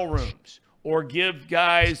hotel rooms or give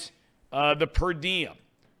guys the per diem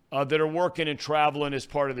that are working and traveling as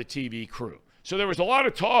part of the TV crew. So there was a lot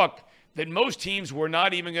of talk that most teams were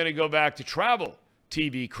not even going to go back to travel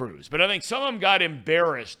TV crews. But I think some of them got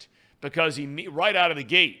embarrassed because right out of the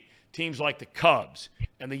gate, teams like the Cubs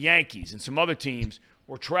and the Yankees and some other teams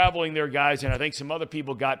were traveling their guys, and I think some other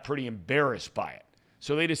people got pretty embarrassed by it.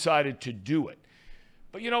 So they decided to do it.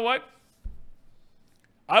 But you know what?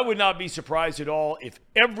 I would not be surprised at all if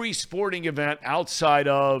every sporting event outside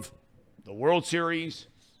of the World Series,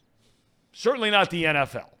 certainly not the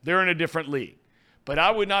NFL. They're in a different league. But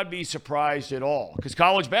I would not be surprised at all because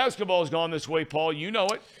college basketball has gone this way, Paul. You know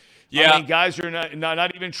it. Yeah. I mean, guys are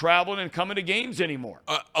not even traveling and coming to games anymore.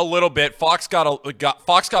 A little bit. Fox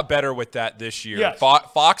got better with that this year. Yes.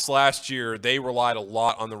 Fox last year, they relied a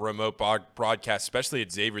lot on the remote broadcast, especially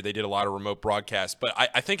at Xavier. They did a lot of remote broadcasts. But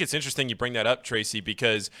I think it's interesting you bring that up, Tracy,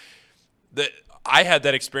 because I had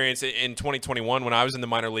that experience in 2021 when I was in the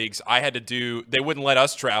minor leagues. They wouldn't let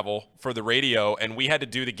us travel for the radio, and we had to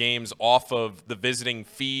do the games off of the visiting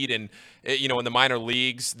feed. And, in the minor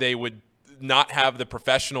leagues, they would not have the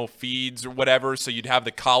professional feeds or whatever, so you'd have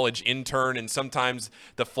the college intern, and sometimes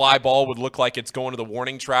the fly ball would look like it's going to the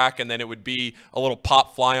warning track, and then it would be a little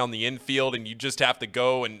pop fly on the infield, and you just have to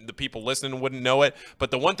go, and the people listening wouldn't know it. But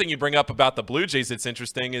the one thing you bring up about the Blue Jays that's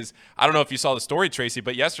interesting is, I don't know if you saw the story, Tracy,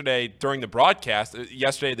 but yesterday during the broadcast,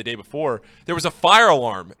 the day before, there was a fire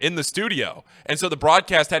alarm in the studio, and so the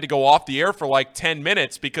broadcast had to go off the air for like 10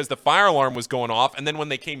 minutes because the fire alarm was going off, and then when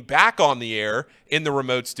they came back on the air in the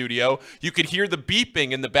remote studio, you could hear the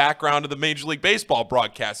beeping in the background of the Major League Baseball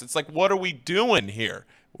broadcast. It's like, what are we doing here?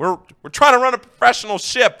 We're trying to run a professional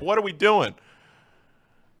ship. What are we doing?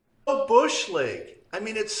 Oh, Bush League. I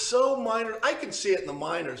mean, it's so minor. I can see it in the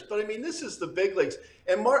minors, but I mean, this is the big leagues.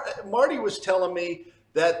 And Marty was telling me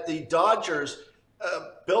that the Dodgers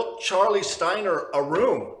built Charlie Steiner a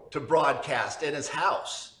room to broadcast in his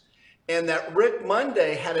house. And that Rick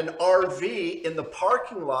Monday had an RV in the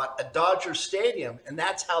parking lot at Dodger Stadium, and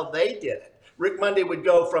that's how they did it. Rick Monday would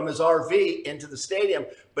go from his RV into the stadium,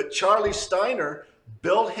 but Charlie Steiner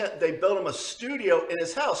built him a studio in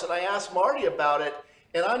his house. And I asked Marty about it,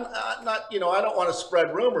 and I'm not, I don't want to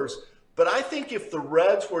spread rumors, but I think if the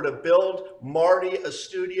Reds were to build Marty a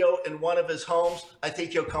studio in one of his homes, I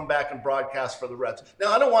think he'll come back and broadcast for the Reds.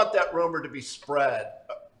 Now, I don't want that rumor to be spread,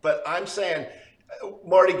 but I'm saying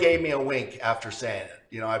Marty gave me a wink after saying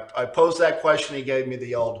it. I posed that question. He gave me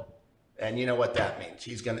the old, and you know what that means.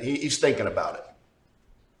 He's thinking about it.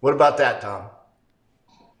 What about that, Thom?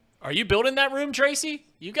 Are you building that room, Tracy?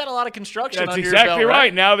 You got a lot of construction That's under your exactly belt,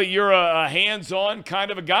 right. Now that you're a hands-on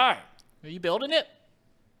kind of a guy. Are you building it?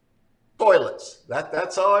 Toilets.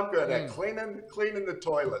 That's all I'm good at. Cleaning the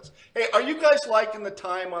toilets. Hey, are you guys liking the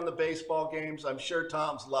time on the baseball games? I'm sure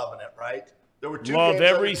Tom's loving it, right? There were 2 Love games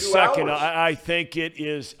every under 2 second. hours. I think it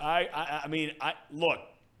is. Look,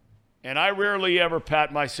 and I rarely ever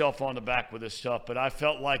pat myself on the back with this stuff, but I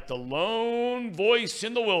felt like the lone voice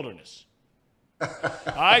in the wilderness.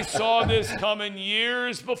 I saw this coming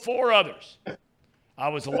years before others. I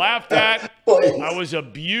was laughed at. I was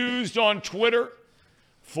abused on Twitter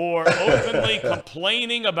for openly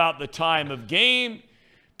complaining about the time of game.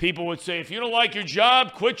 People would say, if you don't like your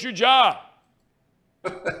job, quit your job.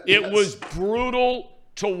 It was brutal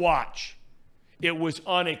to watch. It was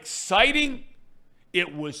unexciting.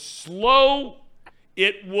 It was slow.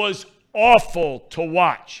 It was awful to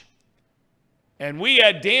watch. And we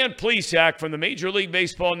had Dan Plesac from the Major League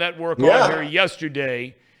Baseball Network on here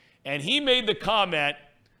yesterday, and he made the comment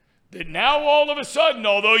that now all of a sudden,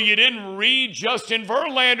 although you didn't read Justin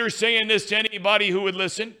Verlander saying this to anybody who would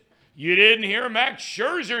listen, you didn't hear Max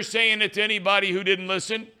Scherzer saying it to anybody who didn't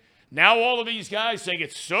listen, now all of these guys think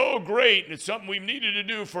it's so great and it's something we've needed to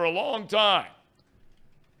do for a long time.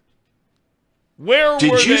 Where were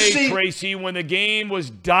they, Tracy, when the game was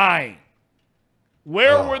dying?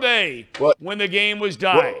 Where were they when the game was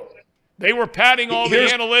dying? They were patting all the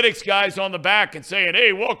analytics guys on the back and saying,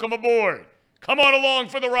 hey, welcome aboard. Come on along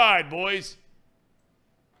for the ride, boys.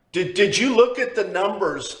 Did you look at the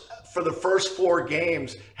numbers for the first 4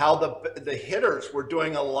 games, how the hitters were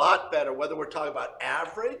doing a lot better, whether we're talking about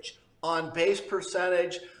average, on base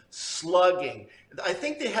percentage, slugging. I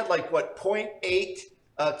think they had like, 0.8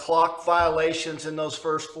 clock violations in those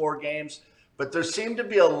first 4 games, but there seemed to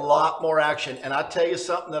be a lot more action. And I'll tell you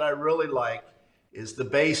something that I really like is the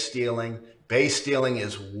base stealing. Base stealing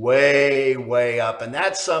is way, way up, and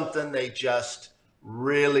that's something they just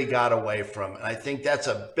really got away from. And I think that's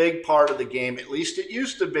a big part of the game. At least it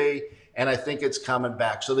used to be, and I think it's coming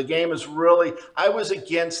back. So the game is really, I was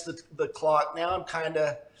against the clock. Now I'm kind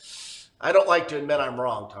of, I don't like to admit I'm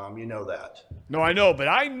wrong, Tom. You know that. No, I know, but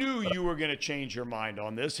I knew you were going to change your mind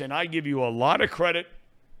on this, and I give you a lot of credit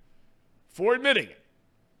for admitting it.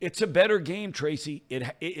 It's a better game, Tracy.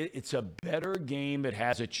 It's a better game. It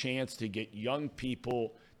has a chance to get young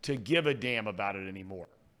people to give a damn about it anymore.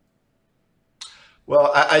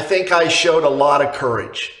 Well, I think I showed a lot of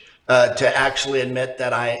courage to actually admit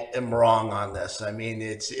that I am wrong on this. I mean,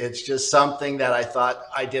 it's just something that I thought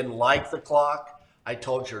I didn't like the clock. I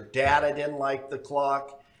told your dad I didn't like the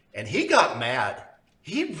clock, and he got mad.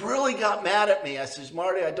 He really got mad at me. I says,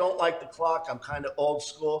 Marty, I don't like the clock. I'm kind of old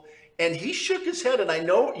school. And he shook his head, and I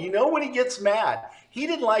know, when he gets mad, he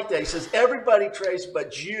didn't like that. He says, everybody, Trace,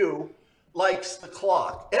 but you likes the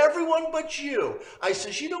clock. Everyone but you. I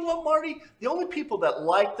says, you know what, Marty? The only people that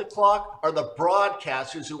like the clock are the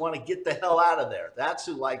broadcasters who want to get the hell out of there. That's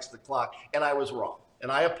who likes the clock. And I was wrong.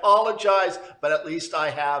 And I apologize, but at least I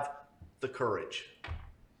have the courage.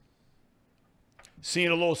 Seeing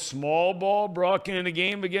a little small ball brought in the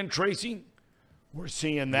game again, Tracy. We're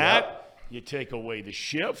seeing that. Yep. You take away the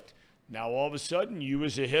shift. Now, all of a sudden, you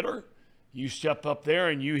as a hitter, you step up there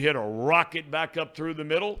and you hit a rocket back up through the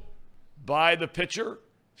middle by the pitcher.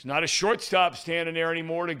 It's not a shortstop standing there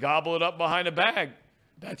anymore to gobble it up behind a bag.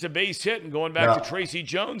 That's a base hit. And going back to Tracy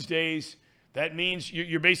Jones days, that means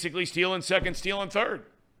you're basically stealing second, stealing third.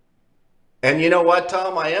 And you know what,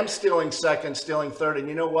 Tom? I am stealing second, stealing third. And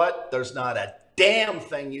you know what? There's not a damn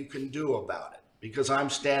thing you can do about it because I'm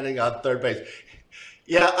standing on third base.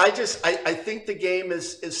 Yeah, I think the game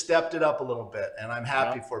is stepped it up a little bit, and I'm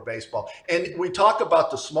happy for baseball. And we talk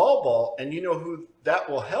about the small ball, and you know who that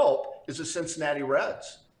will help is the Cincinnati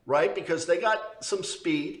Reds, right? Because they got some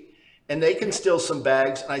speed, and they can steal some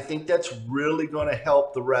bags, and I think that's really going to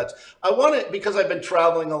help the Reds. I want to, because I've been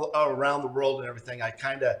traveling around the world and everything, I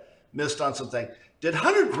kind of missed on something. Did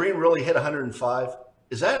Hunter Green really hit 105?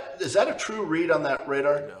 Is that a true read on that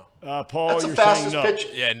radar? No. Paul, that's you're the fastest saying no. pitch.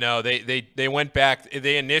 Yeah, no, they went back.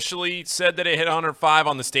 They initially said that it hit 105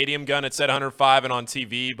 on the stadium gun. It said 105 and on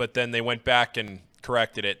TV, but then they went back and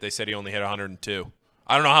corrected it. They said he only hit 102.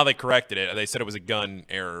 I don't know how they corrected it. They said it was a gun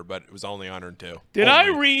error, but it was only 102. Did I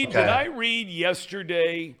read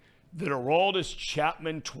yesterday that Aroldis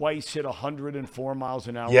Chapman twice hit 104 miles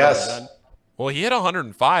an hour? Yes. Well, he hit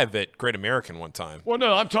 105 at Great American one time. Well,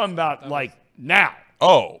 no, I'm talking about like now.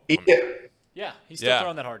 Oh. Yeah, he's still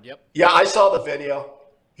throwing that hard. Yep. Yeah, I saw the video.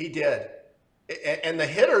 He did. And the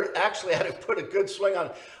hitter actually had to put a good swing on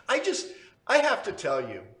it. I have to tell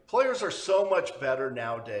you, players are so much better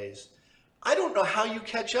nowadays. I don't know how you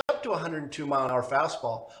catch up to a 102-mile-an-hour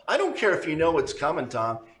fastball. I don't care if you know it's coming,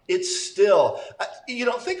 Tom. It's still,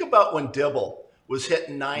 think about when Dibble was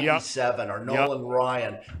hitting 97 or Nolan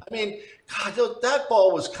Ryan. I mean, God, that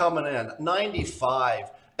ball was coming in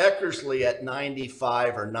 95. Eckersley at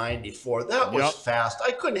 95 or 94. That was fast.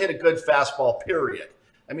 I couldn't hit a good fastball, period.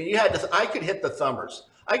 I mean, I could hit the thumbers.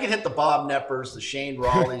 I could hit the Bob Neppers, the Shane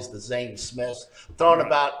Raleighs, the Zane Smiths, throwing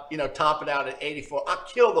about, topping out at 84. I'll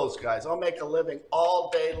kill those guys. I'll make a living all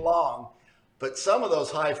day long. But some of those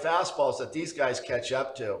high fastballs that these guys catch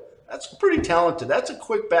up to, that's pretty talented. That's a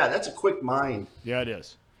quick bat. That's a quick mind. Yeah, it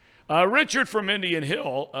is. Richard from Indian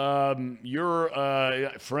Hill,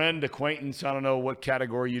 your friend, acquaintance, I don't know what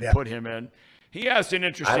category you'd put him in. He asked an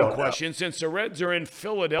interesting question. Since the Reds are in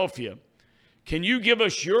Philadelphia, can you give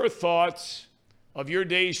us your thoughts of your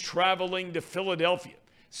days traveling to Philadelphia?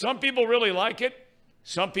 Some people really like it.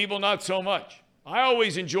 Some people not so much. I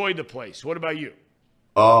always enjoyed the place. What about you?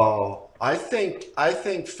 Oh, I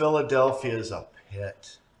think Philadelphia is a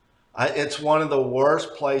pit. It's one of the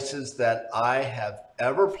worst places that I have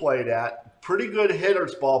ever played at. Pretty good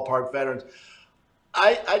hitters, ballpark veterans.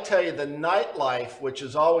 I tell you, the nightlife, which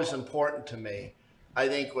is always important to me, I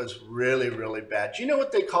think was really, really bad. Do you know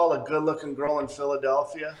what they call a good-looking girl in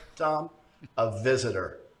Philadelphia, Thom? A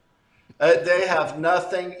visitor. They have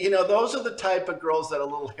nothing. You know, those are the type of girls that are a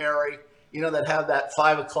little hairy, you know, that have that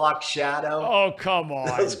 5 o'clock shadow. Oh, come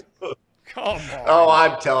on. Come on. Oh,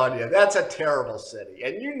 I'm telling you, that's a terrible city.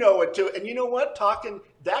 And you know it too. And you know what?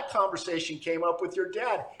 That conversation came up with your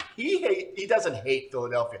dad. He doesn't hate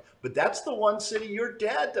Philadelphia, but that's the one city your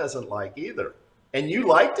dad doesn't like either. And you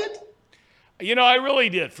liked it? You know, I really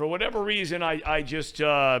did. For whatever reason, I just,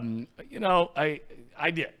 I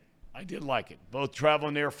did. I did like it. Both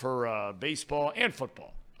traveling there for baseball and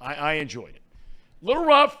football. I enjoyed it. A little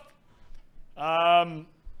rough.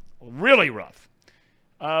 Really rough.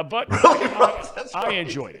 But Really rough. I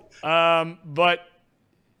enjoyed it. But,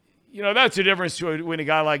 you know, that's the difference between a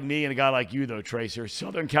guy like me and a guy like you, though, Tracer.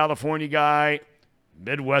 Southern California guy,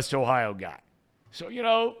 Midwest Ohio guy. So, you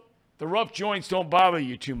know, the rough joints don't bother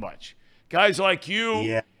you too much. Guys like you,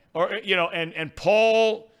 Yeah. or you know, and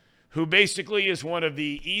Paul, who basically is one of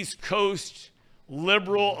the East Coast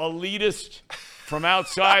liberal elitists from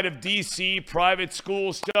outside of D.C., private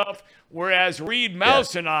school stuff, whereas Reid,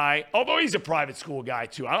 Mouse, and I, although he's a private school guy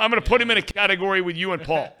too, I'm going to put him in a category with you and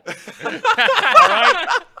Paul. All right?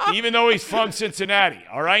 Even though he's from Cincinnati,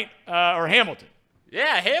 all right? Or Hamilton.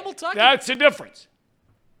 Yeah, Hamilton. That's the difference.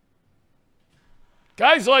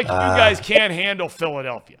 Guys like you guys can't handle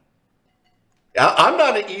Philadelphia. I'm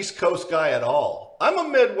not an East Coast guy at all. I'm a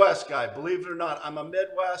Midwest guy, believe it or not. I'm a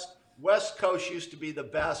Midwest. West Coast used to be the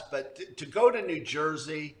best, but to go to New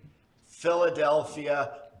Jersey,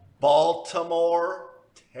 Philadelphia, Baltimore,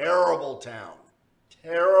 terrible town.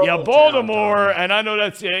 Terrible. Yeah, Baltimore, town, and I know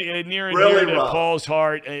that's near and really dear to rough. Paul's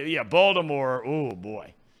heart. Yeah, Baltimore. Oh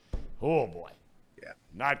boy. Yeah,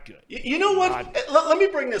 not good. You know what? Let me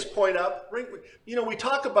bring this point up. You know, we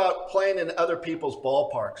talk about playing in other people's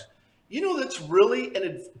ballparks. You know, that's really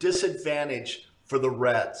a disadvantage for the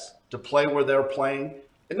Reds to play where they're playing.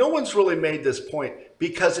 And no one's really made this point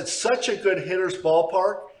because it's such a good hitter's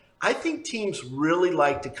ballpark. I think teams really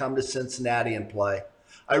like to come to Cincinnati and play.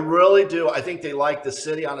 I really do. I think they like the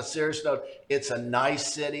city. On a serious note, it's a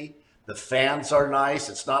nice city. The fans are nice.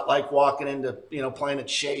 It's not like walking into, you know, playing at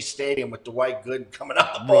Shea Stadium with Dwight Gooden coming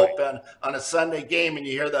out the bullpen on a Sunday game and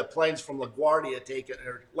you hear the planes from LaGuardia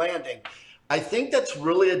landing. I think that's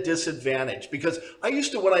really a disadvantage because when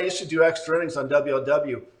I used to do extra innings on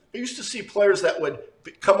WLW, I used to see players that would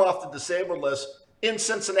come off the disabled list in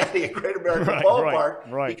Cincinnati at Great American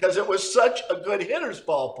Ballpark because it was such a good hitter's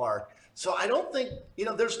ballpark. So I don't think, you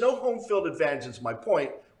know, there's no home field advantage is my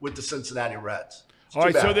point with the Cincinnati Reds. All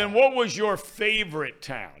right, so then what was your favorite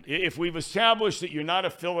town? If we've established that you're not a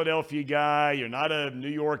Philadelphia guy, you're not a New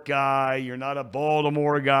York guy, you're not a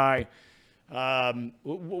Baltimore guy,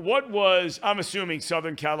 what was, I'm assuming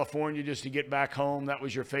Southern California just to get back home, that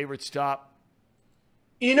was your favorite stop?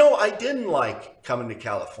 You know, I didn't like coming to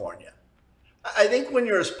California. I think when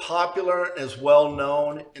you're as popular and as well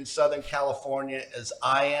known in Southern California as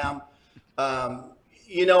I am,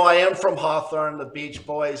 you know, I am from Hawthorne, the Beach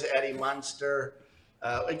Boys, Eddie Munster.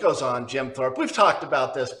 It goes on, Jim Thorpe. We've talked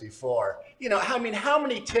about this before. You know, I mean, how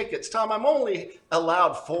many tickets, Thom? I'm only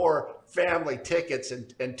allowed 4 family tickets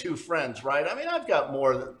and 2 friends, right? I mean, I've got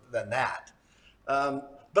more than that.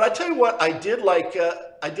 But I tell you what, I did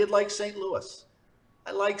like St. Louis.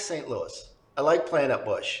 I like St. Louis. I like playing at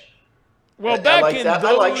Busch. Well, back in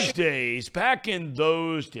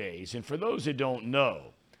those days, and for those that don't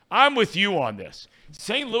know, I'm with you on this.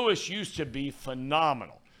 St. Louis used to be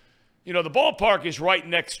phenomenal. You know, the ballpark is right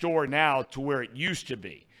next door now to where it used to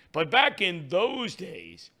be. But back in those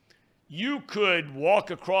days, you could walk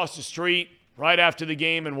across the street right after the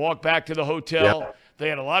game and walk back to the hotel. Yeah. They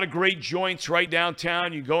had a lot of great joints right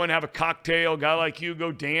downtown. You go and have a cocktail, a guy like you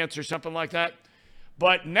go dance or something like that.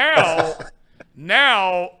 But now,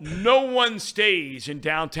 no one stays in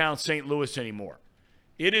downtown St. Louis anymore.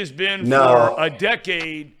 It has been for a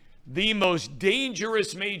decade the most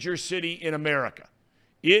dangerous major city in America.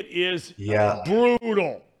 It is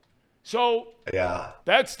brutal. So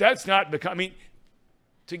that's not become. I mean,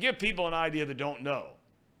 to give people an idea that don't know,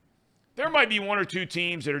 there might be 1 or 2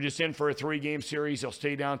 teams that are just in for a 3-game series. They'll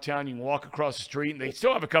stay downtown. You can walk across the street, and they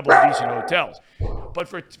still have a couple of decent hotels. But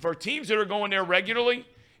for teams that are going there regularly,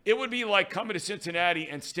 it would be like coming to Cincinnati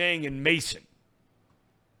and staying in Mason.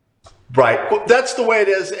 Right. Well, that's the way it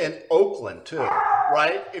is in Oakland too,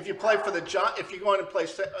 right? If you play for if you're going to play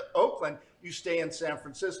Oakland, you stay in San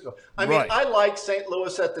Francisco. I mean, I liked St.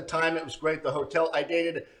 Louis at the time. It was great. The hotel. I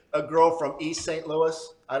dated a girl from East St.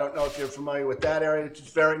 Louis. I don't know if you're familiar with that area. It's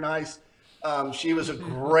very nice. She was a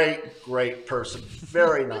great person.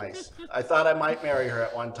 Very nice. I thought I might marry her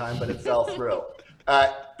at one time, but it fell through.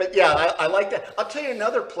 But yeah, I like that. I'll tell you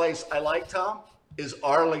another place I like, Thom, is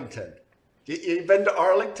Arlington. You've been to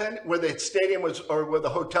Arlington, where the stadium was, or where the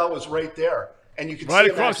hotel was right there, and you could right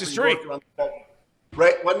see across the street.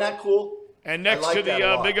 Right? Wasn't that cool? And next to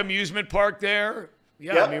the big amusement park there.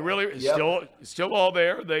 Yeah, Yep. I mean, really, it's still all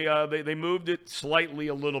there. They moved it slightly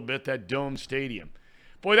a little bit, that Dome Stadium.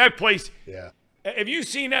 Boy, that place. Yeah. Have you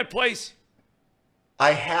seen that place?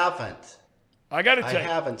 I haven't. I got to tell you. I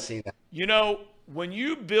haven't seen it. You know, when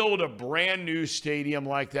you build a brand new stadium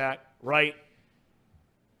like that, right?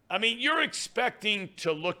 I mean, you're expecting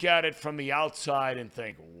to look at it from the outside and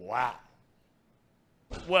think, wow.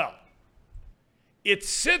 Well, it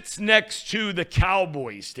sits next to the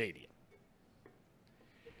Cowboys Stadium.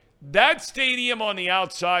 That stadium on the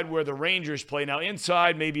outside where the Rangers play. Now,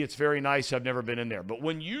 inside, maybe it's very nice. I've never been in there. But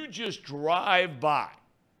when you just drive by,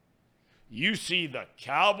 you see the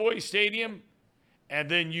Cowboys Stadium, and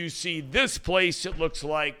then you see this place. It looks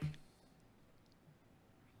like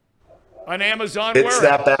an Amazon warehouse. It's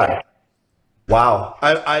that bad. Wow.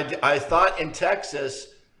 I thought in Texas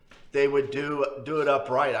they would do it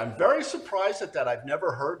upright. I'm very surprised at that. I've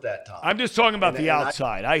never heard that, Thom. I'm just talking about the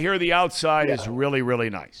outside. I hear the outside is really,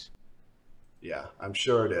 really nice. Yeah, I'm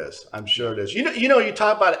sure it is. I'm sure it is. You know, you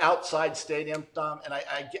talk about outside stadium, Thom, and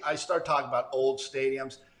I start talking about old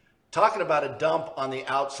stadiums, talking about a dump on the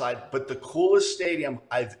outside, but the coolest stadium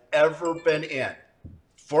I've ever been in,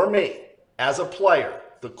 for me, as a player,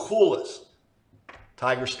 the coolest,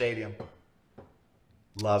 Tiger Stadium.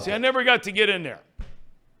 Love it. I never got to get in there.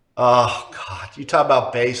 Oh, God. You talk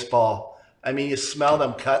about baseball. I mean, you smell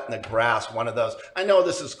them cutting the grass, one of those. I know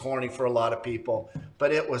this is corny for a lot of people,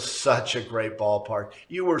 but it was such a great ballpark.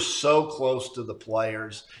 You were so close to the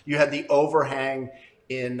players. You had the overhang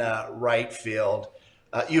in right field.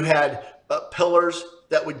 You had pillars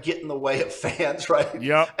that would get in the way of fans, right?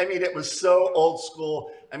 Yeah. I mean, it was so old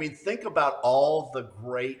school. I mean, think about all the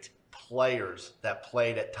great players that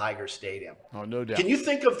played at Tiger Stadium. Oh, no doubt. Can you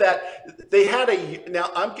think of that? They had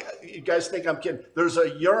you guys think I'm kidding. There's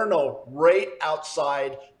a urinal right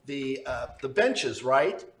outside the benches,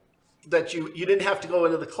 right? That you didn't have to go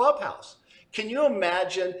into the clubhouse. Can you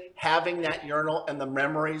imagine having that urinal and the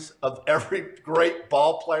memories of every great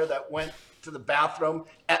ball player that went to the bathroom?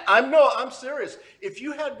 And I'm serious. If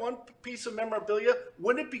you had one piece of memorabilia,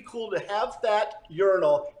 wouldn't it be cool to have that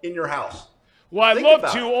urinal in your house? Well, I'd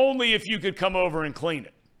love to, only if you could come over and clean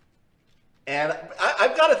it. And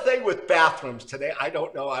I've got a thing with bathrooms today. I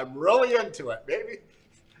don't know. I'm really into it. Maybe.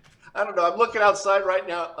 I don't know. I'm looking outside right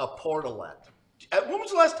now, a portalette. When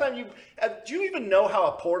was the last time do you even know how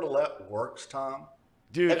a portalette works, Thom?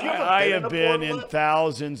 Dude, I have been in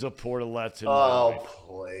thousands of portalettes in my life.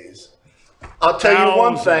 Please. I'll tell you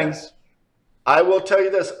one thing. I will tell you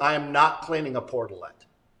this. I am not cleaning a portalette.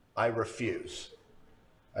 I refuse.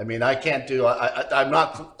 I mean, I can't do. I'm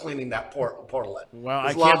not cleaning that portalette. Well,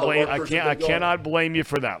 I cannot blame you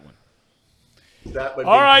for that one. That would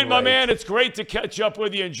all right, great. my man. It's great to catch up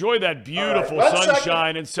with you. Enjoy that beautiful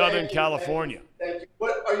sunshine in Southern California. Thank you.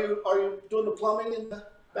 What are you doing the plumbing in the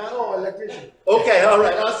battle or electrician? Okay, all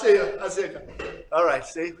right. I'll see you. All right.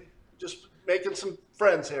 See, just making some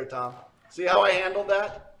friends here, Thom. See how I handled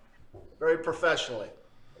that? Very professionally.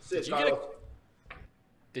 See you,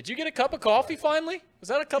 Did you get a cup of coffee finally? Was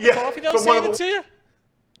that a cup of coffee that was saved to you?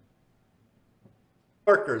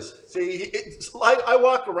 Workers. See, I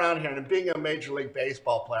walk around here, and being a Major League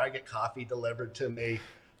Baseball player, I get coffee delivered to me.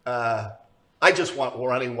 I just want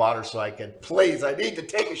running water so I can, I need to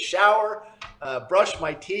take a shower, brush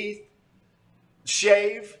my teeth,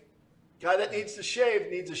 shave. Guy that needs to shave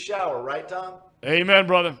needs a shower, right, Thom? Amen,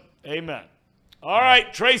 brother. Amen. All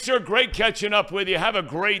right, Tracer, great catching up with you. Have a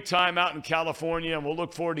great time out in California, and we'll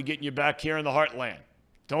look forward to getting you back here in the heartland.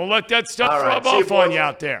 Don't let that stuff rub off on you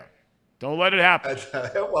out there. Don't let it happen.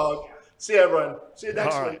 Well, see you, everyone. See you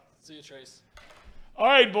next week. See you, Trace. All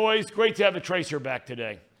right, boys. Great to have the Tracer back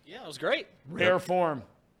today. Yeah, it was great. Rare form.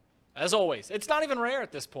 As always. It's not even rare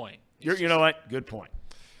at this point. You know what? Good point.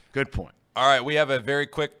 Good point. All right, we have a very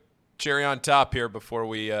quick cherry on top here before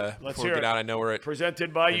we get out. I know we're at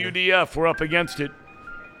presented by UDF. We're up against it.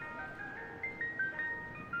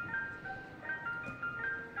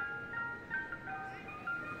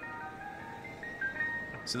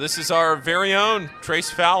 So this is our very own Trace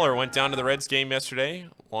Fowler. Went down to the Reds game yesterday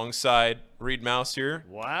alongside Reid Mouse here.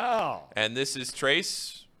 Wow. And this is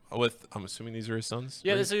Trace with, I'm assuming these are his sons?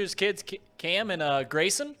 Yeah, this is his kids, Cam and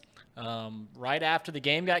Grayson. Right after the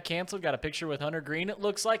game got canceled, got a picture with Hunter Green, it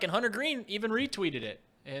looks like, and Hunter Green even retweeted it.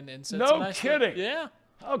 And said No some nice kidding. Yeah.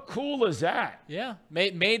 How cool is that? Yeah.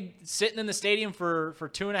 Made sitting in the stadium for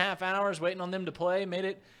 2.5 hours waiting on them to play,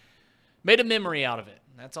 made a memory out of it.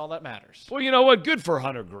 That's all that matters. Well, you know what? Good for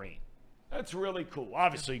Hunter Green. That's really cool.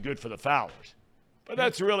 Obviously good for the Fowlers. But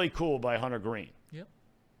that's really cool by Hunter Green. Yep.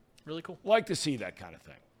 Really cool. Like to see that kind of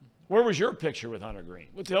thing. Where was your picture with Hunter Green?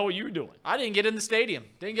 What the hell were you doing? I didn't get in the stadium.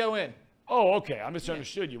 Didn't go in. Oh, okay. I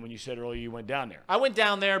misunderstood you when you said earlier you went down there. I went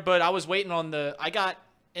down there, but I was waiting on I got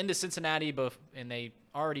into Cincinnati, and they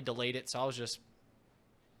already delayed it, so I was just.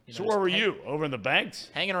 So where were you? Over in the banks?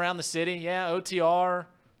 Hanging around the city, yeah. OTR.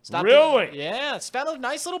 Really? Yeah. It's found a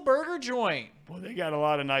nice little burger joint. Well, they got a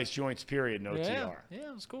lot of nice joints, period, in OTR. Yeah,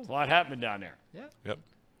 it was cool. A lot happening down there. Yeah. Yep.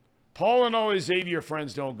 Paul and all his Xavier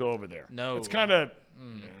friends don't go over there. No. It's kind of.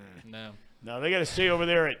 No, they got to stay over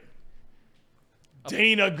there at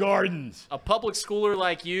Dana Gardens. A public schooler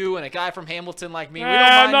like you and a guy from Hamilton like me, we don't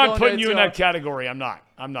I'm mind not going putting to you in OTR. that category. I'm not.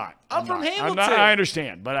 I'm from not. Hamilton. I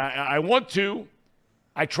understand, but I want to.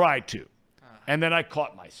 I tried to, and then I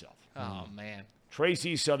caught myself. Oh, man.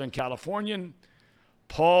 Tracy, Southern Californian.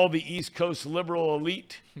 Paul, the East Coast liberal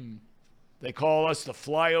elite. They call us the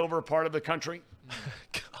flyover part of the country.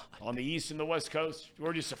 On the East and the West Coast,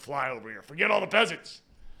 we're just a flyover here. Forget all the peasants.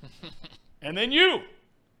 And then you.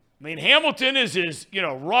 I mean, Hamilton is as,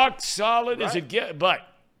 rock solid as it gets, but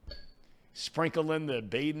sprinkle in the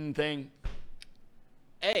Baden thing.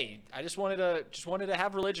 Hey, I just wanted to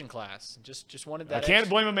have religion class. Just wanted that. I can't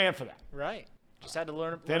blame a man for that. Right. Just had to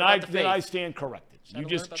learn Then about the faith. I stand corrected. You learn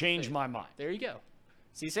just about the changed faith. my mind. There you go.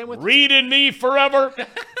 See, same with Reid and me forever.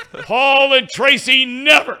 Paul and Tracy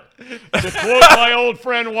never. To quote my old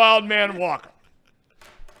friend Wildman Walker.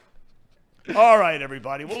 All right,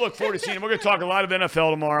 everybody. We'll look forward to seeing them. We're going to talk a lot of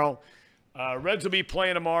NFL tomorrow. Reds will be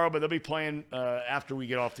playing tomorrow, but they'll be playing after we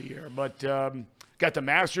get off the air. But got the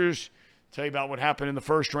Masters. Tell you about what happened in the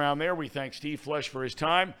first round there. We thank Steve Flesch for his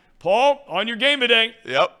time. Paul, on your game today.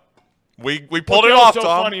 Yep. We pulled it off, What's so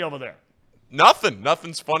Tom. funny over there?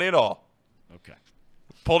 Nothing's funny at all. Okay.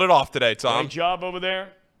 Pulled it off today, Tom. Great job over there.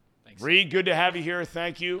 Thanks. Reid, good to have you here.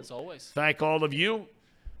 Thank you. As always. Thank all of you.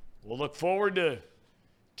 We'll look forward to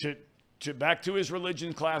back to his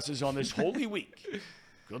religion classes on this Holy Week.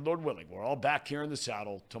 Good Lord willing. We're all back here in the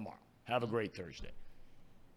saddle tomorrow. Have a great Thursday.